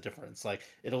notice a difference. Like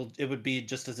it would be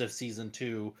just as if season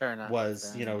 2 fair enough.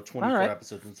 was, Fair enough. 24 All right.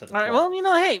 episodes instead of All right. 12.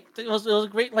 Well, hey, it was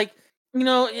great. Like,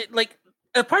 like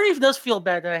a part of me does feel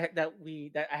bad that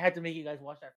I had to make you guys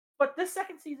watch that. But this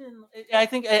second season, I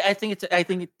think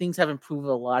things have improved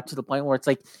a lot to the point where it's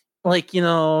I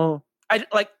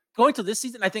like going to this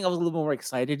season. I think I was a little more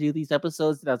excited to do these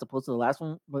episodes as opposed to the last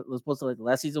one. Was opposed to like the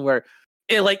last season where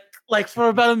it like for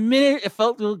about a minute it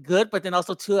felt real good, but then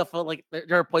also too I felt like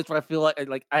there are points where I feel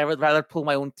like I would rather pull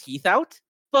my own teeth out.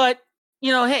 But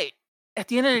hey, at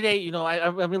the end of the day,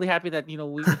 I'm really happy that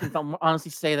we can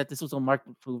honestly say that this was a marked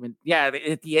improvement. Yeah,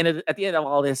 at the end of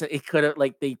all this, it could have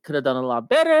they could have done a lot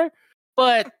better,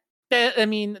 but I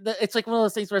mean, it's like one of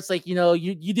those things where it's like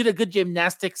you did a good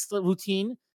gymnastics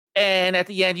routine, and at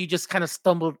the end you just kind of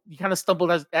stumbled. You kind of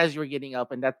stumbled as you were getting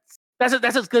up, and that's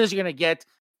as good as you're gonna get.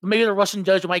 Maybe the Russian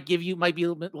judge might be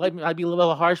a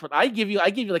little harsh, but I give you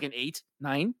like an 8,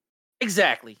 9,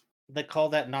 exactly. They call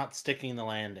that not sticking the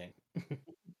landing.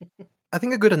 I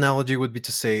think a good analogy would be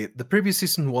to say the previous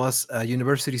season was a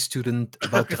university student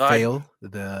about to God. fail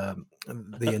the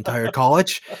entire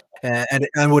college,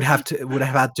 and would have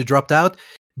had to drop out.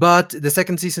 But the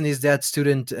second season is that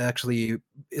student actually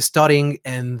studying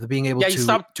and being able to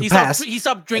pass he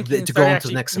stopped drinking to and go started on to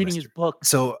the actually next reading semester. his book.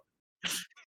 So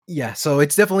yeah, so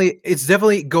it's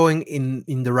definitely going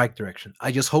in the right direction.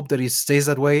 I just hope that it stays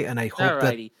that way, and I hope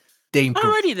that Alrighty. they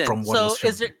improve Alrighty then. from what So, was shown.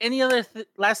 is there any other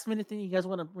last minute thing you guys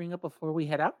want to bring up before we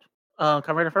head out?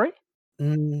 Comrade Furry?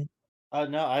 Mm,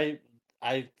 No,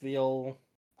 I feel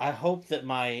I hope that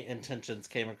my intentions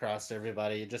came across to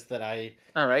everybody. Just that I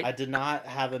All right. did not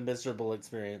have a miserable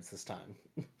experience this time.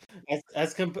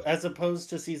 As opposed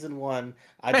to season 1,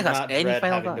 I did Fantastic. not Any dread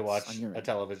final having to thoughts on watch your a end?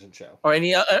 television show. Or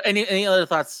any other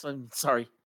thoughts? I'm sorry.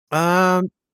 I've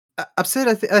said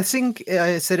I think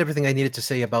I said everything I needed to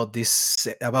say about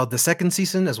about the second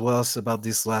season as well as about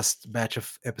this last batch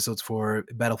of episodes for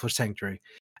Battle for Sanctuary.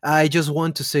 I just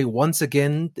want to say once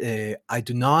again, I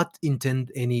do not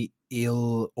intend any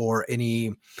ill or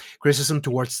any criticism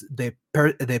towards the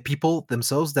people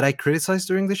themselves that I criticized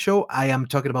during the show. I am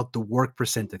talking about the work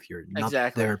presented here, not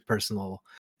Exactly. their personal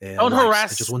Don't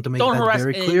lives. I just want to make don't that harass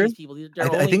very any clear. of these people. They're I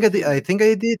only think I did. I human. think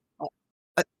I did.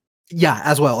 Yeah,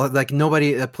 as well. Like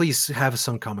nobody, please have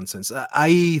some common sense.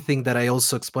 I think that I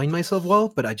also explained myself well,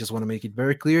 but I just want to make it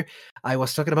very clear. I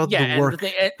was talking about the Yeah, and the work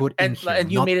thing, put in here, and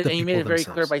you not made it the and you made people it very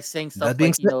clear themselves. by saying That stuff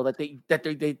being like said, that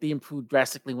they improved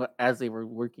drastically as they were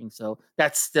working. So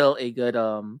that's still a good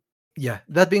yeah.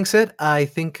 That being said, I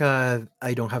think I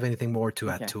don't have anything more to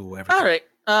add Okay. to everything. All right.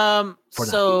 For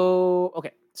now. So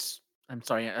okay. I'm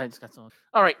sorry. I just got so.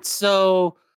 All right.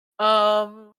 So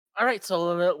All right.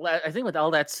 So I think with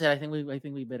all that said, I think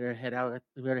we better head out.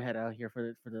 We better head out here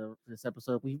for this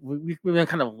episode. We've been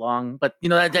kind of long, but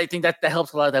I think that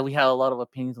helps a lot. That we have a lot of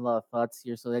opinions, a lot of thoughts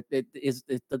here. So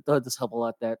that does help a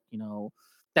lot. That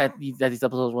that these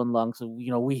episodes run long. So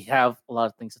we have a lot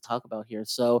of things to talk about here.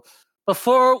 So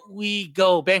before we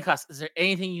go, Bancross, is there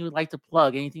anything you would like to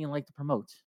plug? Anything you'd like to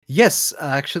promote? Yes,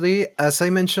 actually, as I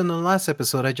mentioned on the last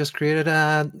episode, I just created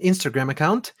an Instagram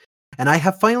account, and I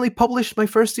have finally published my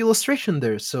first illustration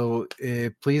there. So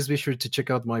please be sure to check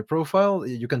out my profile.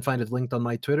 You can find it linked on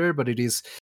my Twitter, but it is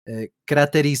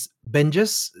Crateris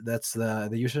Benjes. That's the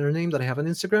username that I have on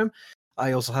Instagram.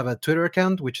 I also have a Twitter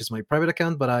account, which is my private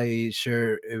account, but I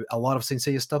share a lot of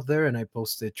Sensei stuff there, and I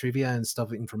post trivia and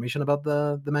stuff, information about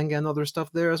the manga and other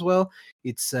stuff there as well.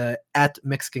 It's at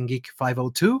Mexican Geek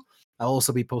 502. I'll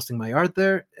also be posting my art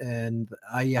there, and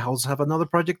I also have another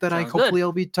project that Sounds hopefully good.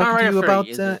 I'll be talking to you Furry, about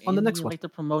is there on the anything next you'd one. like to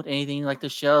promote? Anything you'd like to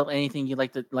show? Anything you'd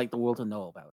like the world to know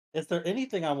about? Is there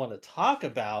anything I want to talk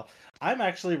about? I'm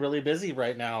actually really busy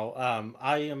right now.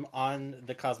 I am on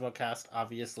the Cosmocast,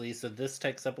 obviously, so this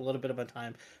takes up a little bit of my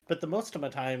time. But the most of my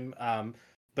time,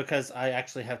 because I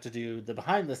actually have to do the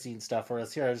behind the scenes stuff,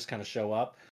 whereas here I just kind of show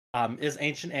up, is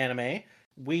Ancient Anime.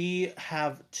 We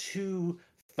have 2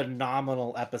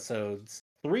 phenomenal episodes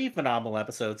 3 phenomenal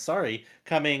episodes, sorry,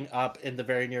 coming up in the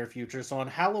very near future. So on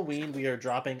Halloween, we are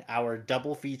dropping our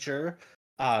double feature.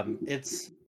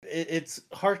 It's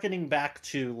harkening back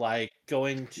to like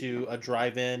going to a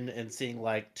drive-in and seeing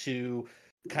like two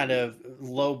kind of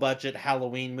low budget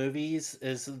Halloween movies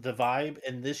is the vibe.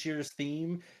 And this year's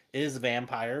theme is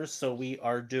vampires. So we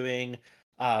are doing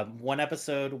one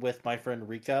episode with my friend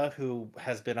Rika, who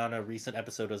has been on a recent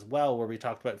episode as well, where we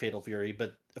talked about Fatal Fury.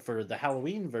 But for the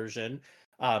Halloween version,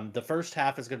 the first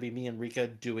half is going to be me and Rika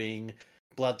doing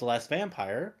Blood the Last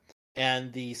Vampire,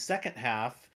 and the second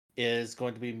half is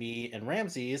going to be me and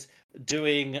Ramses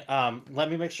doing.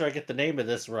 Let me make sure I get the name of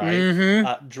this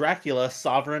right. Dracula,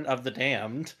 Sovereign of the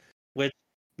Damned, which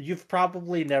you've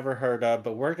probably never heard of,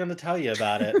 but we're going to tell you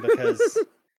about it because,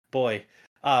 boy.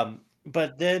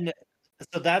 But then,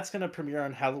 so that's going to premiere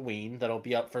on Halloween. That'll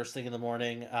be up first thing in the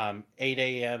morning, 8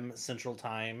 a.m. Central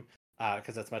Time,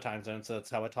 because that's my time zone, so that's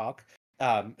how I talk.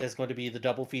 Is going to be the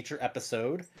double feature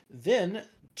episode. Then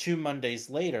 2 Mondays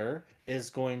later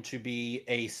is going to be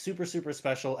a super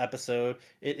special episode.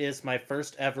 It is my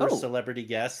first ever celebrity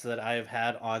guest that I have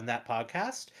had on that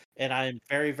podcast, and I'm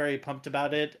very pumped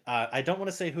about it. I don't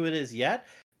want to say who it is yet,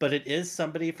 but it is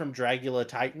somebody from Dragula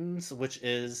Titans, which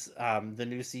is the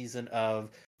new season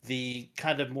of the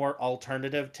kind of more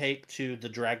alternative take to the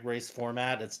Drag Race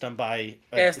format. It's done by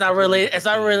it's not related. It's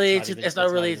not related to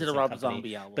the Rob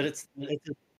Zombie album. But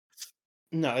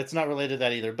no, it's not related to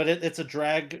that either. But it's a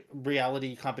drag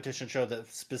reality competition show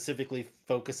that specifically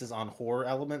focuses on horror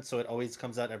elements. So it always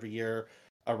comes out every year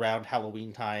around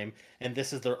Halloween time. And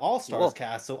this is their all-stars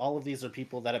cast. So all of these are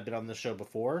people that have been on the show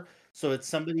before. So it's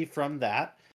somebody from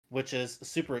that, which is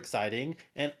super exciting,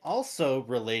 and also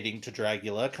relating to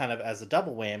Dragula, kind of as a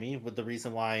double whammy. With the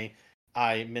reason why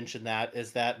I mentioned that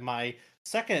is that my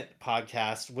second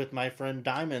podcast with my friend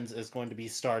Diamonds is going to be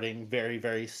starting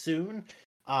very soon.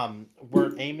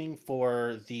 We're aiming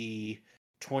for the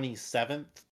 27th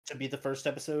to be the first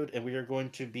episode, and we are going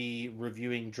to be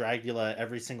reviewing Dragula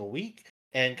every single week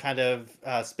and kind of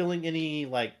spilling any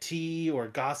like tea or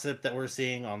gossip that we're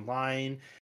seeing online,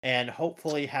 and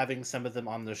hopefully having some of them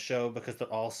on the show because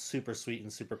they're all super sweet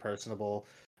and super personable.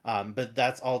 But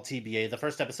that's all TBA. The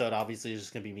first episode obviously is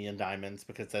just gonna be me and Diamonds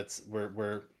because that's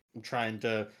we're at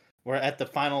the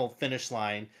final finish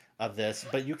line of this.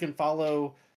 But you can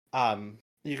follow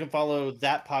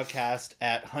that podcast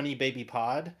at Honey Baby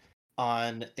Pod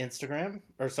on Instagram,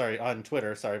 or sorry, on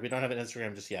Twitter. Sorry, we don't have an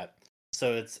Instagram just yet.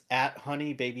 So it's at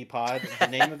Honey Baby Pod. The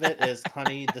name of it is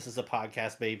Honey, This Is a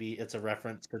Podcast Baby. It's a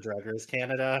reference to Drag Race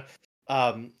Canada.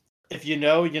 If you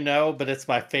know, you know, but it's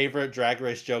my favorite Drag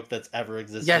Race joke that's ever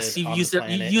existed. Yes, you used it.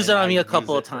 You used it on me a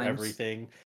couple of times. Everything.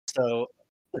 So,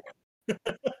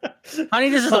 Honey,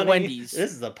 this is a Wendy's.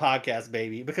 This is a podcast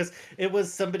baby because it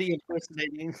was somebody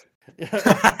impersonating.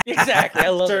 Exactly. I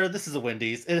love Sir, it. this is a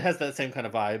Wendy's. It has that same kind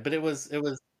of vibe, but it was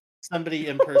somebody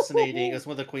impersonating. It was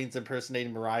one of the queens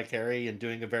impersonating Mariah Carey and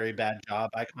doing a very bad job,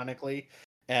 iconically,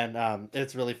 and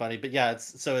it's really funny. But yeah,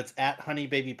 it's at Honey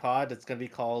Baby Pod. It's gonna be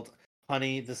called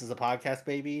Honey, This Is a Podcast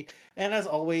Baby. And as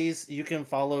always, you can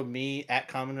follow me at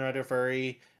Kamen Rider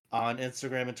Furry on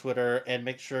Instagram and Twitter, and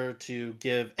make sure to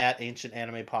give at Ancient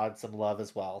Anime Pod some love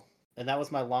as well. And that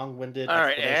was my long-winded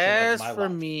explanation as of my for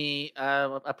life. Me,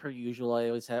 per usual,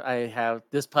 I have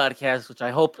this podcast, which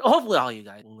I hopefully all you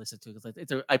guys will listen to, because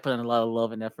I put in a lot of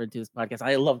love and effort into this podcast.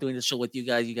 I love doing this show with you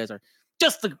guys. You guys are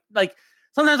just like,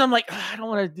 sometimes I'm like, I don't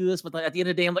want to do this, but like, at the end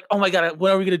of the day, I'm like, oh my god,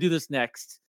 when are we gonna do this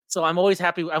next? So I'm always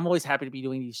happy. I'm always happy to be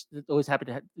doing these. Always happy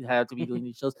to have to be doing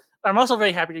these shows. But I'm also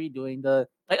very happy to be doing my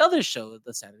other show,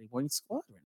 the Saturday Morning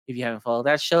Squadron. If you haven't followed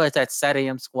that show, it's at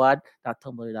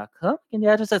satamsquad.tumblr.com. And the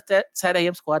address is at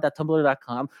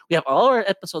satamsquad.tumblr.com. We have all our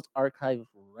episodes archived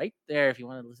right there if you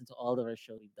want to listen to all of our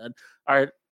shows we've done.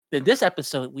 In this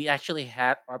episode, we actually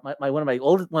had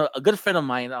a good friend of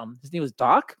mine. His name was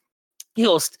Doc. He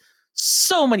hosts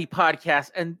so many podcasts,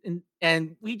 and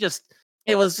we just.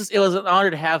 It was an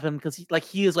honor to have him because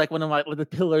he is like one of the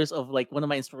pillars of like one of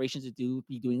my inspirations to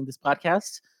be doing this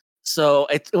podcast. So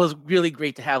it was really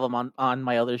great to have him on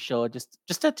my other show, just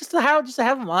to have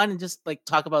him on and just like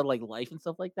talk about like life and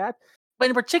stuff like that. But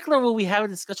in particular, what we have a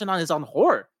discussion on is on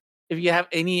horror. If you have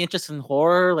any interest in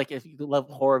horror, like if you love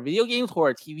horror video games,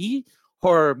 horror TV,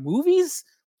 horror movies,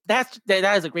 that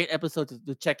is a great episode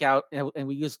to check out, and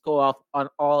we just go off on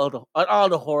all the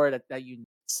horror that you.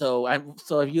 So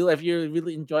if you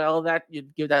really enjoy all of that,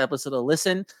 you'd give that episode a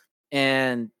listen,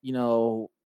 and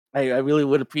I really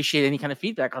would appreciate any kind of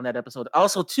feedback on that episode.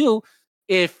 Also, too,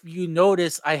 if you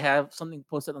notice, I have something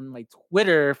posted on my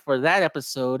Twitter for that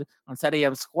episode on Saturday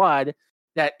AM Squad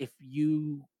that if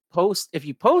you post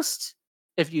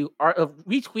if you are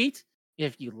retweet,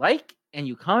 if you like, and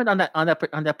you comment on that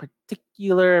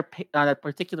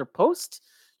particular post,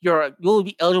 you'll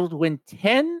be eligible to win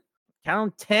 10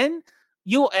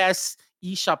 US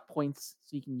eShop points,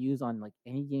 so you can use on like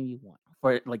any game you want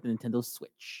for like the Nintendo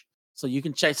Switch. So you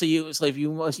can check. So if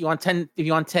you want 10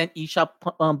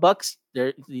 eShop bucks,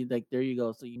 there you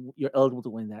go. So you're eligible to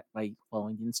win that by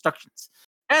following the instructions.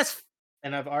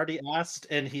 And I've already asked,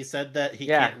 and he said that he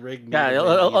Yeah. can't rig me. Yeah, to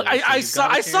win either, I so you've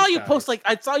got a saw you chance, post guys.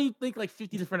 I saw you think like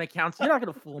 50 different accounts. You're not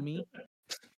gonna fool me.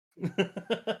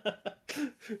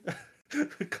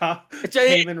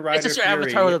 Kamen Rider just your Fury,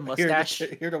 avatar with a here to- mustache, here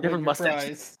to win different your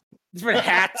mustaches. prize. Different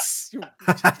hats.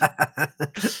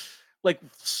 Like,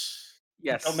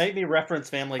 yes. Don't make me reference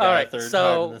Family All Guy right, a third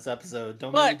so- time in this episode.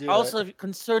 Don't make me But do also, it.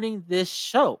 concerning this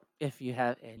show, if you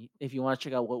want to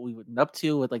check out what we've been up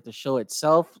to with like the show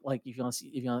itself, like if you want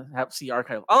to see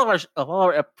archive of all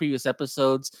our previous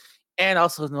episodes, and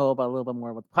also know about a little bit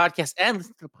more about the podcast and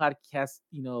listen to the podcast,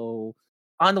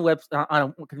 on the web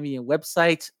on a convenient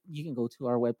website, you can go to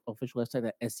our official website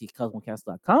at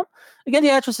stcosmocast.com. Again, the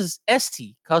address is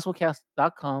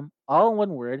stcosmocast.com, all in one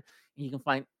word, and you can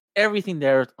find everything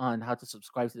there on how to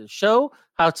subscribe to the show,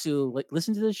 how to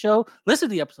listen to the show, listen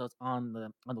to the episodes on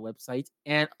the website,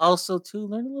 and also to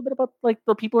learn a little bit about like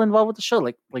the people involved with the show,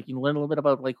 like you learn a little bit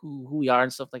about like who we are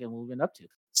and stuff like and what we've been up to.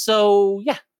 So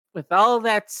yeah, with all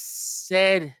that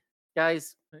said,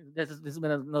 guys, this has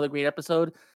been another great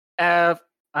episode.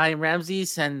 I'm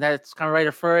Ramses, and that's Kamen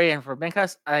Rider Furry, and for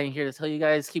Benkas, I'm here to tell you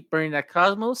guys keep burning that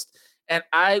cosmos, and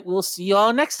I will see you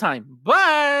all next time.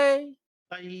 Bye.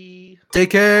 Bye.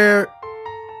 Take care.